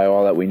supply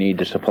all that we need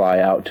to supply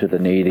out to the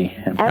needy.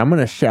 I'm going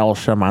to sell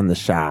some on the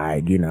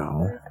side,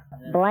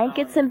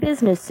 Blankets and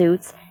business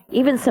suits,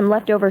 even some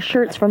leftover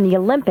shirts from the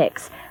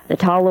Olympics. The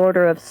tall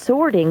order of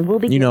sorting will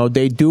be...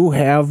 they do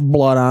have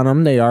blood on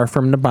them. They are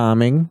from the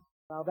bombing.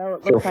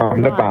 They're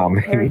from the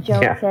bombing. Eric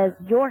Jones says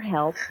your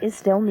help is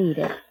still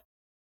needed.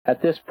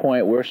 At this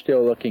point, we're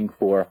still looking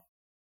for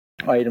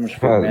items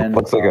for men,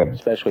 looks like a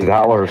especially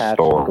dollar hats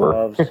store and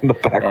gloves in the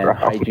background. and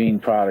hygiene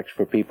products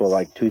for people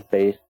like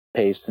toothpaste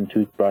and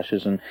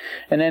toothbrushes, and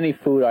any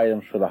food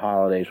items for the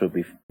holidays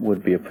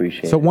would be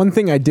appreciated. So one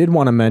thing I did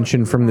want to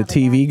mention from the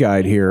TV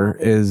guide here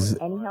is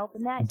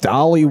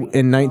Dolly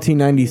in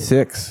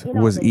 1996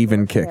 was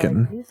even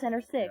kicking.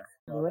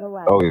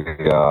 Oh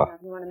yeah.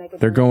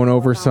 They're going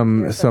over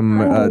some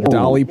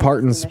Dolly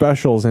Parton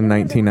specials in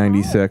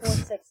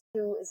 1996.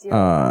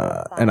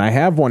 And I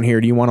have one here.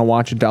 Do you want to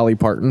watch a Dolly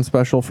Parton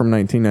special from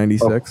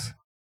 1996?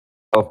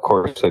 Of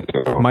course I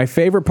do. My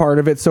favorite part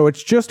of it, so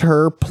it's just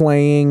her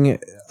playing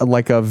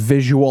like a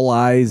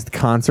visualized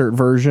concert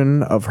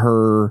version of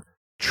her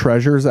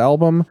Treasures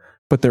album,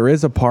 but there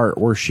is a part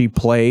where she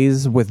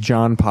plays with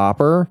John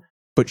Popper,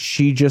 but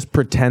she just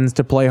pretends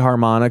to play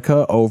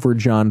harmonica over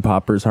John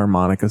Popper's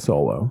harmonica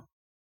solo.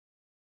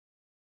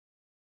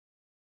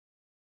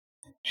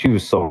 She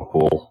was so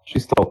cool.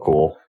 She's still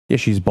cool. Yeah,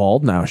 she's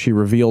bald now. She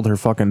revealed her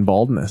fucking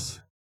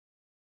baldness.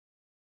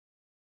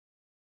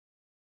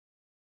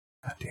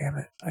 God damn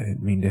it. I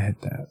didn't mean to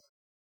hit that.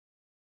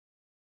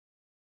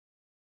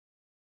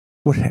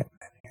 What happened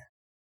here?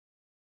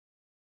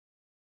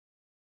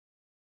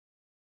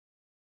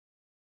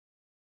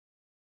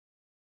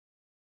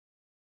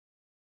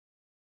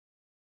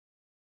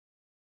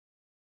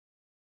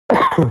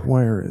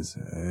 Where is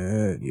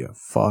it? You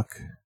fuck.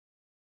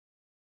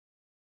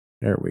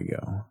 There we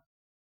go.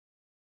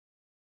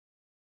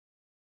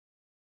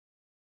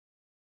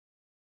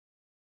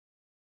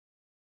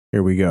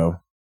 Here we go.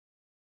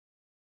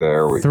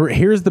 There we go.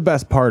 Here's the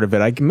best part of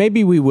it.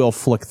 Maybe we will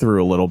flick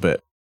through a little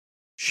bit.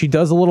 She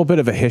does a little bit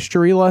of a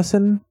history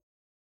lesson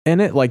in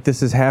it, like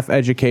this is half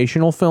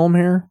educational film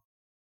here.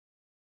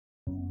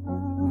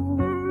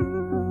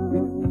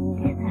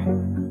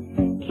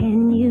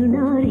 Can you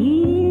not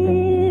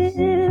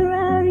hear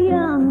our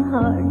young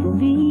heart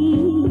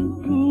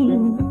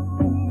beating?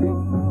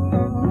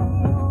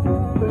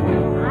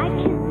 I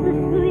kiss the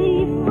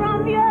sleep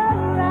from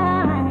your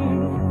eyes.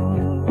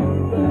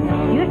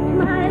 You're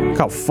smiling. Look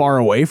how far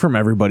away from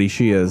everybody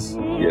she is.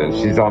 Yeah,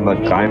 she's on the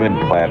diamond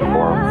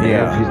platform.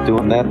 Yeah, she's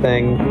doing that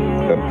thing,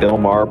 the Bill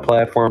Maher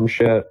platform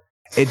shit.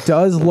 It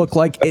does look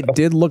like, it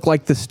did look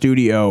like the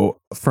studio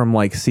from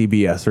like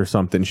CBS or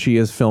something. She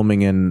is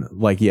filming in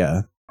like,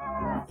 yeah,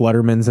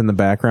 Letterman's in the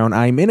background.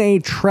 I'm in a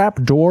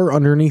trap door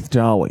underneath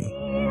Dolly.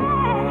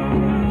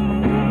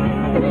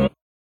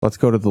 Let's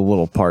go to the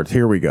little parts.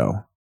 Here we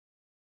go.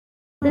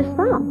 This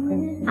song.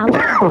 I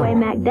love the way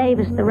Mac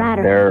Davis, the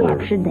writer,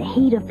 captured the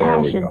heat of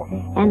passion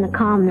and the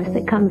calmness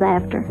that comes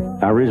after.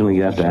 I originally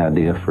got the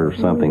idea for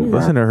something.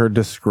 Listen to her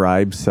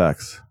describe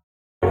sex.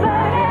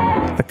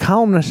 The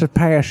calmness of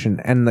passion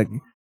and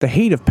the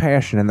heat of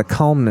passion and the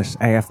calmness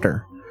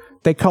after.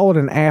 They call it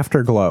an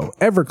afterglow.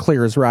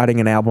 Everclear is writing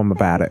an album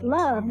about it.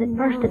 Love that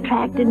first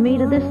attracted me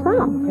to this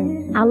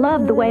song. I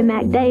loved the way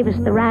Mac Davis,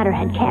 the writer,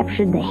 had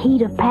captured the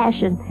heat of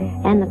passion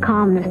and the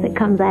calmness that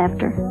comes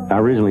after. I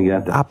originally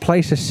got the... I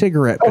place a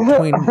cigarette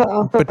between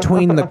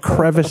the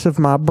crevice of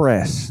my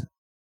breasts.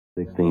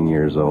 16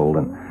 years old,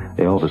 and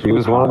Elvis. He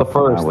was one of the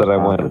first that I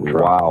went,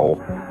 wow.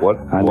 What?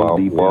 Wow.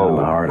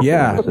 Whoa.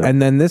 Yeah, and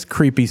then this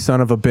creepy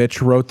son of a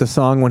bitch wrote the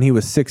song when he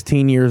was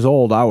 16 years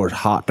old. I was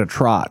hot to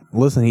trot.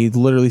 Listen, he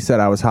literally said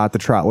I was hot to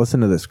trot.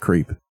 Listen to this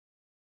creep.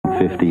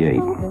 58.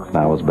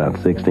 I was about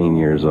 16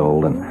 years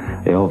old, and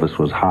Elvis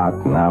was hot,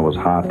 and I was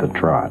hot to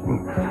trot.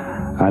 And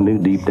I knew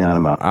deep down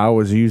in my... I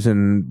was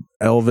using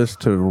Elvis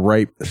to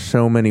rape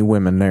so many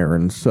women there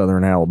in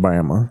southern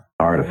Alabama.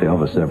 If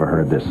Elvis ever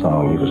heard this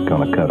song, he was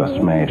going to cut a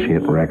smash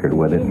hit record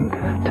with it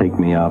and take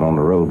me out on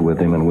the road with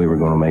him, and we were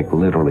going to make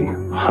literally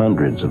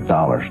hundreds of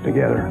dollars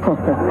together.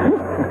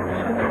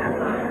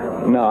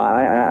 No,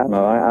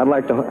 I'd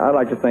like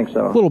to think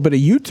so. A little bit of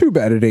YouTube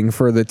editing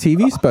for the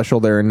TV special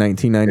there in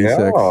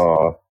 1996.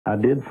 Yeah. I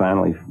did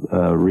finally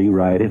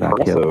rewrite it. I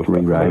kept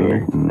rewriting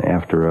it, and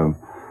after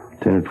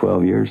 10 or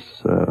 12 years,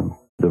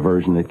 the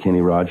version that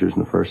Kenny Rogers in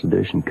the first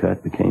edition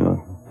cut became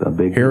a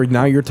big... Here,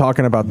 now you're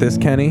talking about this,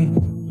 Kenny?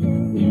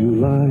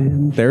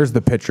 There's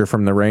the picture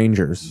from the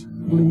Rangers.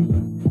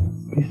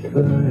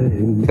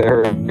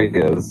 There he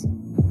is.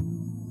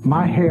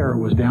 My hair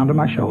was down to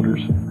my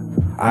shoulders.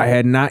 I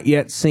had not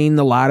yet seen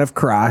the light of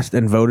Christ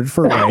and voted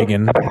for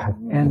Reagan.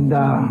 And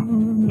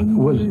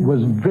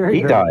was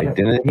very... He died,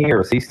 didn't he?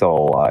 Or is he still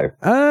alive?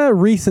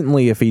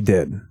 Recently, if he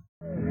did.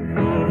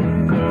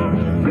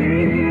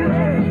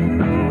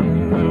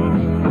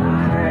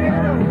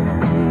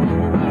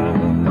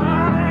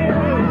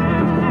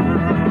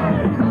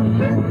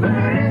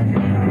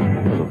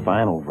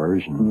 Final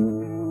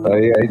version.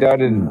 Yeah, he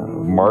died in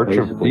March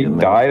of... He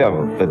died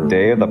of the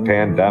day of the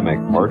pandemic,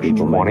 March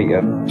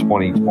 20th,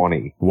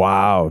 2020.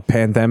 Wow.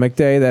 Pandemic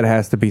day? That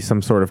has to be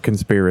some sort of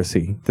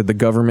conspiracy. Did the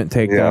government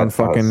take down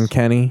fucking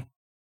Kenny?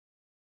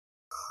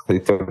 They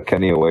took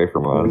Kenny away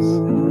from us.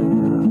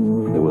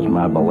 It was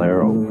my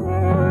bolero.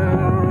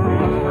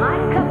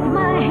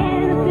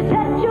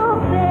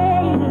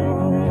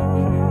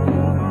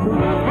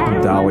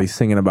 Dolly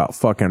singing about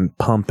fucking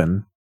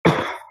pumping.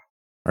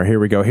 All right,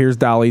 here we go. Here's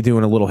Dolly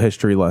doing a little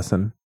history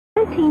lesson.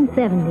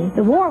 1970,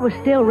 the war was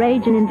still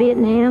raging in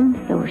Vietnam.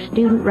 There were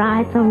student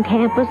riots on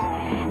campus,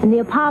 and the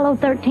Apollo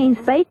 13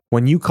 space...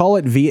 When you call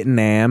it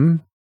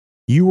Vietnam,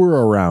 you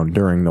were around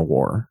during the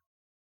war.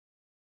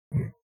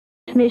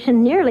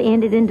 mission nearly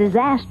ended in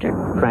disaster.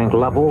 Frank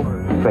Lovell,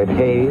 Fred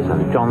Hayes,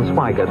 and John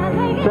Swigert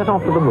set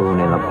off to the moon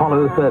in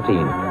Apollo 13.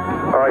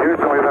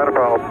 Houston, we've had a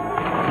problem.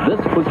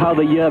 This was how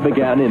the year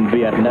began in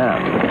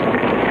Vietnam.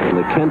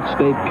 The Kent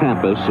State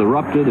campus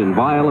erupted in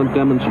violent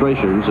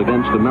demonstrations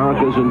against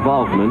America's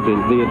involvement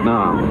in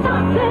Vietnam.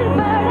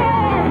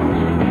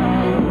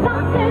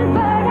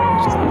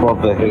 Just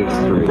love the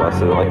history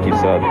lesson, like you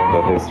said,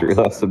 the history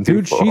lesson.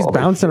 Dude, she's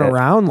bouncing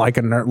around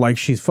like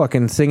she's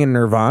fucking singing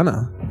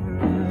Nirvana.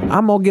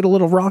 I'm gonna get a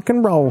little rock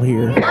and roll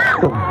here.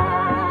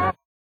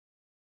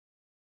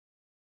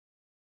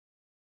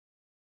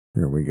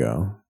 Here we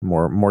go.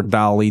 More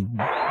Dolly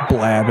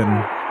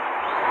blabbing.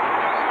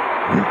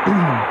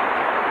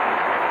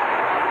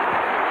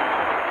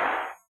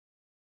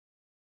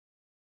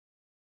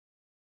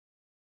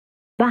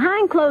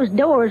 Behind Closed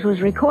Doors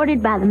was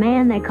recorded by the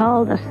man they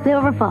called the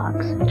Silver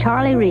Fox,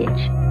 Charlie Rich.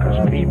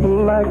 'Cause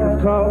people like to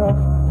talk,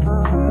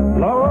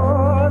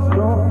 Lord,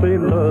 don't they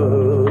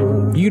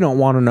love? You don't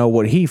want to know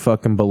what he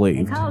fucking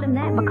believed. They called him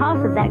that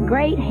because of that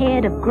great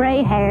head of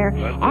gray hair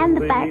and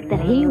the fact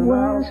that he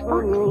was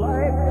foxy.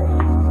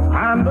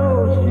 I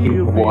know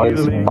He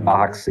was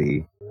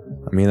foxy.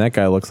 I mean, that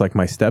guy looks like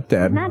my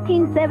stepdad.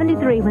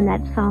 1973 when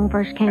that song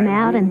first came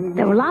out, and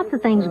there were lots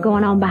of things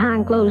going on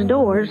behind closed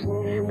doors.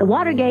 The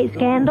Watergate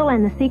scandal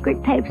and the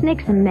secret tapes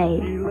Nixon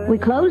made. We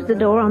closed the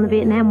door on the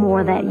Vietnam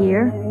War that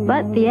year,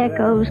 but the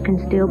echoes can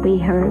still be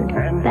heard.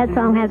 That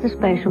song has a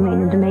special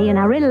meaning to me, and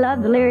I really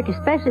love the lyric,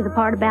 especially the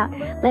part about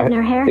letting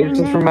her hair hang It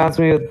just down. reminds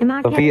me of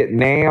the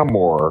Vietnam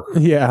War.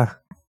 Yeah.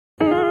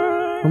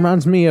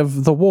 Reminds me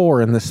of the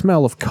war and the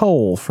smell of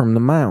coal from the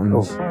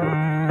mountains.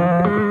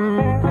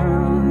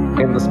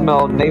 And the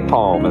smell of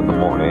napalm in the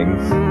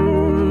mornings.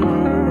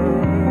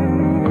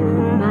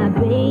 My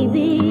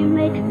baby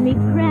makes me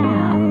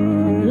proud.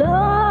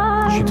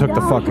 Lord, She took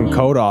the fucking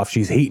coat off.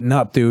 She's heating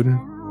up, dude.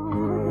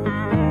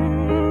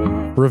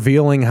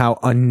 Revealing how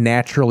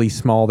unnaturally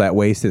small that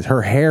waist is.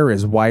 Her hair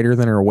is wider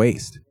than her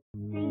waist.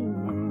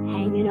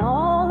 hanging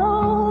all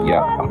over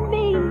Yeah.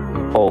 me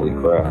Holy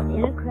crap.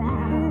 in a crowd.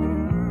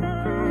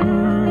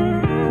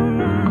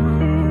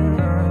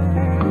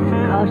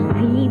 'Cause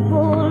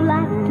people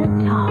like to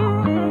talk.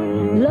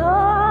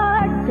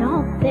 Lord,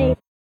 don't they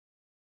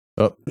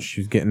Oh,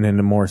 she's getting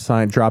into more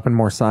science, dropping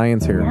more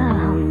science here.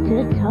 love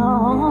to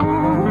talk?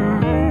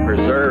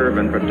 Preserve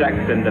and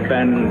protect and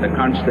defend the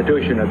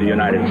Constitution of the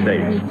United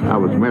States. I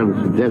was merely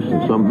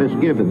suggesting some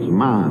misgivings of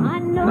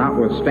mine.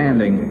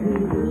 Notwithstanding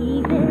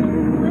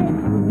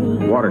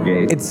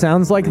Watergate. It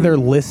sounds like they're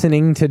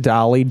listening to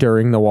Dolly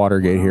during the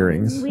Watergate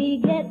hearings. We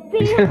get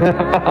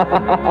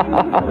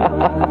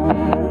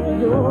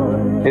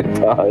It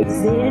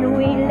does. then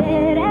we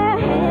let our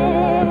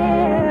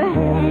hair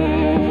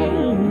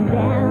hang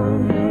down.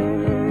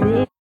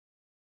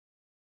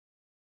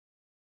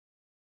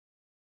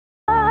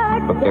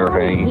 But their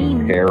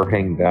hair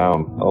hang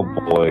down. Oh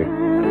boy.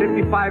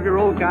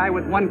 55-year-old guy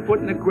with 1 foot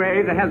in the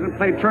grave that hasn't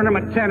played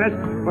tournament tennis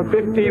for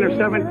 15 or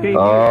 17 years.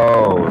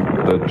 Oh,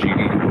 the G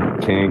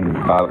King.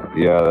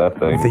 Yeah, that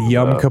thing. The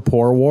Yom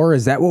Kippur War?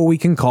 Is that what we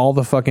can call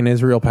the fucking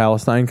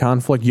Israel-Palestine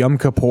conflict? Yom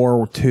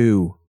Kippur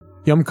 2.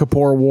 Yom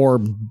Kippur War.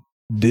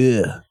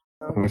 Duh.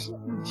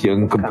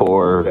 Yom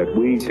Kippur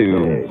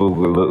 2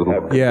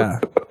 Boogaloo. Yeah.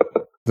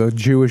 The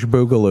Jewish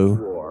Boogaloo.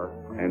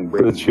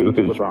 The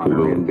Jewish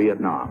Boogaloo. In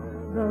Vietnam.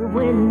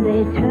 When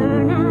they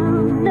turn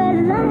out the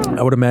light,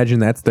 I would imagine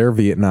that's their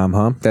Vietnam,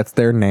 huh? That's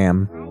their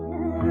Nam.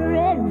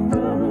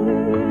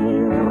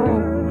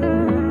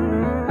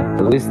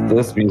 At least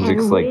this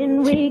music's like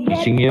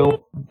teaching you.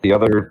 The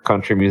other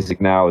country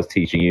music now is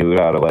teaching you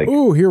how to like.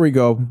 Ooh, here we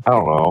go. I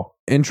don't know.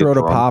 Intro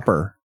to drunk.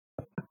 Popper.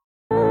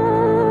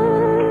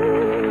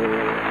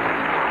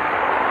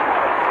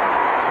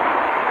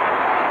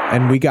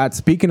 And we got,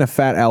 speaking of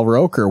Fat Al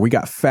Roker, we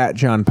got Fat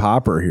John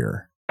Popper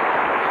here.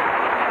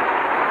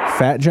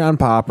 Fat John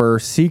Popper,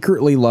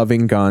 secretly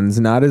loving guns,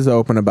 not as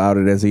open about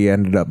it as he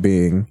ended up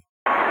being.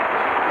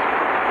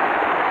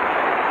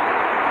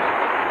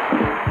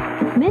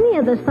 many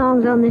of the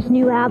songs on this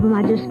new album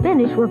I just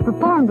finished were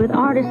performed with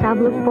artists I've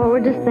looked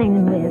forward to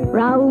singing with.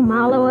 Raul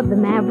Malo of the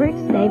Mavericks,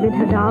 David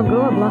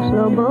Hidalgo of Los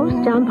Lobos,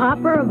 John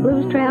Popper of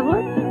Blues Traveler.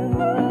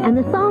 And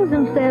the songs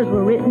themselves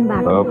were written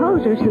by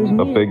composers whose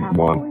music big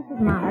one.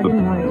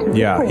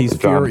 Yeah, he's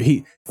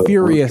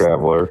furious.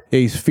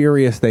 He's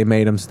furious they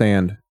made him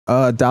stand.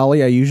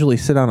 Dolly, I usually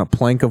sit on a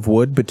plank of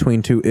wood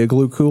between two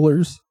igloo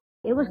coolers.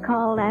 It was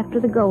called After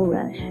the Gold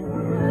Rush.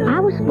 I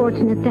was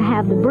fortunate to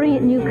have the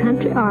brilliant new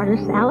country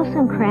artists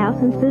Alison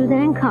Krauss and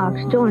Suzanne Cox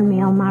join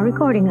me on my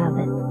recording of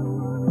it.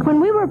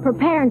 When we were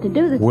preparing to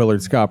do this,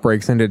 Willard Scott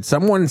breaks in. Did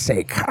someone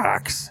say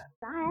Cox?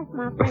 I asked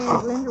my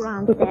friends Linda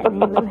Ronstadt and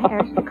Lou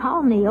Harris to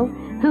call Neil,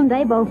 whom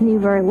they both knew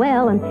very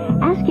well, and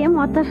ask him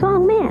what the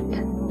song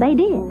meant. They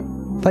did.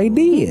 They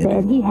did. He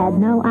said he had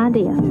no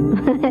idea.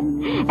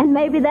 And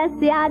maybe that's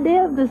the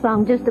idea of the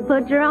song, just to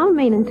put your own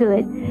meaning to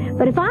it.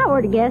 But if I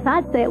were to guess,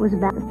 I'd say it was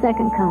about the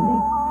second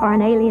coming, or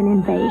an alien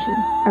invasion,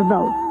 or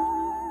both.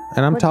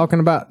 And I'm talking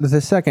about the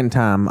second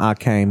time I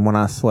came when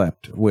I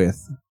slept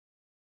with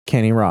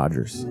Kenny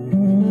Rogers.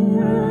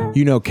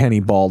 You know Kenny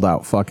balled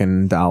out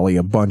fucking Dolly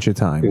a bunch of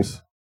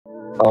times.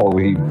 Oh,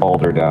 he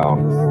balled her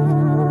down.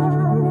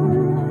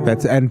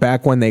 And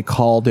back when they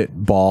called it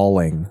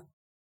balling.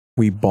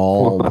 We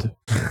balled.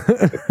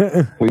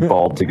 We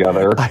balled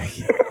together.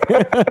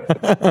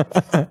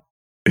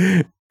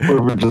 We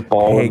were just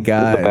balling. Hey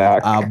guys, in the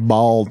back. I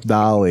balled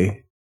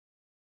Dolly.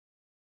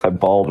 I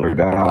balled her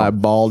down. I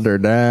balled her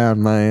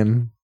down,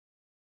 man.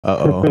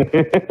 Uh-oh.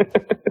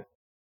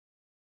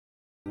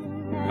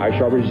 I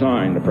shall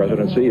resign the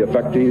presidency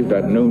effective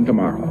at noon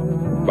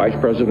tomorrow. Vice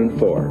President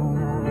Ford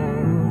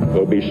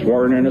will be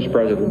sworn in as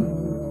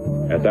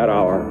president at that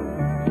hour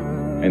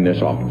in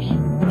this office.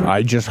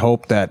 I just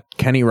hope that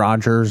Kenny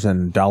Rogers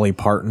and Dolly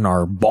Parton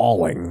are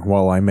bawling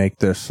while I make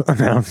this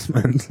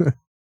announcement.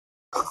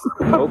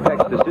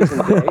 OPEC's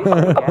decision today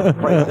to gas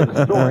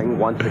prices soaring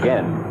once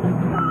again.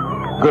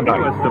 Good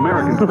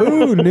night.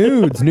 Ooh,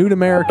 nudes. Nude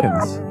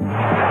Americans.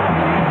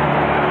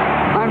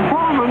 And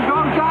Pullman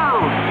goes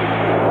down.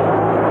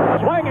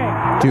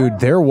 Swinging. Dude,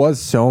 there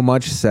was so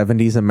much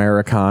 70s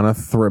Americana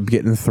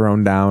getting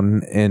thrown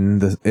down in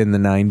the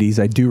 90s.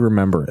 I do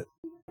remember it.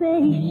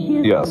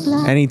 Yes.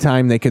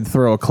 Anytime they could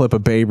throw a clip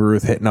of Babe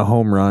Ruth hitting a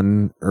home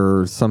run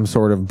or some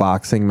sort of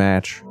boxing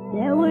match.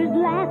 There was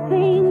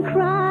laughing,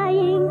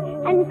 crying,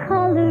 and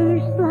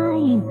colors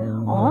flying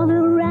all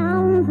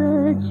around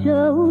the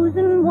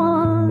chosen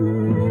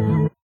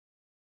one.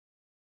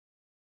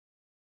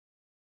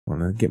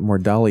 Want to get more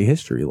Dolly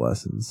history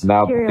lessons.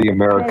 Now the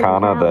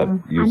Americana that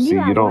you see,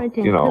 you don't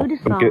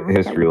get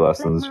history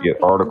lessons. You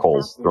get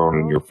articles thrown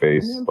in your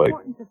face, like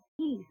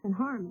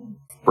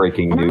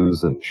breaking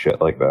news and shit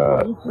like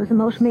that. It was the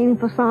most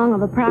meaningful song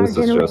of a prior This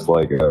is just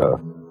like a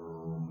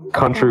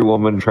country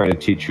woman trying to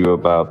teach you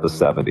about the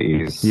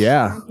 70s.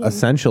 Yeah,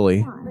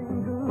 essentially.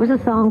 Was a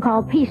song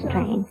called Peace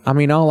Train. I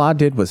mean, all I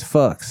did was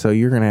fuck, so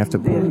you're going to have to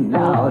put...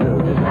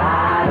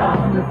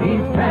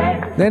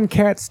 Then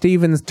Cat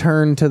Stevens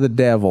turned to the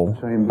devil.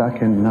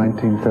 Back in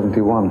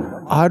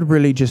 1971. I'd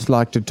really just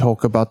like to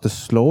talk about the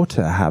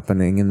slaughter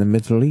happening in the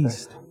Middle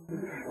East.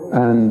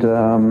 And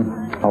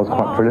I was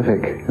quite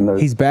prolific in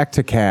those. He's back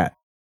to Cat.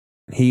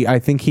 I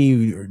think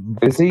he...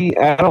 Is he?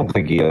 I don't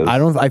think he is.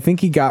 I think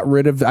he got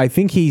rid of... I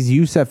think he's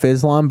Yusuf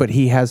Islam, but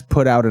he has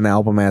put out an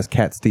album as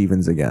Cat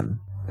Stevens again.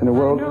 In a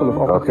world full of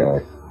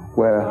opposites,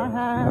 where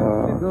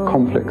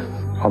conflicts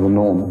are the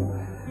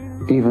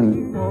norm,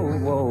 even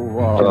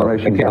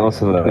generations... I can't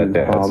listen to that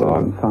dad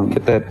song.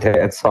 Get that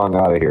dad song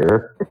out of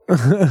here.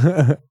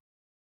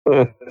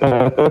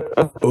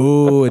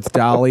 Ooh, it's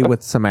Dolly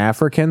with some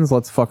Africans.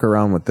 Let's fuck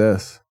around with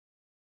this.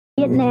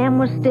 Vietnam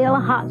was still a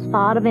hot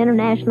spot of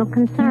international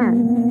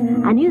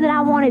concern. I knew that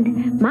I wanted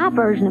my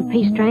version of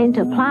Peace Train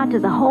to apply to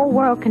the whole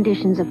world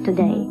conditions of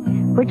today,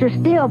 which are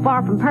still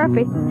far from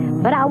perfect,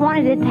 but I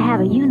wanted it to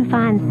have a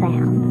unifying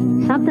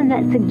sound, something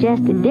that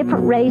suggested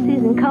different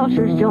races and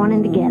cultures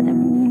joining together.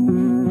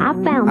 I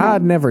found that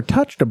I'd never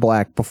touched a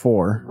black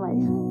before.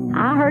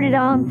 I heard it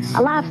on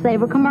a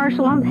Lifesaver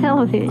commercial on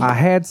television. I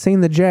had seen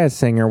The Jazz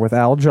Singer with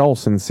Al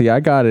Jolson. See, I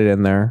got it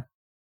in there.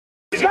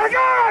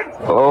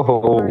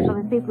 Oh.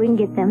 Let's see if we can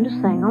get them to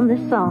sing on this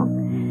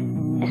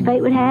song. As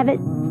fate would have it,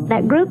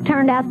 that group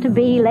turned out to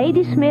be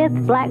Lady Smith,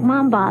 Black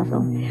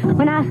Mambazo.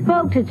 When I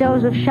spoke to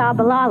Joseph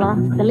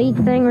Shabalala, the lead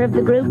singer of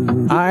the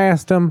group, I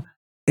asked him,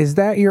 is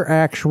that your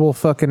actual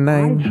fucking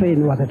name? My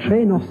train was a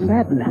train of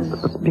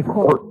sadness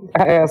because...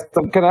 I asked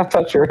him, can I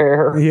touch your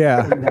hair?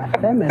 Yeah.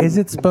 Is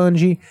it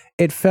spongy?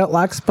 It felt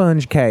like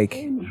sponge cake.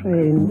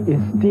 Train is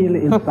still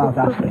in South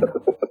Africa.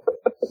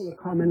 They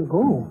come and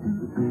go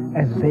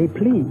as they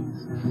please.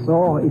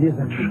 So it is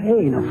a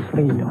train of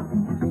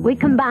freedom. we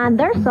combined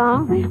their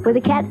song with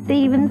the Cat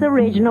Stevens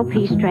original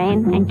Peace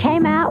Train and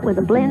came out with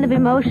a blend of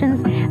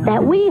emotions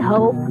that we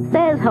hope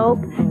says hope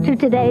to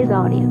today's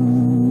audience.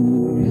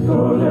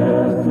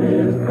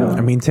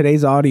 I mean,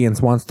 today's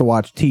audience wants to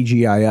watch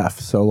TGIF,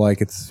 so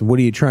like, it's what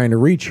are you trying to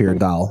reach here,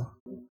 doll?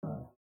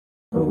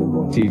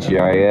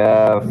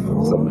 TGIF,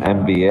 some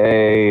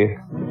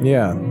NBA.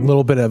 Yeah, a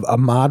little bit of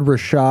Ahmad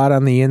Rashad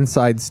on the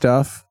inside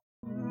stuff.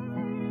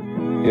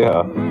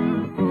 Yeah.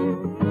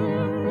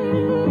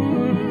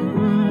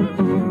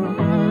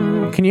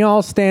 Can you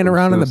all stand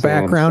around in the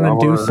background and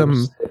do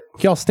some?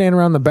 Can y'all stand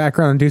around in the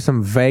background and do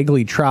some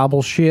vaguely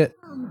tribal shit?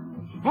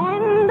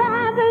 And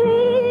I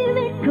believe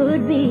it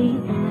could be.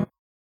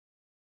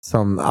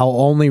 I'll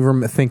only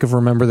think of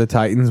Remember the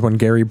Titans when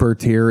Gary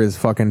Bertier is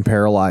fucking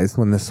paralyzed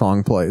when this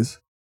song plays.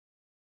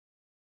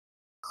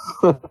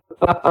 Together,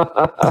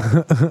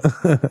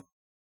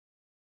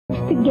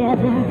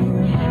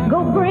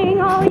 go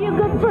bring all your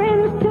good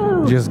friends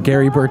too. Just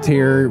Gary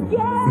Bertier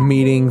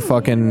meeting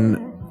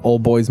fucking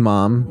old boy's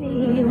mom.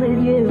 Be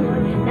with you.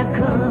 Now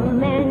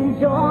come and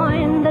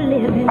join the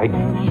living.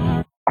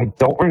 I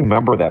don't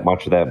remember that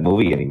much of that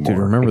movie anymore. Dude,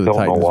 Remember the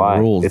Titans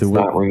rules. It's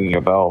not ringing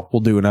a bell.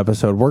 We'll do an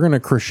episode. We're going to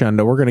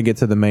crescendo. We're going to get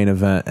to the main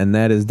event, and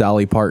that is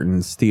Dolly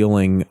Parton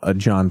stealing a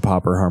John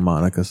Popper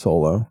harmonica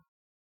solo.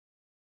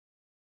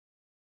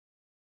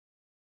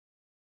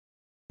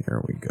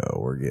 Here we go.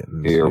 We're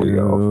getting Here we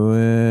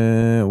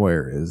go.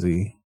 Where is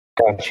he?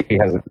 God, she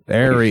hasn't.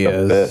 There he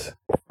is.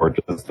 Or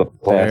just the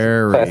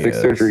plastic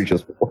surgery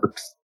just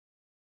works.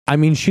 I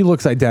mean, she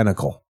looks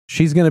identical.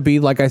 She's going to be,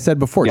 like I said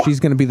before,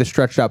 she's going to be the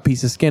stretched out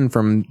piece of skin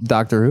from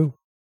Doctor Who.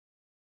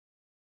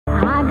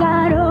 I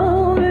got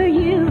over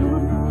you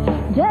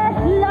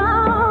just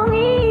long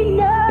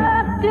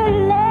enough to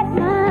let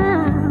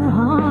my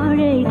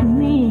heartache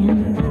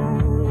mend.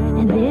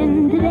 And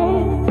then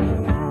today,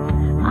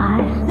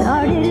 I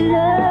started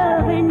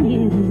loving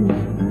you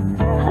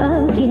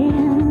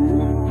again.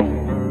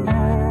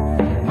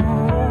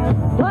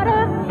 What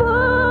a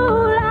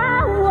fool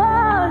I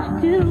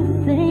was to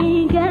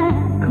think I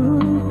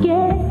could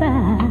get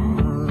by.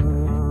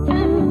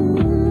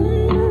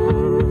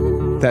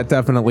 That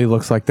definitely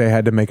looks like they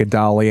had to make a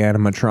Dolly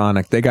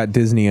animatronic. They got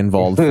Disney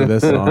involved for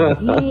this song.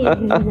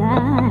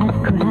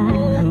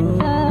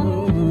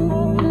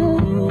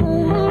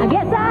 I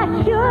guess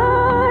I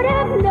should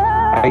have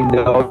known. I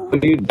know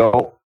you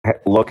don't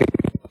look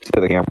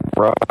into the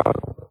camera,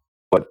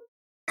 but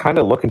kind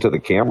of look into the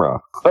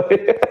camera.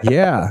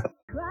 Yeah.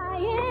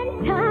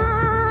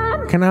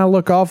 Can I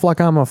look off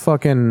like I'm a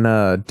fucking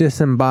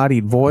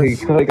disembodied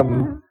voice?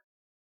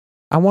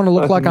 I want to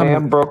look like I'm.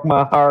 Man broke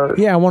my heart.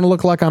 Yeah, I want to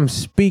look like I'm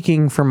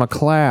speaking from a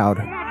cloud.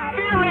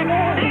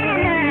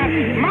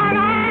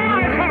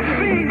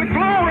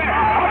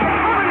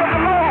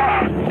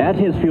 At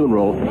his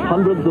funeral,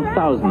 hundreds of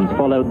thousands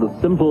followed the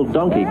simple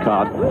donkey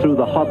cart through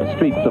the hot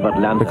streets of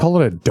Atlanta. They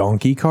call it a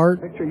donkey cart?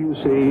 The picture you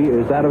see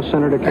is that of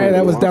Senator Kennedy. Hey,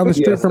 that was down the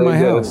street from my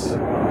house.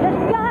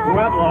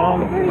 Pueblo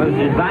was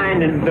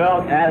designed and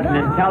built as an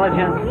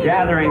intelligence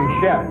gathering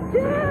ship.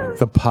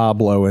 The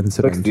Pablo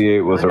incident.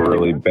 68 was a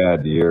really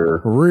bad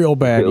year. Real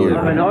bad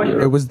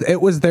year. It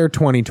was their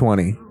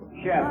 2020.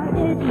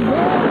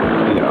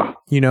 Yeah.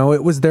 You know,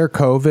 it was their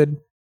COVID.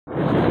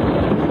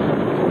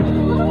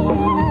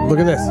 Look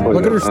at this.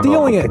 Look at her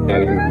stealing it.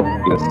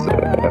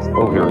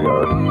 Oh, here we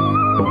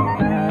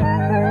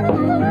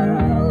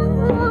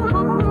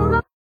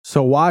are.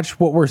 So watch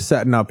what we're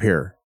setting up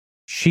here.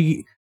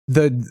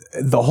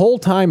 The whole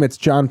time it's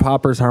John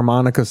Popper's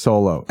harmonica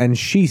solo, and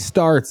she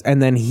starts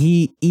and then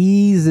he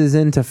eases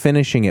into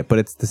finishing it, but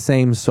it's the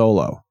same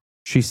solo.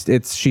 She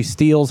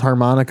steals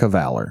harmonica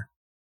valor.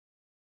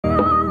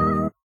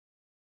 An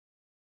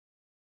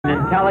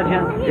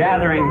intelligence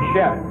gathering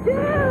ship.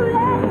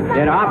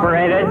 It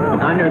operated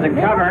under the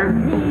cover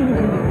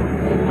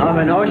of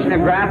an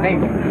oceanographic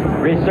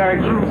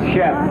research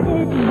ship.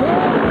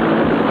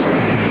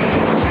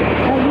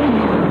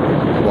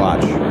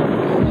 Watch.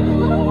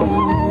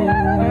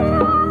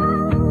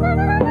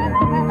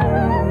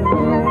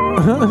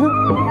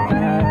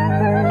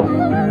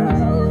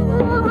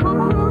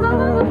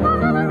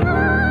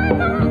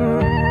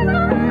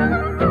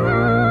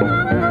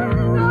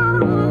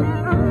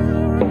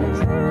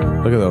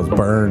 Look at those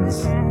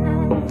burns.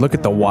 Look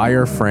at the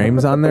wire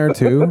frames on there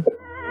too.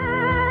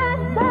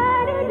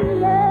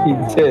 He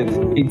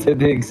did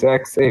the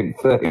exact same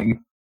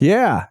thing.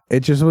 Yeah,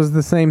 it just was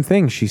the same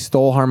thing. She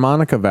stole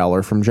harmonica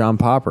valor from John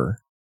Popper.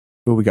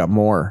 Ooh, we got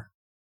more.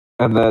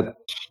 And that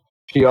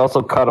she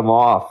also cut him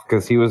off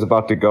because he was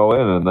about to go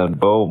in, and then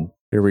boom.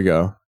 Here we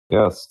go.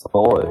 Yeah,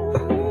 stole it.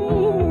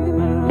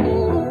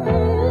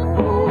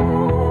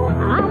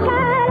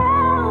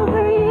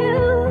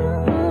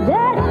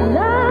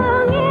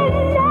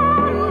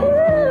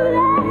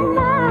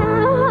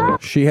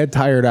 She had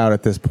tired out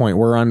at this point.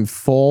 We're on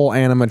full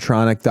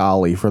animatronic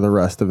Dolly for the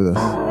rest of this.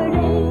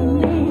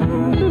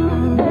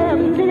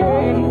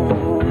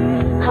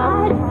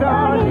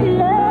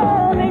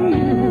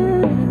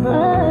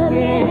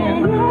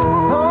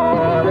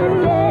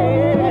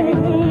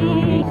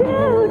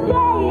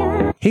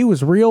 He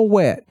was real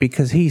wet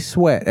because he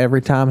sweat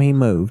every time he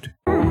moved.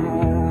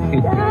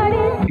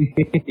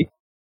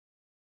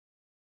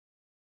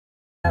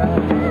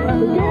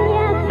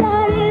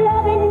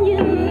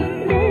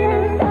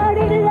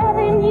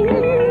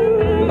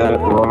 That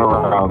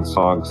runaround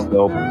song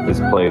still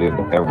is played in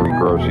every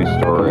grocery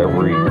store,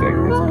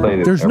 everything. It's played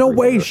in There's no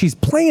way she's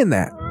playing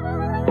that.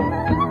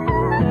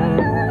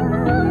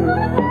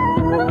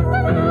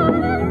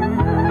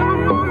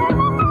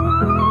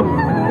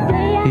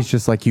 He's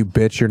just like, you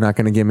bitch, you're not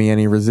going to give me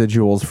any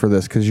residuals for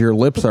this because your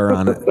lips are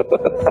on it.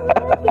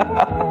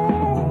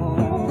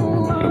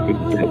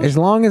 As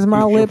long as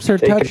my lips are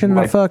touching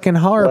the fucking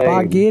harp,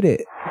 I get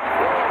it.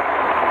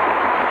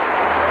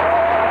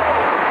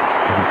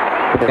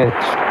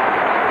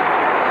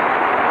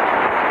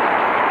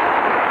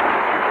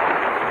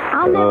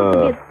 I'll never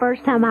forget the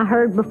first time I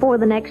heard Before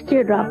the Next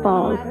Teardrop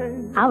Falls.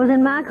 I was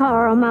in my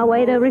car on my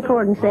way to a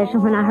recording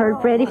session when I heard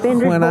Freddie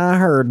Fender's When I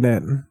heard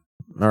it.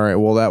 All right,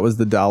 well, that was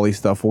the Dolly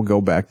stuff. We'll go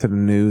back to the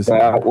news.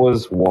 That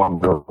was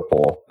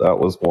wonderful. That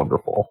was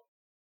wonderful.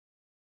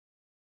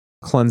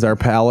 Cleanse our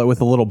palate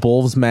with a little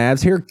Bulls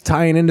Mavs. Here,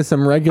 tying into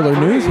some regular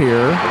news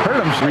here.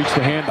 Hurdom's reached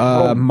the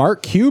hand.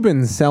 Mark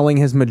Cuban's selling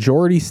his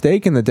majority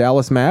stake in the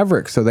Dallas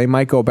Mavericks, so they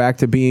might go back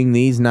to being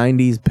these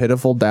 90s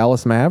pitiful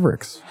Dallas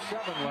Mavericks.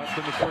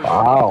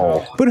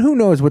 Wow. But who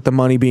knows, with the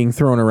money being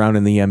thrown around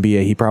in the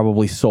NBA, he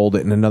probably sold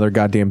it and another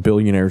goddamn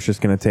billionaire is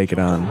just going to take it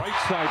on.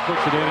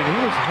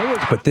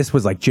 But this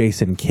was like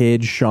Jason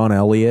Kidd, Sean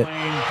Elliott,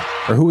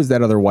 or who was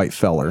that other white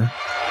feller?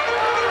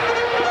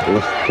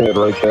 This kid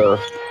right there.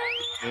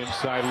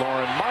 Inside,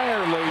 Lauren Meyer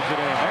lays it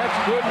in.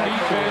 That's good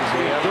defense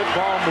and good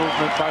ball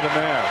movement by the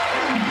Mavs.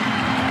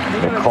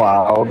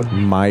 McLeod.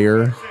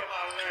 Meyer.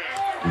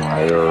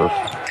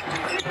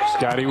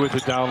 Scotty with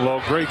it down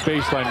low. Great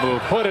baseline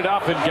move. Put it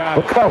up and got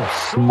Look how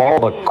small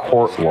the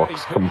court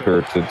looks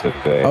compared to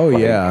today. Oh,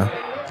 yeah.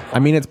 I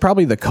mean, it's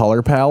probably the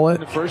color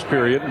palette. in the first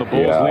period, and the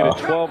Bulls lead at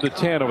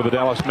 12-10 over the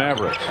Dallas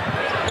Mavericks.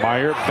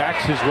 Meyer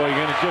backs his way in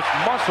and just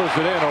muscles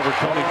it in over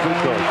Tony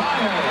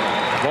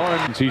Kukoc.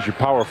 Lauren sees your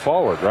power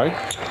forward, right?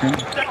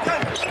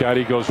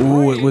 Scotty goes.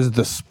 Ooh, it was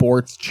the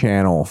Sports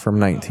Channel from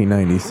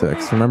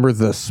 1996. Remember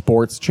the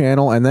Sports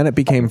Channel? And then it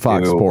became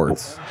Fox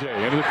Sports.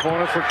 Into the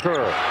corner for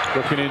Kerr.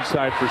 Looking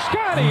inside for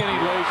Scotty, and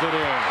he lays it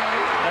in.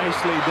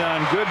 Nicely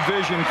done. Good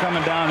vision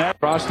coming down that.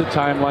 Across the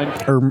timeline.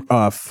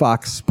 Or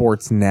Fox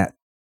Sports Net.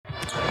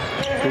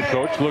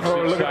 Coach looks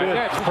inside.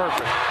 That's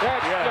perfect.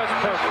 That's just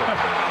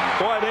perfect.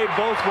 Boy, they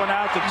both went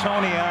out to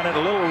Tony on it. A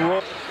little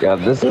roll. Yeah,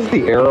 this is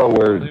the era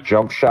where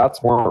jump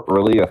shots weren't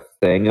really a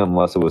thing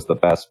unless it was the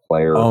best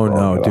player. Oh,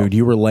 no, dude.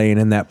 You were laying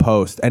in that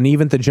post. And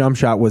even the jump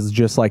shot was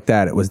just like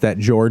that. It was that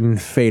Jordan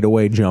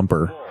fadeaway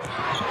jumper.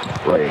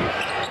 Right.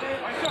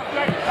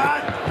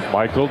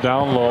 Michael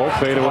down low,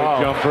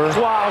 fadeaway jumper.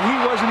 Wow, he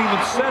wasn't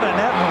even set on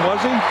that one,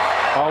 was he?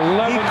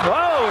 11.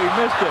 He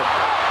missed it.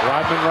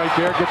 Rodman right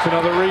there gets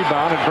another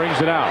rebound and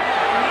brings it out.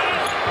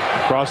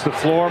 Across the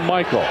floor,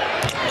 Michael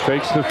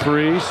fakes the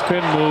three,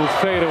 spin move,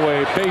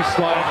 fadeaway,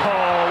 baseline.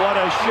 Oh, what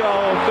a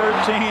show.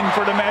 13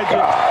 for the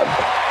Magic.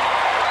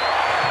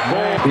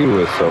 He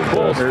was so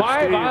good.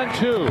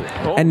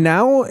 5-on-2. And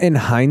now, in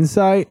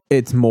hindsight,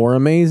 it's more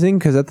amazing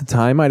because at the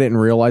time I didn't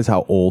realize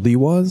how old he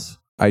was.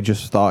 I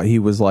just thought he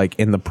was like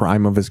in the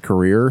prime of his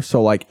career.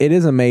 So like it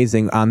is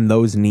amazing on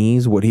those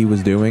knees what he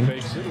was doing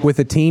with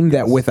a team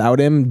that without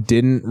him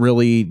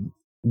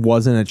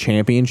wasn't a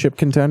championship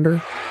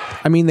contender.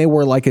 I mean, they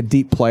were like a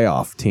deep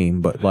playoff team,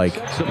 but like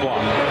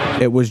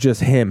it was just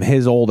him,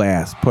 his old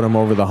ass, put him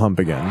over the hump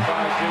again.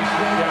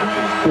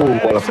 Ooh,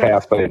 what a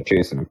pass by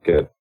Jason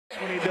Kidd.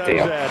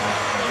 Damn.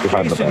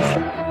 Behind the back.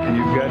 And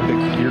you've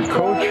got your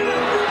coach,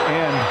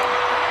 and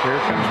here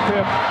comes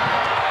Pip.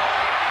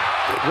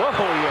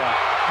 Whoa, yeah.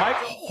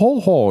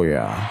 Oh,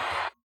 yeah.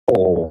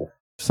 Oh.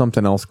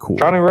 Something else cool.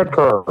 Johnny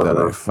Redcar that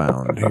I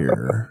found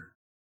here.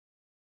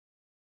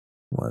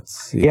 Let's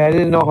see. Yeah, I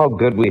didn't know how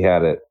good we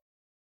had it.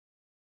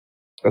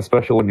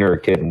 Especially when you're a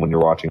kid and when you're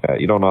watching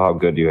that. You don't know how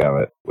good you have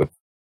it with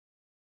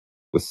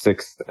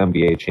 6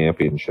 NBA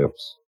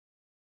championships.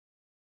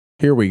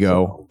 Here we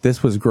go.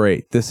 This was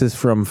great. This is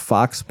from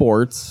Fox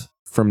Sports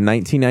from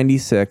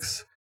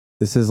 1996.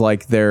 This is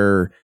like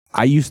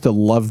I used to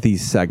love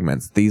these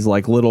segments. These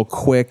like little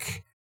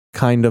quick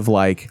kind of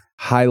like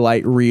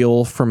highlight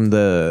reel from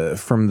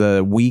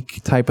the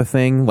week type of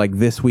thing, like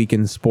This Week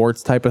in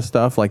Sports type of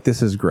stuff. Like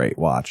this is great.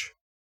 Watch.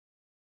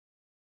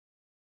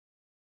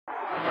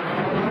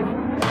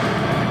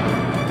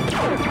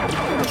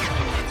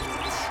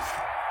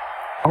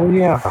 Oh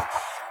yeah.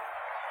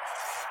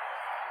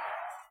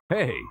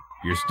 Hey,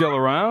 you're still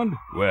around?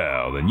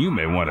 Well, then you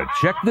may want to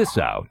check this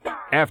out.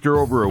 After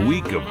over a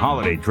week of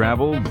holiday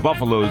travel,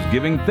 Buffalo's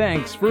giving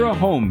thanks for a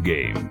home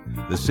game.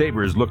 The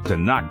Sabres look to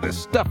knock the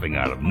stuffing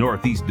out of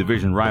Northeast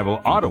Division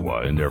rival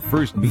Ottawa in their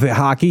first... The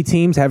hockey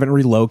teams haven't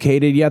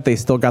relocated yet. They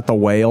still got the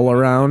whale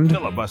around.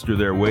 Filibuster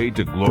their way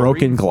to glory.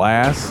 Broken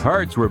glass.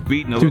 Hearts were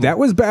beaten Dude, that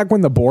was back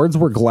when the boards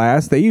were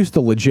glass. They used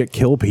to legit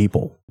kill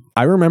people.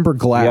 I remember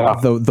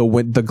glass. Yeah.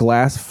 The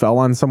glass fell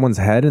on someone's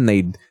head and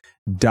they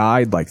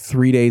died like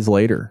 3 days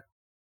later.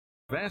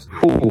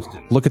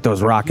 Look at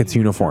those Rockets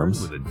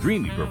uniforms. With a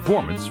dreamy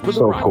performance for so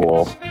the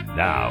Rockets. Cool.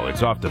 Now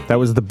it's off to... That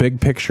was the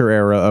big picture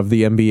era of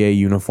the NBA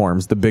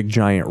uniforms. The big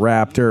giant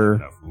raptor.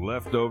 Enough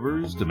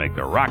leftovers to make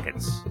the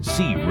Rockets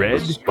see red.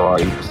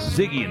 Stripes.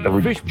 Ziggy and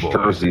the Fishbowl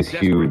jersey's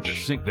huge. To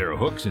sink their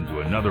hooks into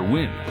another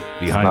win.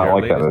 It's not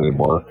like that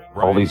anymore.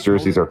 All these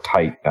jerseys are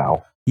tight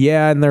now.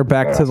 Yeah, and they're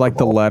back to like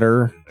the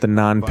letter, the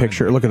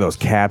non-picture. Look at those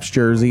Caps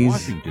jerseys.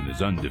 Washington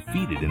is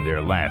undefeated in their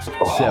last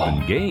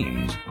 7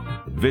 games.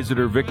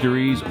 Visitor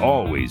victories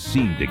always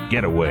seem to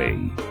get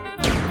away.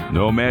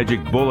 No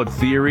magic bullet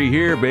theory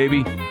here,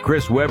 baby.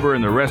 Chris Webber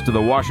and the rest of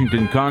the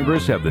Washington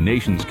Congress have the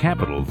nation's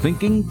capital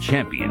thinking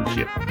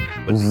championship.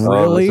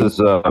 Really? This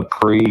is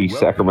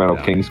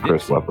pre-Sacramento Kings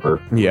Chris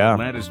Webber. Yeah.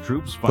 Atlanta's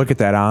troops Look at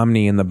that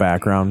Omni in the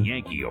background.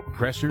 Yankee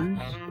oppressors.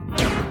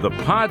 The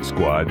Pod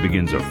Squad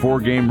begins a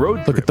 4-game road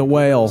trip. Look at the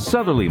whale.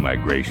 Southerly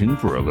migration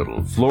for a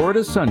little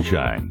Florida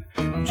sunshine.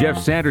 Jeff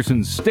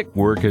Sanderson's stick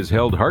work has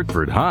held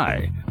Hartford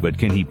high, but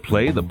can he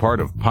play the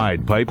part of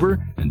Pied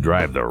Piper and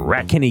drive the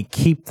rat. Can he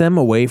keep them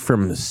away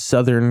from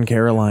Southern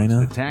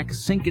Carolina? Attack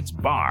sink its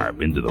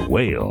barb into the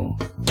whale.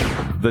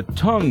 The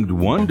tongued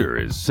wonder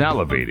is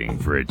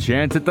salivating for a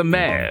chance at the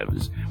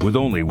Mavs. With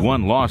only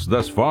one loss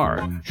thus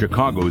far,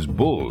 Chicago's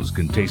Bulls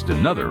can taste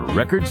another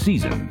record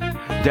season.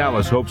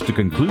 Dallas hopes to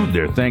conclude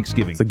their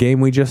Thanksgiving. It's the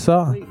game we just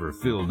saw.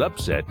 Filled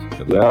upset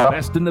of the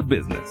best in the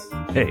business.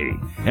 Hey,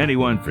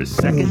 anyone for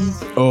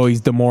seconds? Oh,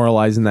 he's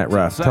demoralizing that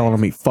ref, telling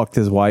him he fucked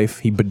his wife.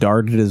 He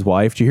bedarded his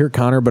wife. Did you hear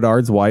Connor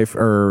Bedard's wife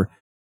or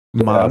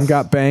mom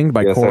got banged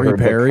by Corey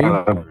Perry?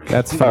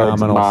 That's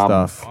phenomenal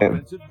stuff.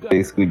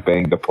 Basically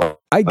banged a play.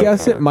 I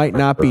guess it might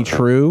not be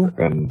true.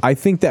 I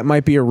think that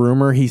might be a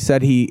rumor. They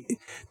said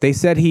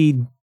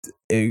he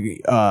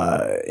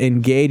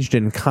engaged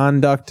in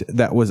conduct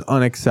that was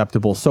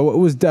unacceptable. So it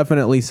was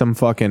definitely some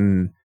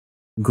fucking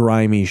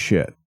grimy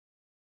shit.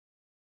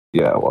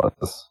 Yeah, it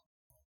was.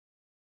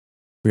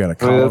 We got a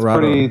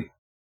Colorado.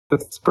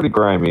 That's pretty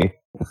grimy.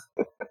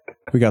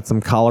 We got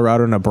some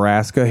Colorado,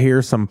 Nebraska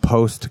here. Some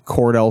post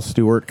Cordell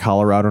Stewart,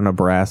 Colorado,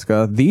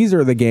 Nebraska. These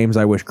are the games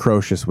I wish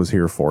Crocious was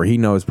here for. He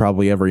knows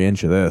probably every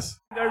inch of this.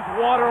 There's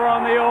water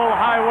on the old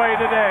highway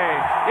today.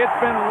 It's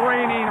been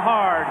raining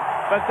hard,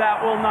 but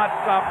that will not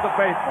stop the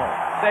faithful.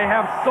 They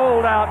have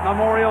sold out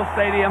Memorial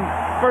Stadium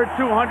for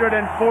 214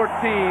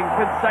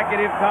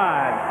 consecutive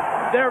times.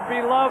 Their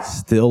beloved.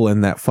 Still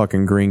in that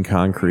fucking green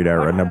concrete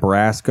era.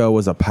 Nebraska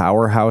was a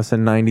powerhouse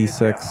in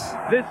 96.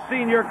 This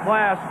senior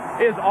class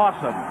is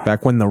awesome.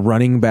 Back when the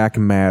running back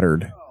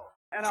mattered.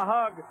 And a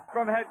hug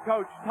from head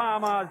coach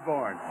Tom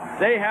Osborne.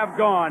 They have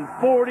gone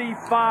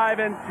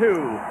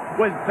 45-2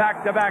 with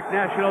back-to-back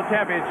national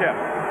championships.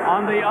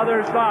 On the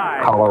other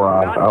side,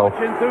 Colorado. Not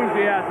much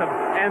enthusiasm,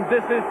 and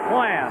this is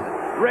planned.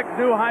 Rick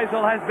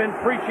Neuheisel has been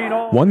preaching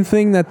all. One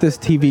thing that this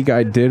TV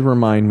guide did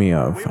remind me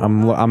of,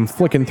 I'm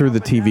flicking through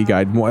the TV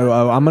guide.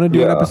 I'm going to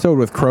do an episode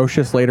with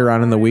Crocious later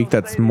on in the week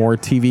that's more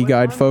TV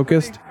guide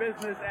focused.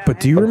 But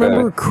do you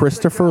remember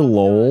Christopher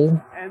Lowell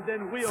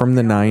from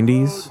the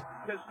 90s?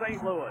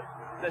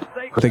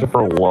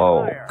 Christopher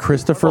Lowell.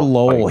 Christopher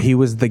Lowell. He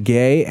was the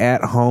gay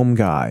at-home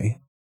guy.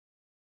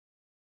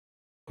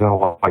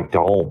 No, I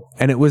don't.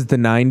 And it was the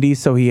 90s,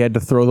 so he had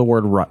to throw the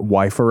word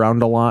wife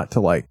around a lot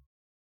to like.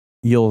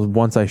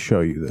 Once I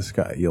show you this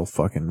guy,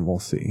 we'll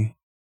see.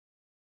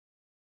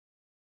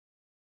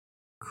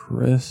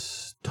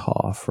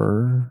 Christopher.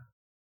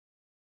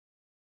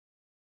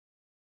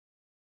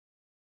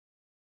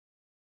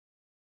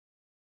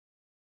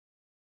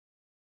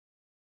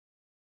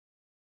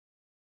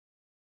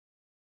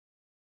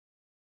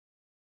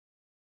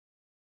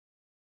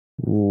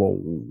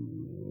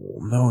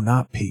 No,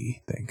 not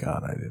P. Thank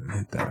God I didn't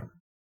hit that.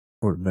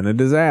 Would have been a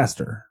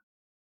disaster.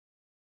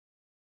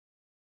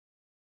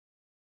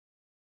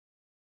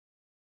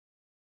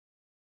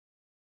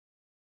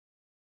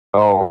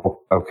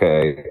 Oh,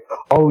 okay.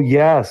 Oh,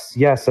 yes,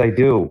 I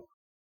do.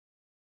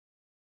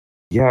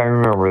 Yeah, I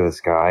remember this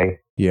guy.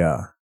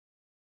 Yeah.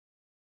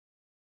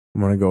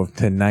 I'm going to go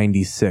to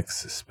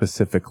 96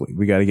 specifically.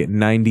 We got to get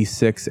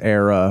 96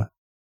 era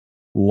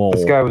Lowell.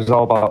 This guy was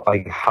all about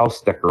like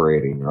house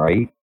decorating,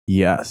 right?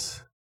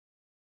 Yes.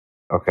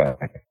 Okay.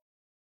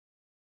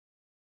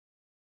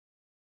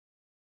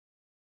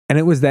 And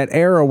it was that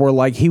era where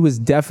like he was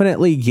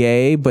definitely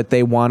gay, but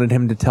they wanted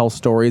him to tell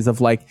stories of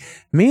like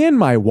me and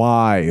my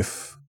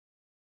wife.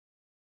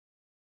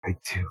 I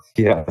do.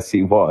 Yes,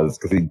 he was.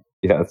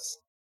 Yes.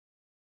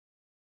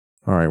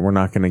 All right, we're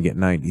not going to get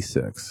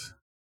 96.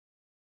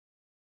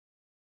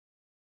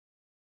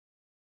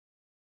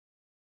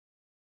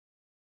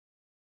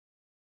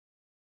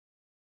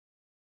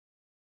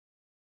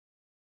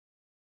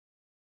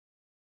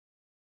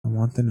 I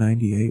want the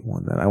 98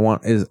 one. That I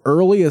want as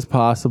early as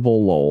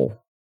possible, Lowell.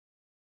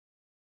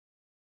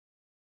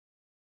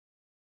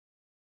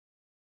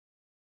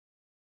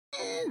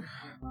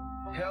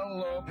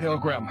 Hello,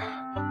 Pilgrim.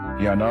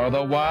 You know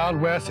the Wild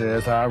West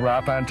is a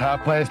rough and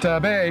tough place to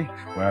be,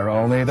 where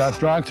only the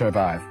strong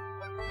survive.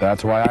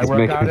 That's why I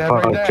work out every day. He's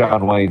making fun of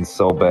John Wayne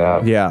so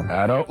bad. Yeah.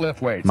 I don't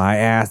lift weights. My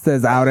ass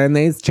is out in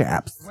these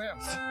chaps.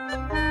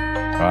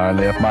 I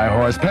lift my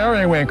horse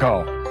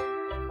Periwinkle.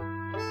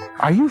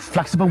 Are you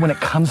flexible when it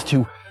comes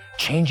to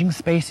changing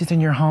spaces in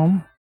your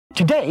home?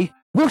 Today,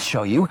 we'll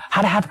show you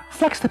how to have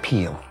flex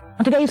appeal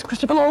on today's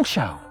Christopher Lowell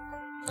Show.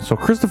 So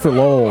Christopher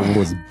Lowell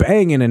was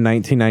banging in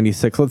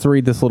 1996. Let's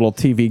read this little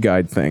TV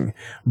guide thing.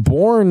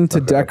 Born to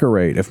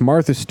decorate. If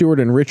Martha Stewart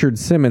and Richard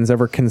Simmons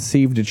ever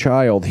conceived a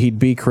child, he'd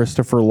be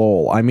Christopher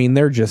Lowell. I mean,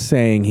 they're just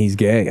saying he's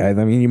gay. I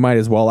mean, you might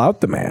as well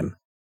out the man.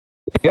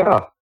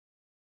 Yeah.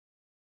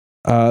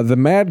 The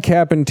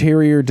Madcap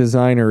interior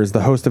designer is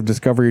the host of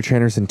Discovery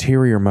Channel's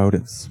Interior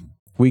Motives.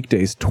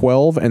 Weekdays,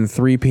 12 and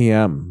 3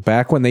 p.m.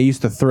 Back when they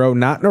used to throw,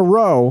 not in a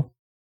row,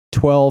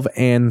 12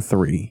 and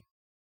 3.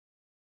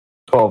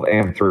 12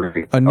 and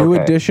 3. A new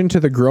addition to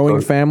the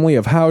growing family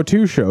of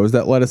how-to shows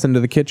that led us into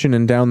the kitchen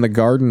and down the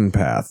garden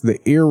path. The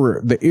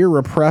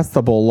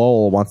irrepressible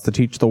Lowell wants to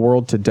teach the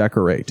world to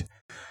decorate.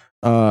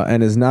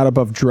 and is not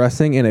above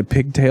dressing in a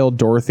pigtail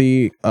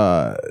Dorothy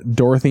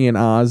and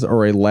Oz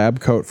or a lab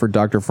coat for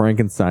Dr.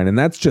 Frankenstein. And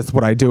that's just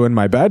what I do in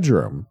my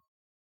bedroom.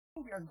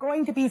 We are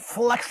going to be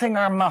flexing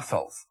our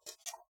muscles.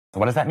 So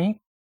what does that mean?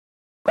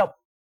 Well,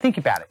 think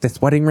about it.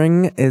 This wedding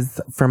ring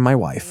is from my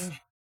wife.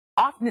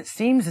 Often it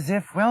seems as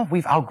if, well,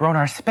 we've outgrown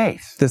our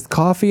space. This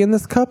coffee in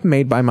this cup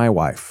made by my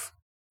wife.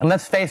 And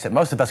let's face it,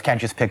 most of us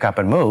can't just pick up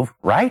and move,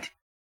 right?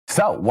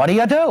 So what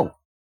do?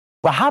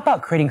 Well, how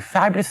about creating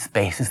fabulous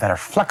spaces that are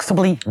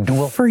flexibly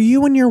dual? For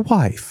you and your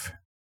wife.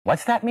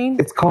 What's that mean?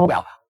 It's called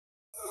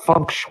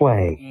feng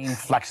shui. Being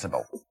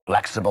flexible.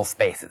 Flexible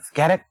spaces.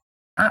 Get it?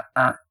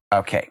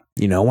 Okay.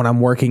 You know, when I'm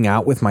working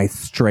out with my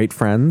straight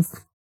friends.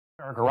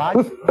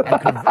 Garage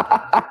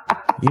and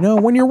you know,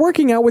 when you're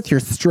working out with your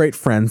straight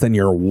friends and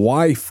your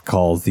wife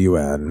calls you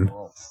in.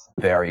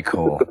 Very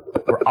cool.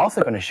 We're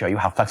also going to show you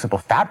how flexible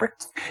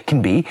fabrics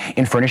can be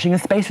in furnishing a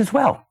space as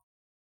well.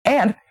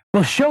 And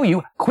we'll show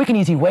you quick and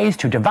easy ways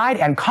to divide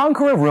and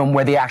conquer a room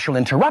where the actual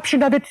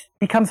interruption of it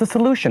becomes a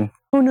solution.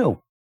 Who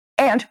knew?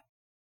 And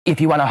if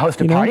you want to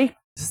host a party...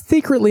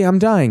 Secretly, I'm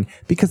dying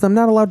because I'm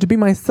not allowed to be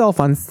myself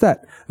on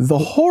set. The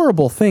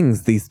horrible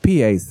things these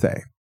PAs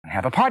say.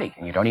 Have a party,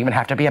 and you don't even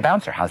have to be a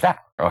bouncer. How's that?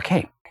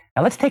 Okay.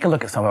 Now let's take a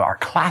look at some of our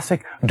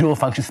classic dual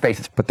function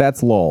spaces. But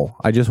that's Lowell.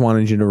 I just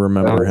wanted you to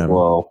remember him.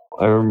 Well,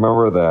 I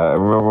remember that. I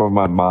remember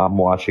my mom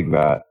watching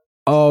that.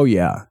 Oh,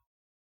 yeah.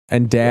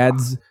 And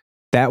Dad's...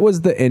 That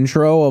was the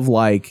intro of,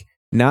 like,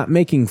 not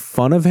making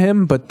fun of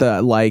him, but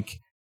the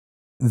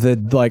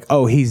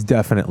oh, he's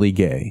definitely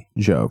gay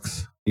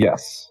jokes.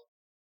 Yes.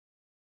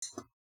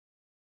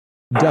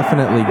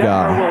 Definitely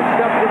gay.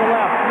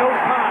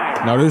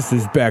 Now this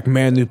is back,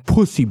 man. The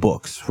pussy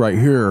books right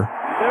here.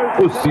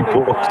 Pussy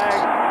books.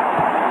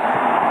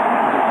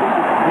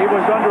 He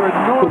was under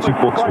enormous pussy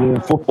books,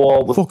 man.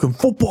 Football. Fucking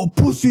football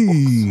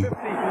pussy.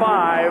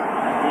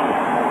 55.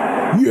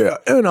 Yeah,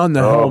 N on the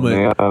helmet.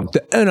 Man.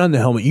 The N on the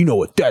helmet. You know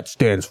what that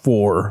stands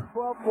for.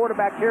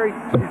 Quarterback here. He's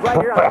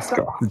right here.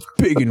 Nebraska. It's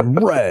big and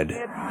red.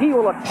 He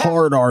will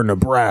Hard R,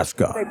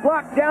 Nebraska. They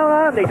block down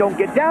on him. They don't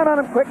get down on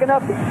him quick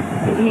enough.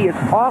 He is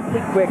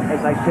awfully quick,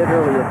 as I said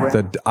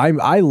earlier.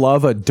 I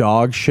love a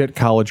dog shit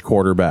college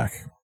quarterback.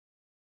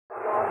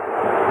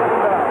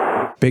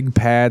 Big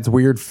pads,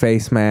 weird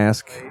face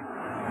mask.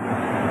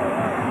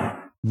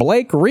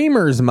 Blake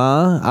Reimers,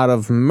 out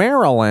of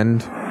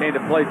Maryland. Came to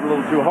play a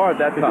little too hard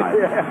that time.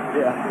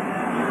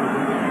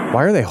 yeah.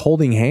 Why are they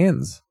holding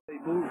hands? They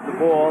moved the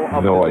ball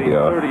up no to the idea.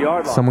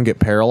 30-yard line. Someone get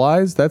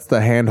paralyzed? That's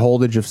the hand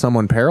holdage of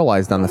someone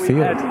paralyzed on the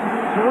field.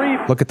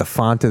 Look at the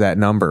font of that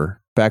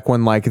number. Back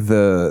when like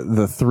the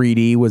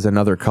 3D was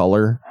another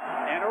color.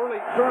 An early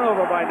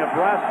turnover by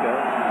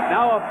Nebraska.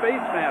 Now a face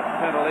mask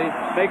penalty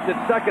makes it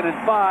 2nd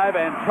and 5,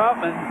 and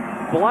Troutman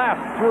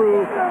blasts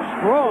through.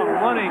 Strong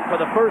running for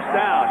the first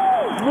down.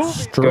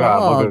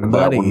 Strong,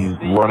 buddy.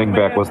 Running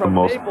back was the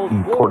most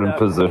important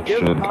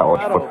position in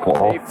college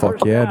football.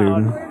 Fuck yeah,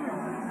 dude.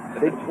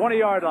 The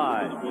 20-yard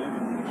line.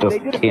 Just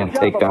can't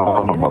take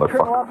down a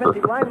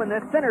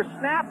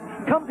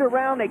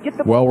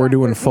motherfucker. While we're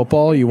doing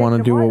football, you want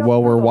to do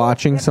while we're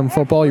watching some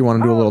football, you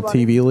want to do a little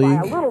TV league?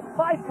 A little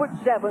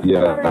 5'7",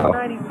 yeah,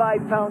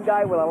 195-pound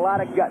guy with a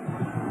lot of guts.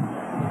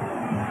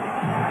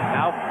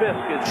 Now Fisk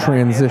is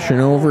transition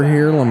over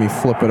here. Let me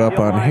flip it up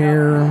on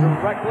here.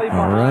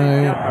 All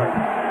right.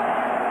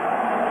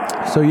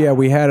 So yeah,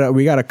 we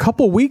got a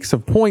couple weeks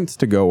of points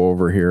to go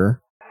over here.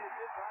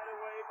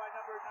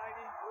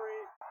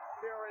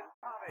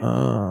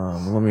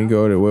 Let me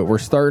go to it. We're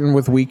starting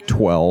with week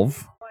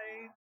 12.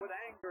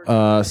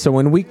 So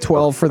in week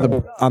 12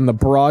 on the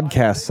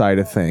broadcast side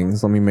of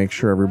things, let me make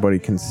sure everybody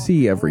can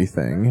see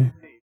everything.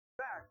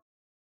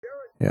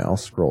 Yeah, I'll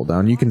scroll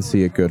down. You can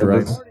see it good,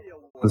 right?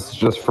 This is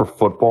just for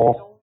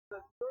football?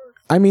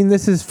 I mean,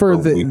 this is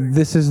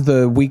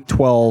the week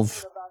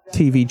 12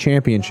 TV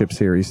championship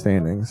series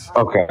standings.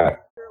 Okay.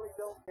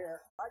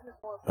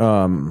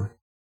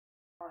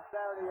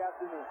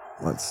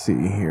 Let's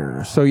see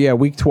here. So yeah,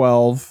 week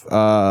 12,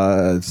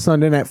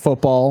 Sunday Night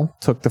Football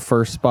took the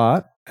first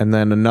spot, and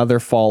then another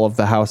fall of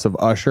the House of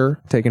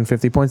Usher taking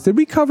 50 points. Did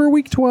we cover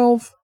week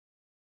 12?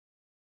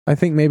 I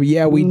think maybe,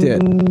 yeah, we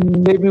did.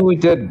 Maybe we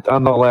did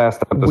on the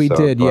last episode. We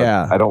did,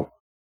 yeah. I don't.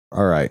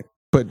 All right.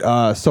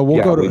 But so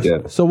we'll go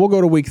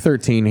to week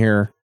 13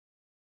 here.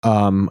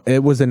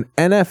 It was an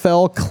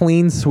NFL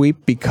clean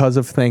sweep because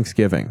of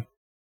Thanksgiving.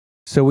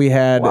 So we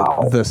had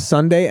the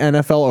Sunday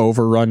NFL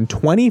overrun,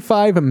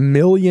 25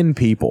 million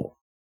people.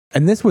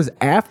 And this was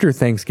after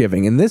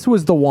Thanksgiving. And this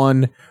was the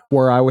one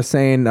where I was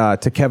saying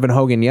to Kevin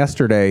Hogan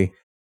yesterday,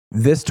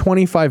 this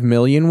 25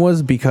 million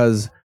was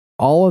because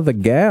all of the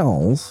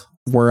gals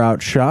were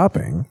out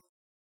shopping.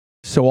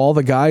 So all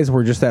the guys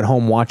were just at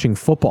home watching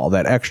football.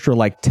 That extra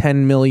like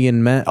 10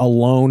 million men.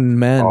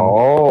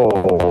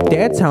 Oh.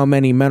 That's how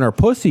many men are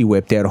pussy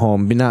whipped at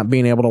home, not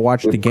being able to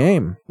watch the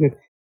game.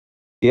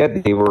 Yeah,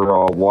 they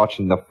were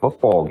watching the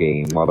football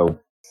game while they're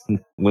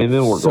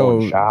Women were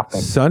going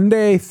shopping.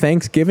 Sunday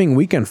Thanksgiving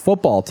weekend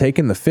football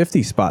taking the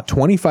 50 spot,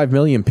 25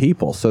 million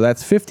people. So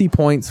that's 50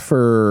 points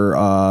for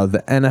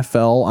the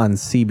NFL on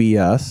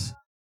CBS.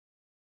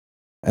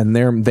 And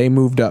they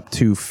moved up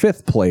to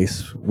 5th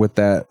place with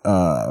that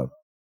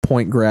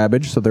point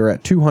grabbage. So they're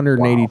at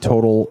 280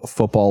 total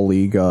football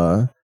league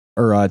or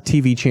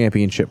TV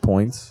championship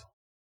points.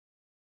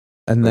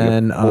 And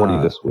then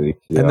 40 this week.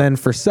 Yeah. And then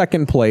for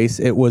second place,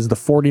 it was the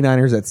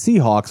 49ers at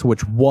Seahawks,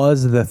 which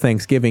was the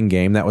Thanksgiving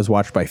game that was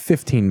watched by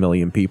 15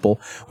 million people,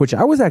 which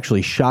I was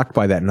actually shocked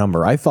by that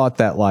number. I thought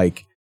that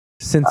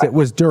since it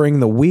was during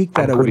the week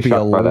that it would be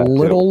a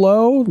little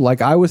low.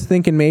 Like I was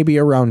thinking maybe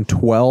around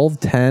 12,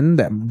 10,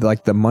 that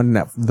like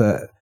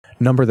the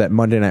number that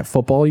Monday Night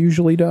Football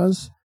usually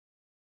does.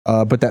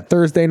 But that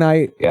Thursday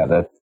night,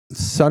 that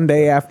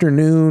Sunday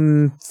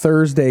afternoon,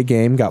 Thursday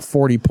game got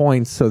 40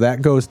 points. So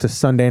that goes to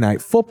Sunday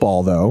Night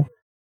Football though,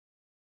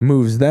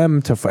 moves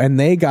them to, and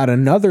they got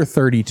another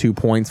 32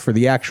 points for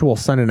the actual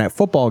Sunday Night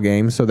Football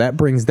game. So that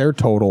brings their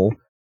total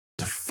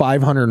to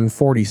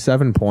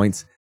 547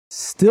 points.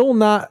 Still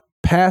not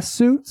past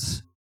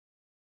Suits.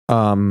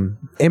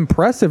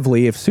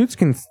 Impressively, if Suits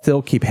can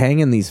still keep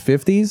hanging these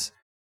 50s,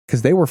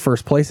 because they were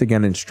first place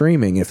again in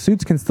streaming, if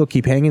Suits can still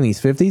keep hanging these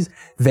 50s,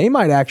 they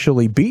might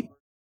actually beat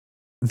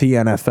the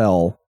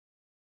NFL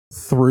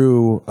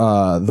through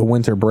the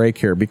winter break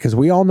here, because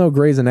we all know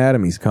Grey's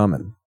Anatomy's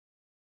coming.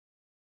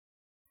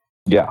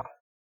 Yeah.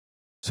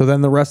 So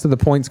then the rest of the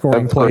point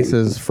scoring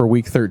places for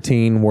week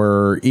 13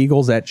 were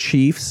Eagles at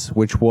Chiefs,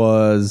 which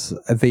was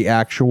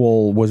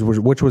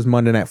which was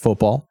Monday Night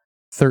Football,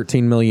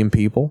 13 million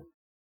people.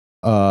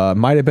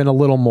 Might have been a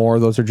little more.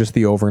 Those are just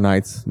the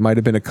overnights. Might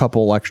have been a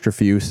couple extra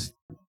few.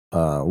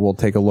 We'll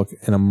take a look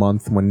in a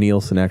month when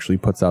Nielsen actually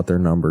puts out their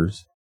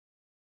numbers.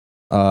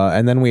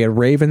 And then we had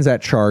Ravens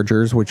at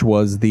Chargers, which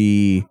was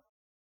the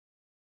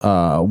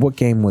what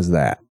game was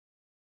that?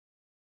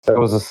 That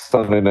was a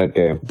Sunday night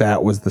game.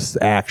 That was the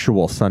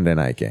actual Sunday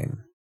night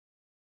game.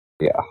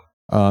 Yeah.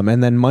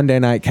 And then Monday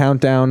Night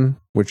Countdown,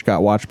 which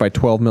got watched by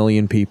 12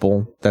 million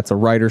people. That's a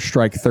writer's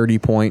strike 30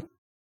 point.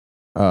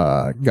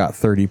 Got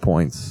 30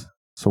 points.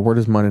 So where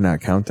does Monday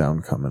Night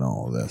Countdown come in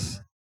all of this?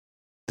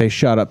 They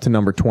shot up to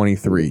number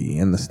 23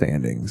 in the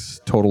standings.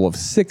 Total of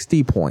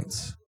 60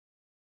 points.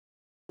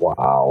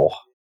 Wow.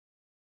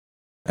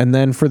 And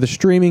then for the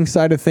streaming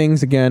side of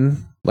things,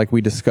 again, like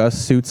we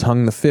discussed, Suits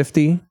hung the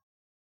 50.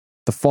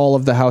 The Fall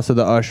of the House of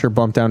the Usher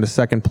bumped down to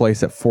second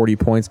place at 40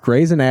 points.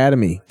 Grey's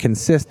Anatomy,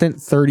 consistent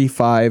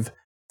 35,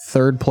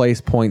 third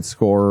place point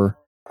scorer.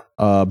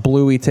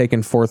 Bluey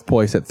taking fourth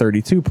place at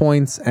 32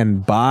 points.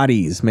 And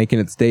Bodies making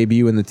its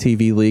debut in the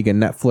TV League, a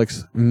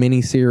Netflix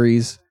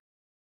miniseries,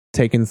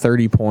 taking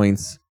 30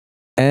 points.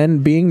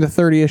 And being the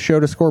 30th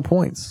show to score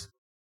points.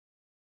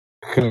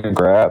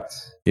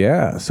 Congrats.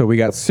 Yeah, so we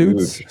got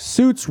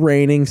Suits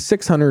reigning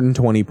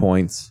 620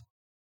 points.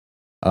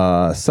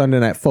 Sunday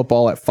Night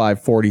Football at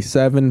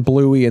 547.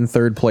 Bluey in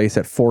third place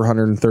at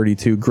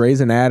 432. Grey's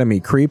Anatomy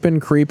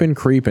creeping,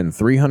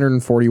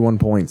 341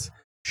 points.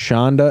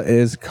 Shonda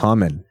is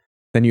coming.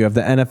 Then you have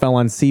the NFL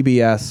on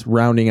CBS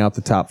rounding out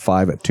the top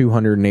 5 at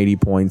 280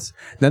 points.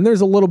 Then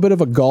there's a little bit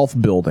of a gulf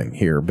building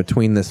here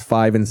between this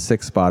 5 and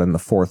 6 spot in the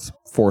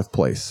fourth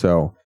place.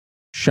 So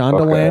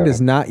Shondaland is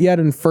not yet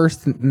in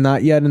first,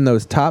 not yet in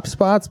those top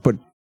spots, but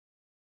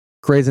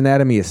Grey's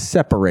Anatomy is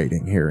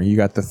separating here. You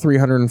got the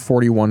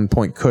 341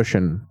 point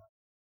cushion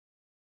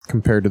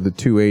compared to the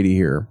 280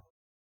 here.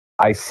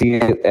 I see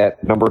it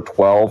at number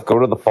 12. Go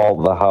to the Fall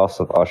of the House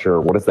of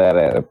Usher. What is that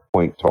at a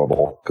point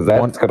total? Because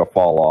that's going to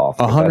fall off.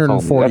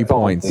 140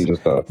 points.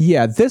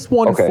 Yeah, this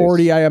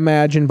 140, I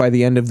imagine, by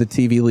the end of the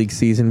TV League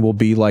season will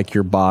be like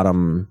your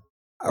bottom,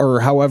 or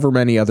however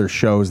many other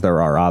shows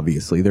there are,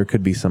 obviously. There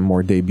could be some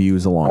more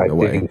debuts along the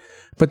way.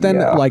 But then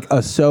like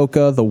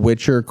Ahsoka, The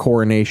Witcher,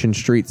 Coronation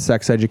Street,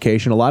 Sex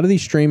Education, a lot of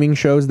these streaming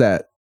shows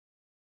that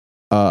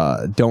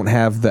don't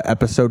have the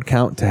episode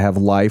count to have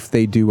life,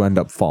 they do end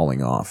up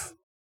falling off.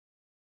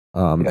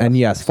 And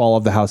yes, Fall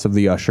of the House of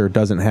the Usher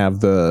doesn't have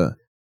the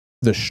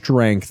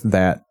strength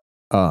that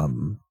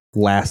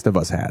Last of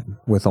Us had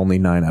with only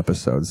 9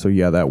 episodes. So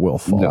yeah, that will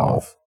fall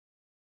off.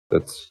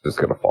 That's just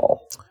going to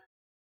fall.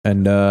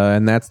 And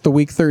that's the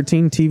Week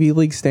 13 TV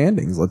League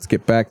standings. Let's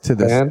get back to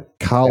this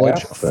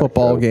college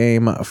football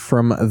game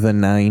from the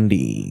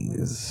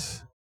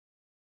 90s.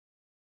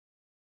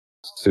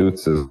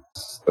 Suits is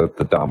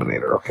the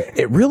dominator. Okay.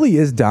 It really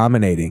is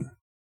dominating.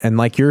 And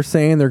like you're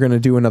saying, they're going to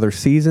do another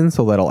season,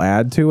 so that'll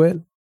add to it.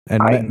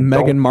 And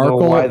Meghan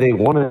Markle, why they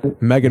want it.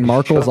 Meghan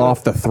Markle's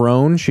off the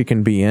throne. She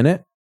can be in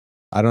it.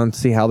 I don't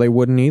see how they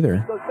wouldn't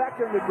either. Goes back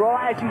to the draw.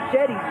 As you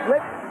said, he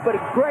slipped, but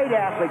a great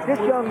athlete. This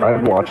young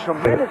man is a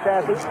tremendous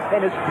athlete,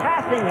 and his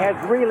passing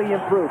has really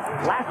improved.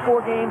 Last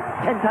 4 games,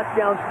 10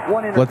 touchdowns,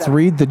 1 interception. Let's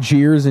read the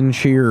jeers and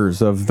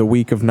cheers of the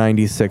week of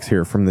 96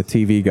 here from the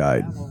TV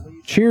Guide.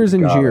 Cheers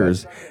and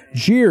jeers.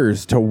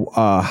 Jeers to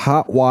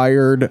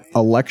hot-wired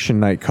election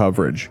night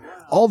coverage.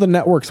 All the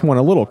networks went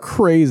a little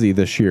crazy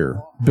this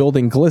year,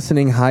 building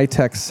glistening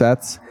high-tech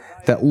sets,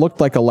 that looked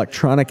like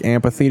electronic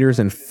amphitheaters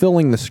and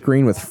filling the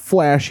screen with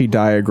flashy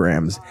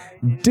diagrams,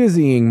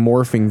 dizzying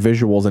morphing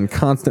visuals, and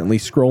constantly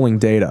scrolling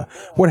data.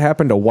 What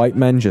happened to white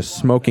men just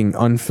smoking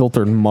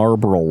unfiltered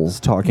Marlboros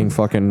talking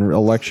fucking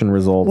election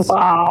results?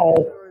 Wow.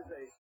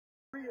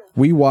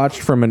 We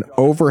watched from an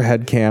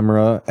overhead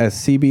camera as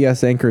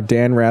CBS anchor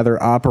Dan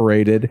Rather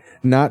operated,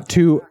 not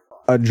too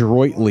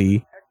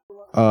adroitly,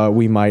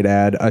 we might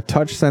add, a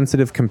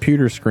touch-sensitive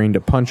computer screen to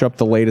punch up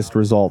the latest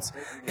results.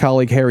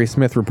 Colleague Harry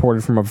Smith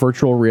reported from a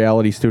virtual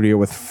reality studio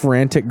with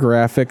frantic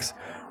graphics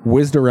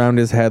whizzed around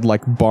his head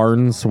like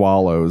barn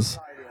swallows.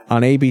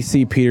 On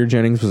ABC, Peter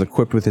Jennings was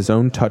equipped with his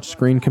own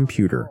touchscreen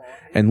computer,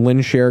 and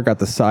Lynn Sher got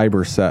the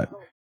cyber set.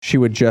 She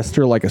would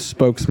gesture like a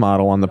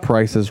spokesmodel on The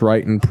Price is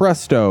Right, and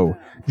presto,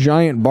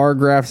 giant bar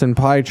graphs and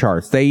pie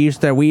charts. We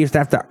used to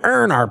have to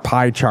earn our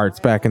pie charts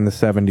back in the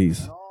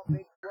 70s.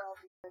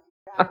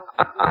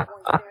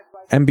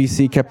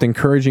 NBC kept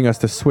encouraging us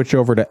to switch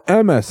over to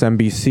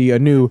MSNBC, a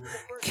new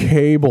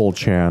cable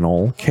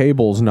channel.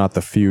 Cable's not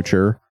the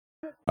future.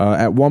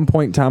 At one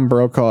point, Tom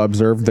Brokaw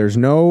observed, there's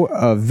no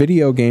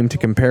video game to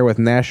compare with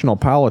national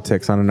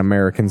politics on an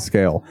American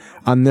scale.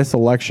 On this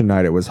election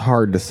night, it was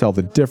hard to sell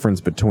the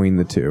difference between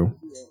the two.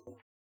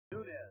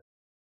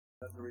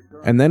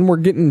 And then we're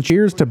getting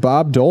cheers to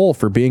Bob Dole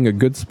for being a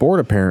good sport,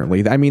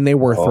 apparently. I mean, they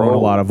were throwing a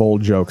lot of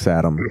old jokes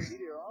at him.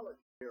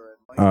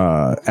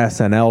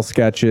 SNL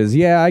sketches.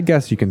 Yeah, I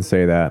guess you can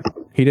say that.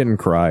 He didn't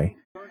cry.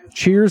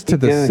 Cheers to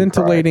the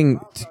scintillating...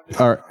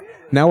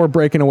 Now we're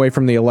breaking away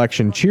from the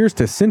election. Cheers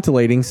to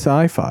scintillating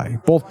sci-fi.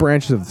 Both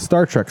branches of the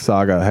Star Trek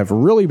saga have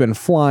really been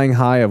flying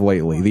high of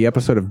lately. The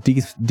episode of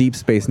Deep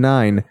Space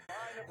Nine,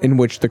 in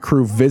which the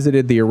crew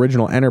visited the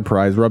original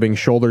Enterprise, rubbing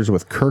shoulders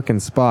with Kirk and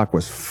Spock,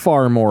 was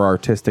far more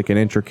artistic and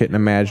intricate and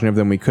imaginative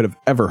than we could have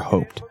ever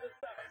hoped.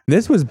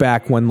 This was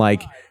back when,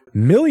 like,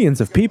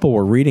 millions of people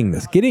were reading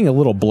this. Getting a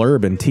little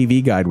blurb in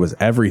TV Guide was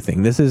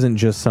everything. This isn't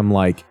just some,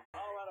 like,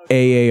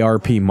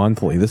 AARP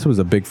monthly. This was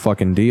a big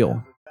fucking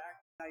deal.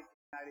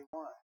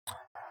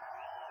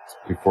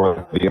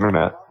 Before the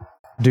internet.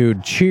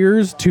 Dude,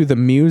 cheers to the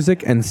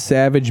music and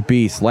savage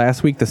beasts.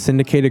 Last week, the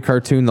syndicated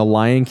cartoon The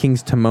Lion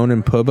King's Timon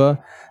and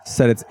Pumbaa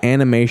set its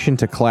animation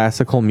to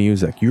classical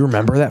music. You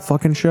remember that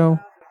fucking show?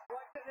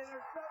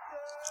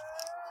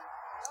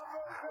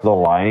 The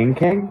Lion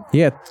King?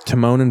 Yeah,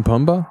 Timon and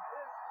Pumbaa.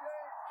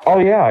 Oh,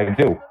 yeah, I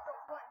do.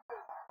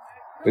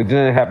 It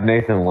didn't have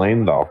Nathan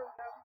Lane, though.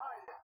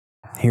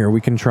 Here,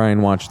 we can try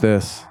and watch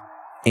this.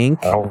 Ink.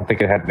 I don't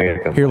think it had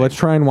Nathan. Here, let's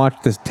try and watch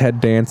this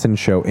Ted Danson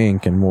show,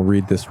 Ink, and we'll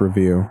read this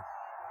review.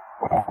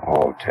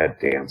 Oh, Ted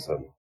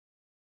Danson.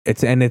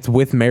 It's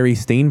with Mary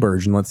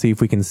Steenburgen. Let's see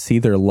if we can see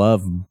their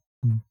love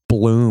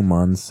bloom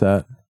on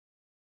set.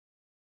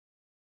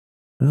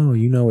 Oh,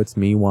 you know it's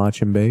me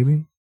watching,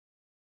 baby.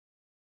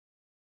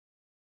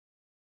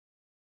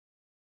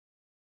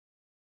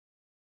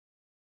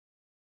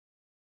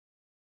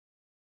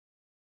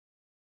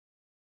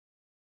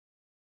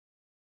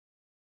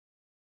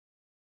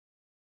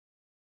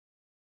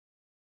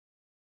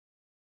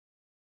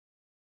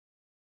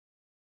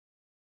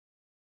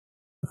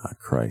 Oh,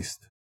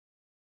 Christ.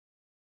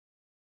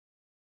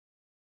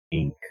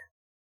 Ink.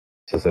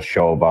 This is a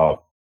show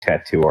about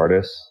tattoo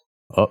artists.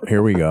 Oh,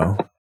 here we go.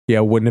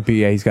 Yeah, wouldn't it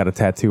be? Yeah, he's got a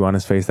tattoo on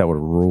his face that would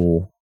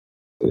rule.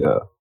 Yeah.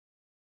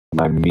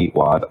 My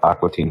Meatwad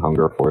Aqua Teen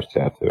Hunger Force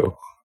tattoo.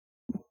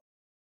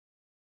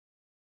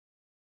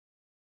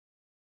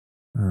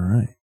 All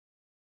right.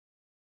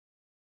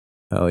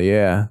 Hell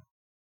yeah.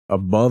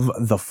 Above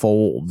the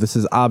Fold. This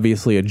is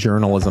obviously a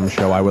journalism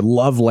show. I would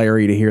love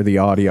Larry to hear the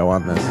audio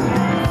on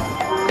this.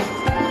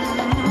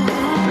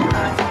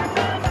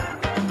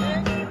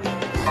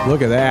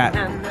 Look at that.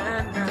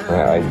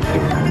 I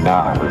do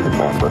not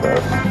remember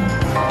this.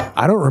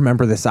 I don't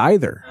remember this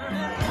either.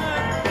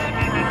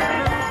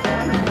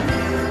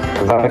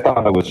 Because I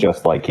thought it was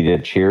just like he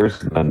did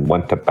Cheers and then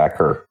went to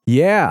Becker.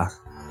 Yeah.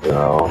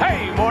 So.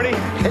 Hey, Morty.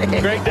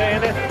 Great day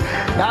in it.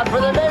 Not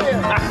for the million.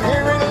 You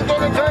really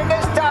gave it turn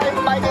this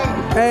time,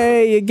 Mikey.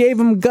 Hey, you gave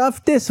him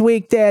guff this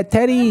week there,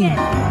 Teddy.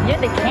 You're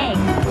the king.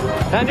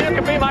 And you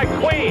can be my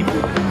queen.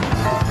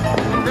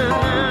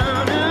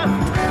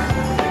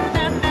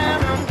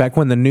 Back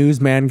when the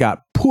newsman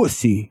got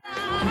pussy.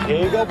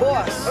 Here you go,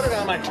 boss. Put it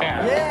on my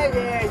tab.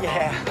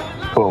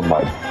 Yeah. Pull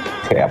my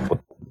tab with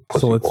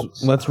So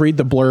let's read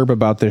the blurb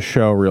about this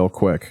show real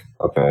quick.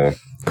 Okay.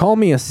 Call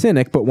me a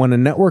cynic, but when a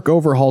network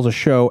overhauls a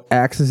show,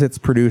 axes its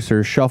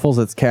producers, shuffles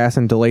its cast,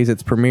 and delays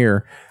its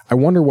premiere, I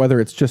wonder whether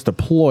it's just a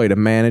ploy to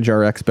manage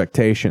our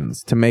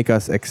expectations, to make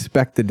us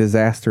expect the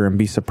disaster and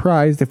be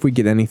surprised if we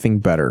get anything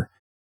better.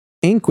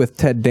 Ink with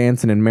Ted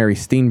Danson and Mary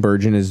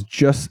Steenburgen is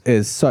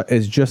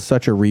just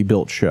such a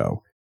rebuilt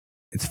show.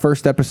 Its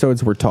first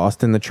episodes were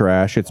tossed in the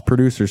trash, its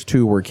producers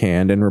too were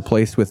canned and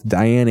replaced with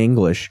Diane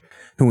English,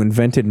 who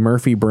invented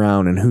Murphy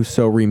Brown and who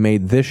so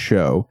remade this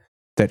show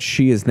that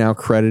she is now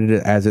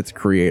credited as its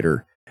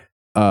creator.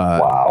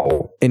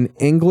 Wow. In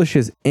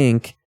English's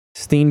Ink,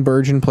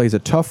 Steenburgen plays a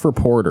tough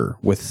reporter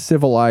with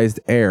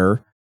civilized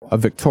air, a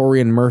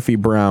Victorian Murphy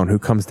Brown who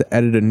comes to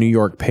edit a New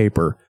York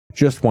paper.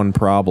 Just one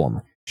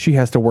problem. She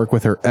has to work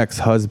with her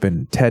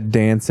ex-husband, Ted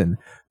Danson,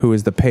 who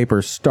is the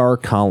paper's star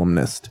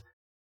columnist.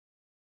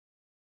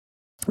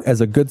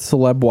 As good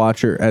celeb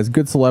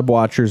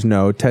watchers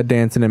know, Ted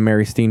Danson and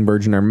Mary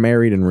Steenburgen are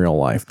married in real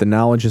life. The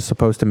knowledge is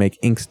supposed to make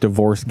Ink's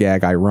divorce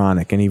gag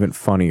ironic and even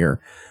funnier,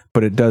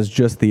 but it does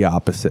just the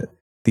opposite.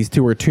 These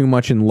two are too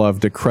much in love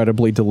to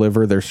credibly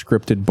deliver their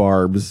scripted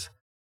barbs.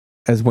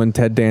 As when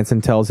Ted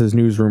Danson tells his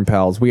newsroom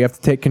pals, we have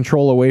to take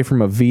control away from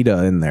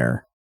Evita in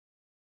there.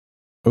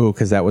 Oh,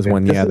 because that was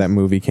when, that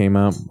movie came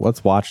out.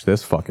 Let's watch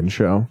this fucking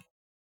show.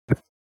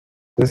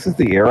 This is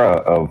the era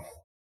of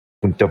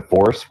when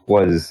divorce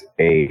was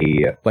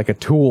like a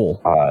tool.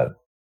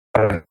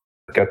 Like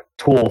a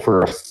tool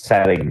for a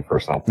setting for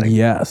something.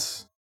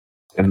 Yes.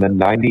 And the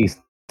 90s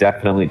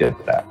definitely did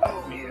that.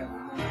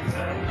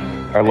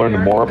 I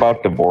learned more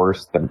about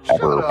divorce than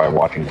ever by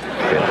watching it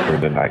through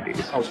the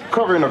 90s. I was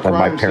covering a than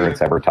my crime parents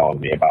scene. ever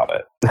telling me about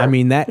it. I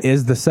mean, that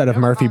is the set of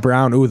Murphy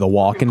Brown. Ooh, the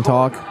walk and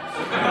talk.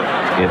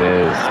 It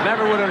is.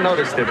 Never would have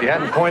noticed if you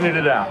hadn't pointed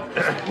it out.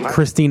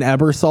 Christine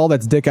Ebersol,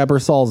 that's Dick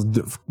Ebersol's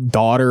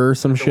daughter or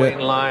some Wait shit.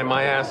 in line,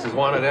 my ass is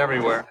wanted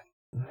everywhere.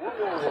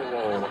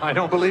 I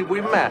don't believe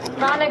we've met.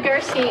 Lana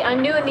Gursky,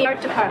 I'm new in the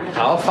art department.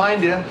 I'll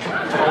find you.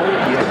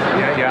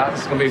 Yeah,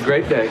 it's gonna be a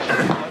great day.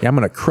 Yeah, I'm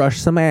gonna crush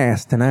some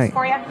ass tonight.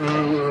 For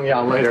you? Yeah,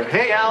 later.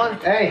 Hey, Alan.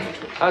 Hey.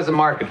 How's the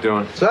market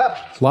doing? What's up?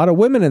 A lot of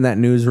women in that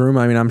newsroom.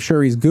 I mean, I'm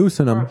sure he's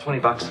goosing them.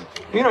 $20.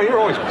 You know, you're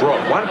always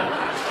broke.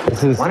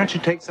 Why don't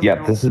you take some?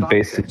 Yeah, this is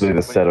basically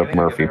the set of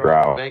Murphy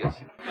Brown.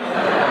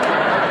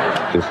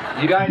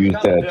 Just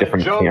used a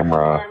different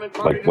camera,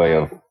 like way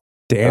of.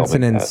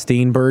 Danson and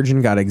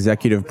Steenburgen got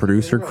executive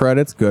producer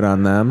credits. Good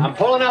on them. I'm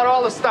pulling out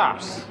all the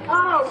stops.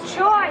 Oh,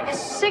 joy,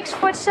 this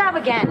 6'7"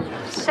 again.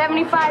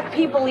 75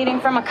 people eating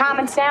from a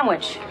common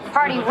sandwich.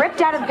 Party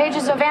ripped out of the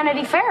pages of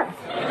Vanity Fair.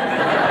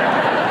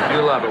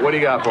 You love it. What do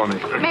you got for me?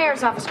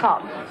 Mayor's office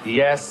called.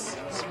 Yes.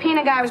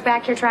 Subpoena guy was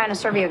back here trying to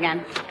serve you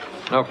again.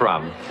 No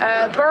problem.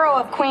 Borough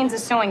of Queens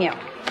is suing you.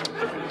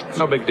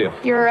 No big deal.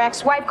 Your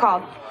ex-wife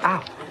called.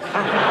 Ow.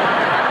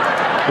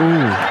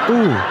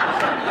 Ooh.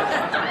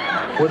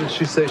 What did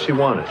she say she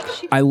wanted?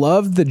 I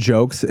love the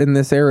jokes in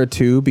this era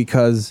too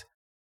because,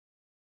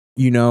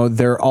 you know,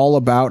 they're all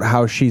about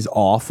how she's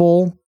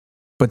awful,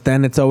 but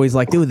then it's always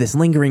like, dude, this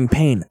lingering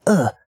pain.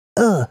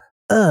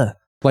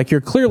 Like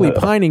you're clearly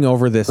pining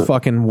over this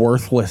fucking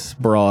worthless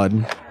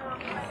broad.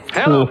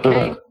 Hello,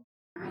 Kate.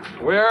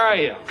 Where are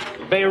you?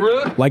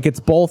 Beirut? Like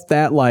it's both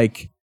that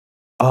like,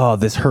 oh,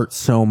 this hurts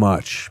so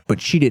much, but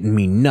she didn't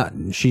mean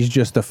nothing. She's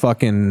just a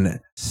fucking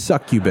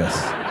succubus.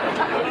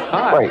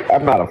 Right,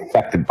 I'm not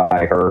affected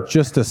by her.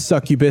 Just a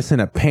succubus in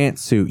a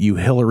pantsuit, you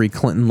Hillary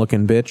Clinton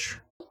looking bitch.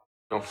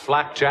 No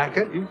flak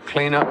jacket. You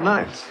clean up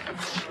nice.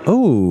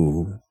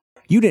 Oh,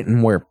 you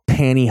didn't wear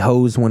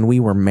pantyhose when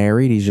we were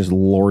married. He's just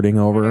lording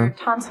over her.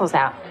 Tonsils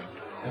out.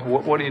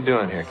 What are you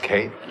doing here,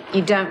 Kate?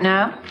 You don't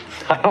know?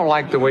 I don't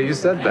like the way you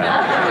said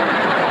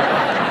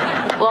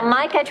that. Well,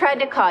 Mike, I tried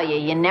to call you.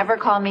 You never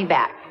called me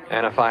back.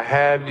 And if I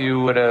had, you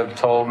would have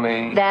told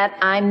me that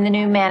I'm the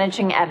new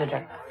managing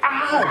editor.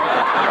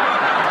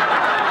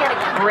 Get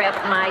a grip,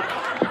 Mike.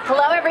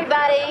 Hello,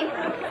 everybody.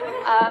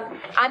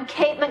 I'm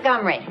Kate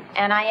Montgomery,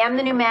 and I am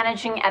the new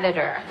managing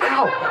editor.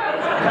 Ow.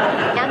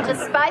 And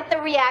despite the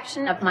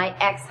reaction of my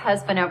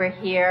ex-husband over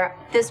here,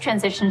 this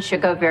transition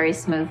should go very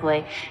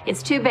smoothly.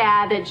 It's too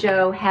bad that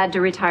Joe had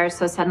to retire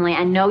so suddenly.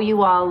 I know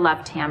you all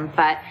loved him,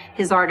 but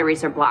his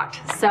arteries are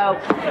blocked. So,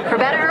 for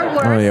better or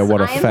worse, oh yeah,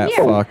 what a fat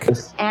fuck.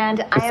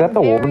 And Is that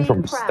the woman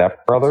from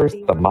Step Brothers?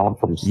 The mom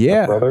from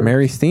Step Brothers?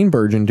 Mary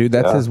Steenburgen, dude.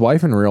 That's his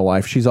wife in real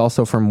life. She's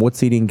also from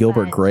What's Eating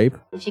Gilbert Grape.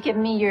 If you give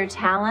me your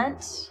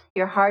talent,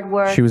 your hard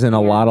work. She was in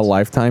a lot of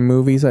Lifetime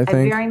movies, I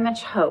think. I very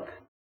much hope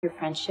your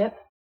friendship.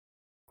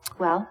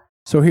 Well.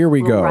 So here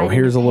we we'll go. write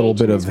Here's a little page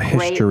bit in of this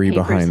history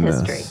great paper's behind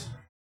history. this.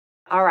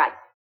 All right,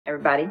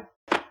 everybody.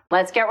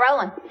 Let's get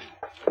rolling.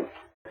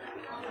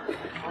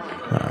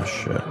 Oh,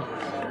 shit.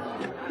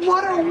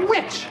 what a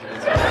witch!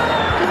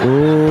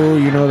 Ooh,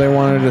 you know they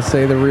wanted to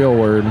say the real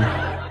word.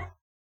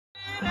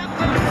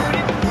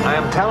 I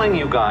am telling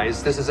you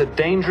guys, this is a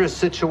dangerous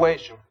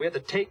situation. We have to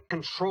take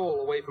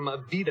control away from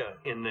Evita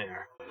in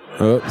there.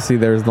 Oh, see,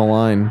 there's the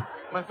line.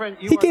 My friend,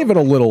 He gave it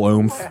a little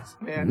oomph.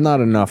 Not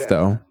enough,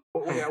 though.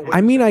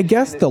 I mean, I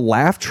guess the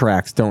laugh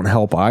tracks don't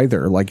help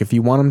either. Like, if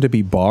you want them to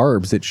be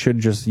barbs, it should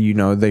just, you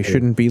know, they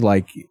shouldn't be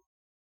like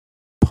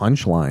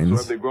punchlines.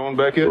 Have they grown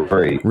back yet?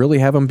 Really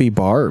have them be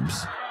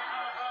barbs.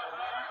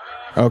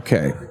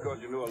 Okay.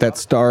 That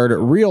starred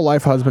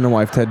real-life husband and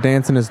wife Ted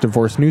Danson as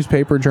divorced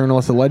newspaper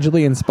journalist,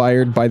 allegedly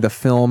inspired by the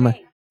film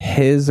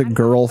His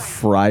Girl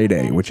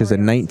Friday, which is a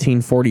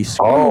 1940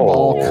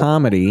 screwball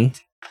comedy.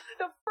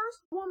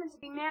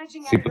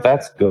 See, but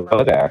that's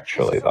good,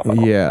 actually, though.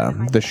 Yeah.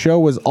 The show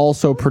was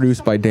also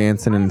produced by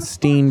Danson and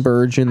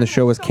Steenburgen. The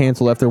show was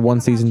canceled after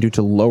one season due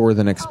to lower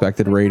than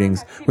expected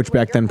ratings, which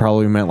back then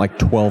probably meant like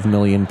 12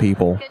 million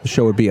people. The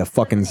show would be a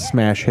fucking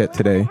smash hit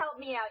today.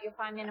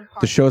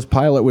 The show's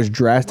pilot was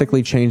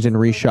drastically changed and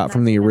reshot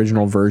from the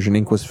original version.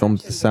 Ink was filmed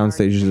at the sound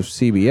stages of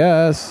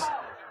CBS.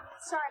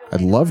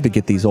 I'd love to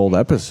get these old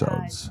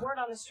episodes. Word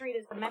on the street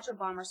is the Metro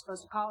bomber's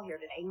supposed to call here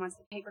today. He wants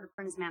the paper to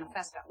print his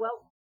manifesto.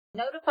 Well,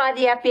 notify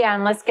the FBI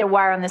and let's get a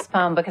wire on this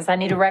phone because I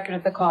need a record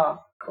of the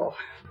call. Cool.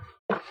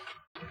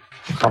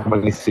 How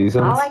many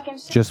seasons? All I can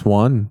say. Just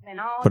one.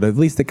 But at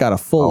least it got a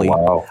fully. Oh,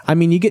 wow. I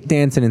mean, you get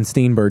Dancing and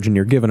Steenburgen, and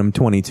you're giving them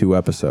 22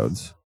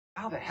 episodes.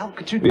 How the hell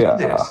could you do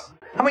this?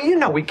 I mean, you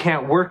know we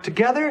can't work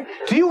together.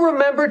 Do you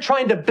remember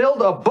trying to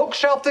build a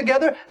bookshelf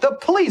together? The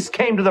police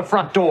came to the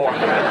front door.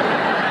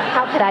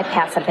 How could I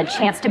pass up a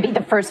chance to be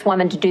the first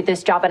woman to do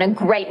this job in a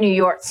great New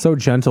York? So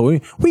gentle.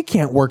 We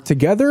can't work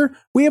together.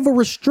 We have a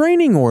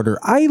restraining order.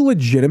 I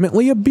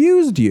legitimately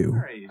abused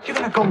you. You're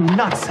gonna go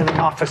nuts in an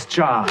office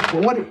job.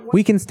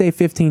 We can stay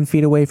 15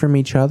 feet away from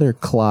each other,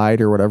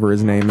 Clyde or whatever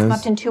his name is.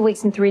 Left in 2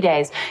 weeks and 3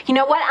 days. You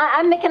know what?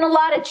 I'm making a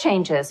lot of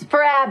changes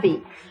for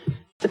Abby.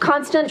 The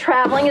constant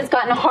traveling has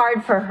gotten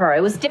hard for her.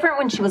 It was different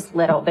when she was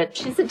little, but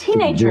she's a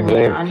teenager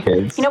now.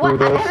 You know what?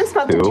 I haven't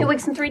smoked in 2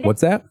 weeks and 3 days. What's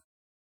that?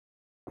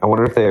 I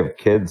wonder if they have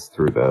kids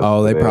through this.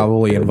 Oh, they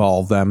probably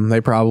involve them.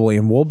 They probably,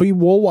 and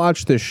we'll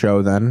watch this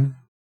show then.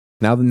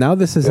 Now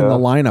this is in the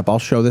lineup. I'll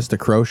show this to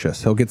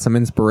Crocious. He'll get some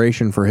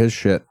inspiration for his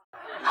shit.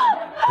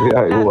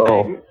 Yeah, he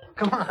will.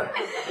 Come on.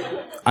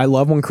 I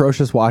love when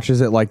Crocious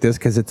watches it like this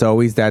because it's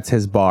always, that's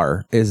his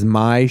bar. Is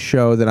my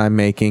show that I'm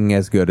making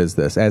as good as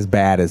this, as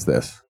bad as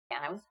this?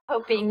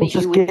 Hoping Well, that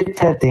just you would get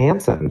Ted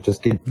Danson.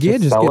 Just get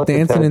sell it to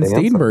Ted Dancing and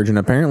Danson. Steenburgen.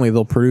 Apparently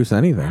they'll produce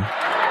anything.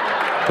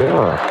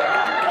 Yeah.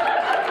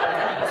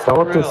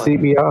 Sell it to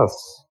CBS.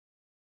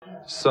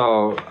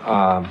 So,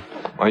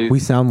 We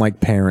sound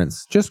like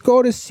parents. Just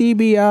go to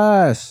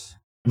CBS.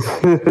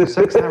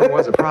 Sex never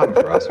was a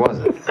problem for us, was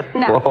it?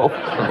 Well,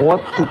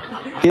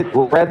 get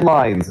red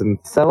lines and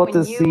sell it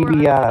to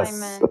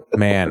CBS.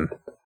 Man,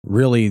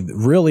 really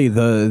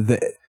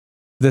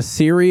the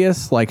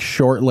serious, like,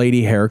 short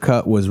lady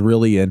haircut was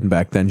really in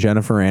back then.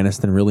 Jennifer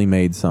Aniston really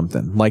made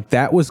something. Like,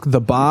 that was,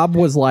 the bob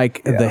was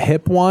like the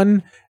hip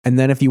one, and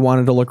then if you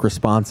wanted to look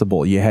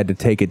responsible, you had to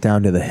take it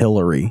down to the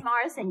Hillary.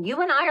 Mars, and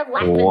you and I are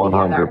laughing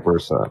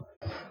 100%.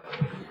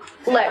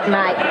 Look,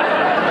 Mike.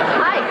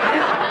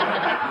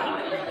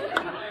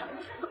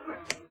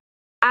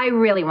 I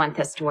really want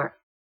this to work.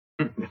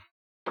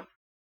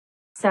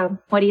 So,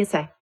 what do you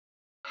say?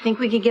 Think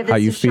we could give this How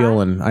you a shot?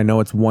 feeling? I know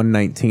it's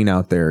 1:19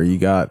 out there. You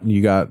got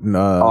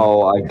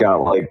Oh, I got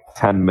like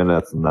 10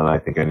 minutes and then I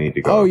think I need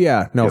to go. Oh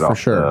yeah, no, for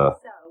sure.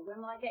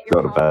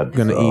 Go to bed.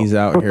 Gonna ease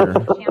out here.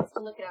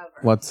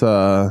 Let's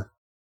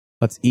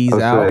ease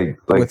out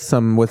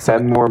with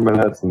 10 more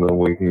minutes and then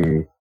we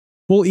can.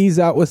 We'll ease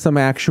out with some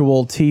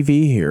actual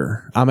TV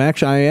here.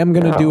 I am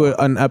gonna do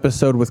an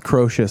episode with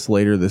Crocious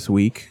later this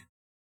week.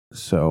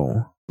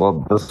 So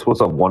Well, this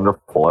was a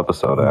wonderful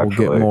episode,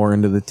 actually. We'll get more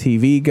into the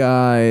TV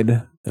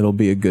guide. It'll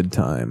be a good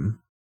time.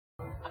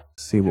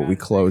 See what we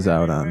close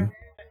out on.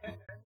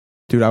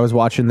 Dude, I was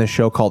watching this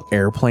show called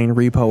Airplane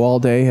Repo all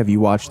day. Have you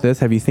watched this?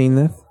 Have you seen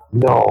this?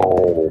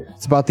 No.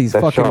 It's about these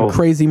That fucking show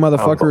crazy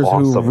motherfuckers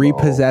sounds who awesome,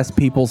 repossess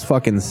people's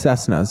fucking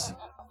Cessnas.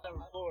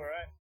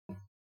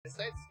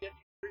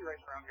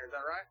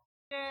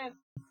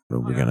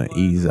 But we're gonna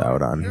ease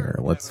out on here.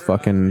 Let's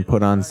fucking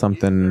put on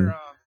something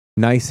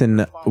nice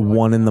and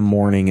 1 in the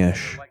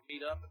morning-ish.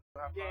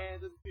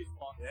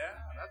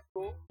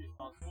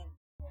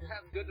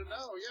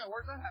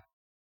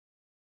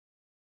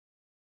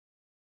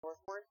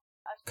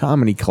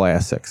 Comedy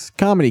classics.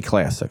 Comedy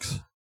classics.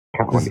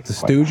 Is it the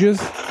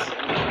Stooges?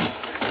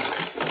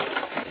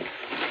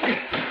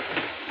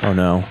 Oh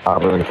no.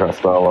 Abbott and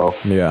Costello.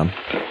 Yeah.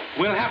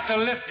 We'll have to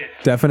lift it.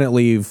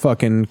 Definitely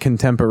fucking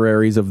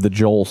contemporaries of the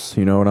Jolts.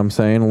 You know what I'm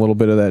saying? A little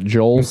bit of that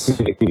Jolts.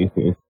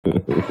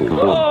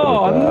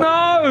 Oh,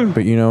 no!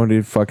 But you know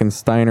what fucking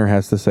Steiner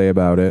has to say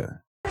about it?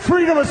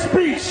 Freedom of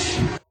speech!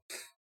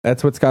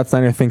 That's what Scott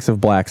Steiner thinks of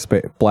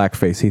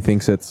blackface. He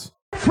thinks it's...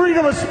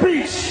 Freedom of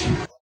speech!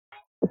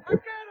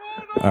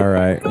 All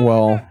right.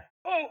 Well,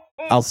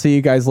 I'll see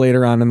you guys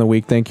later on in the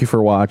week. Thank you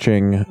for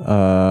watching.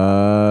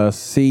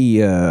 See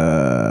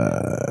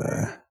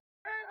ya.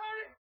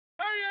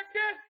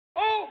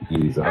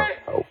 He's out.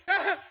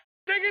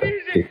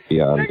 Kick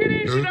beyond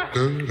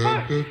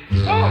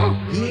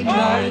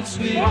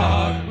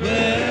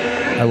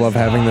I love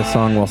having this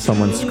song while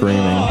someone's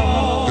screaming.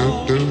 All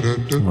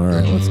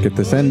right, let's get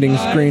this ending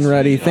screen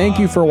ready. Thank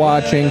you for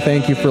watching.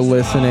 Thank you for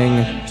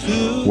listening.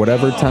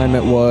 Whatever time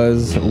it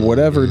was,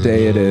 whatever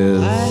day it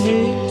is.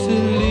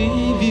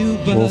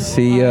 We'll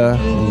see ya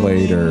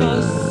later.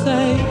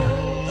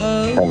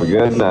 Have a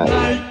good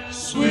night.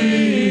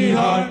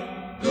 Sweetheart,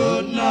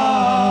 good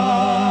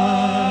night.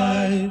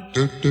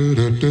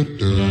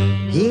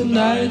 Good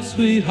night,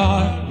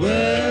 sweetheart.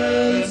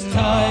 Well, it's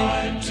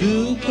time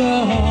to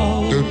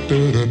go.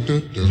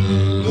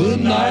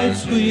 Good night,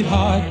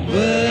 sweetheart.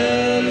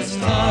 Well, it's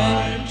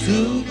time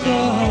to go.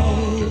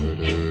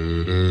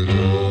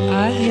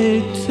 I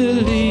hate to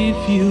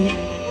leave you.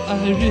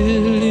 I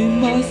really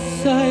must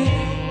say,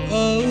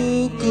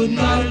 oh, good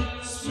night,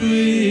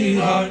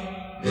 sweetheart.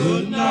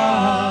 Good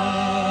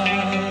night.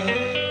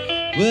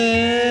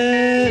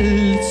 Well,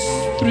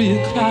 it's 3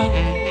 o'clock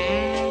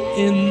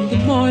in the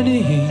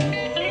morning.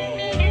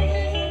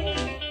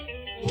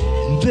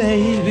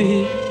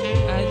 Baby,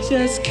 I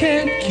just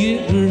can't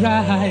get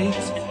right.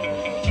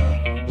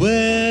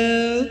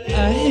 Well,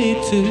 I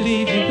hate to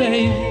leave you,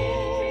 baby.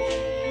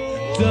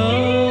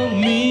 Don't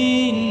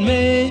mean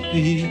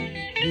maybe,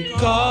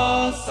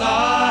 because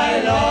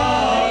I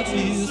love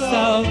you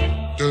so.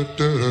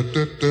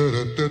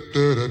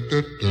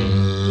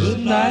 Good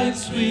night,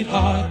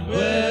 sweetheart.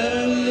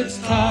 Well, it's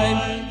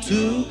time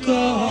to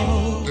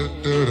go.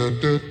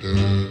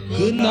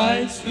 Good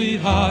night,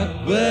 sweetheart.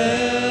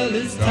 Well,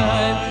 it's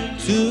time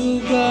to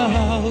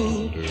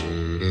go.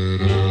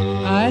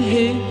 I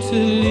hate to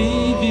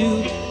leave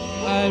you,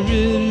 I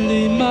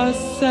really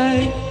must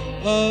say.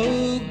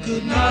 Oh,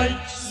 good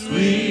night,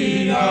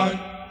 sweetheart.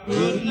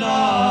 Good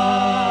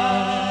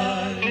night.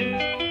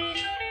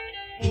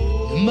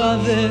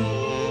 Mother,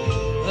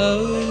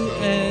 oh,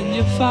 and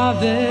your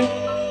father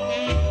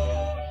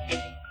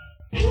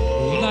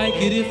like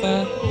it if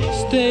I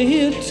stay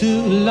here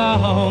too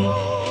long.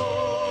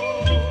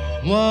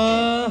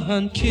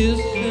 One kiss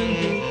in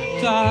the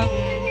dark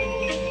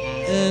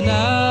and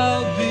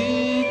I'll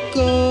be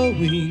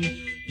going.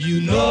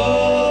 You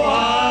know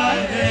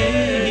I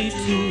hate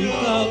to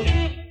go.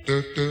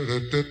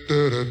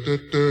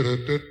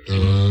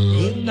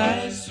 Good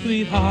night,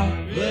 sweetheart.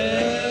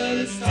 Well,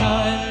 it's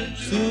time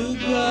to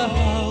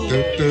go.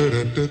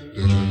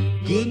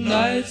 Good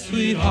night,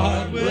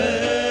 sweetheart.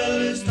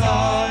 Well, it's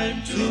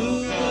time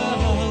to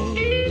go.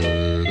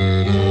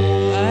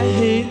 I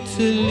hate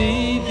to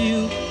leave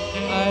you,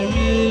 I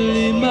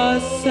really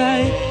must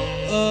say.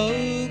 Oh,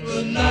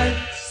 good night,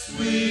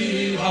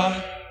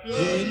 sweetheart.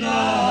 Good night.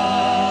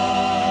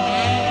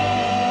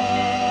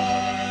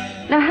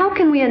 Now, how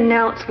can we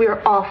announce we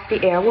are off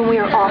the air when we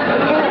are off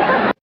the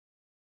air?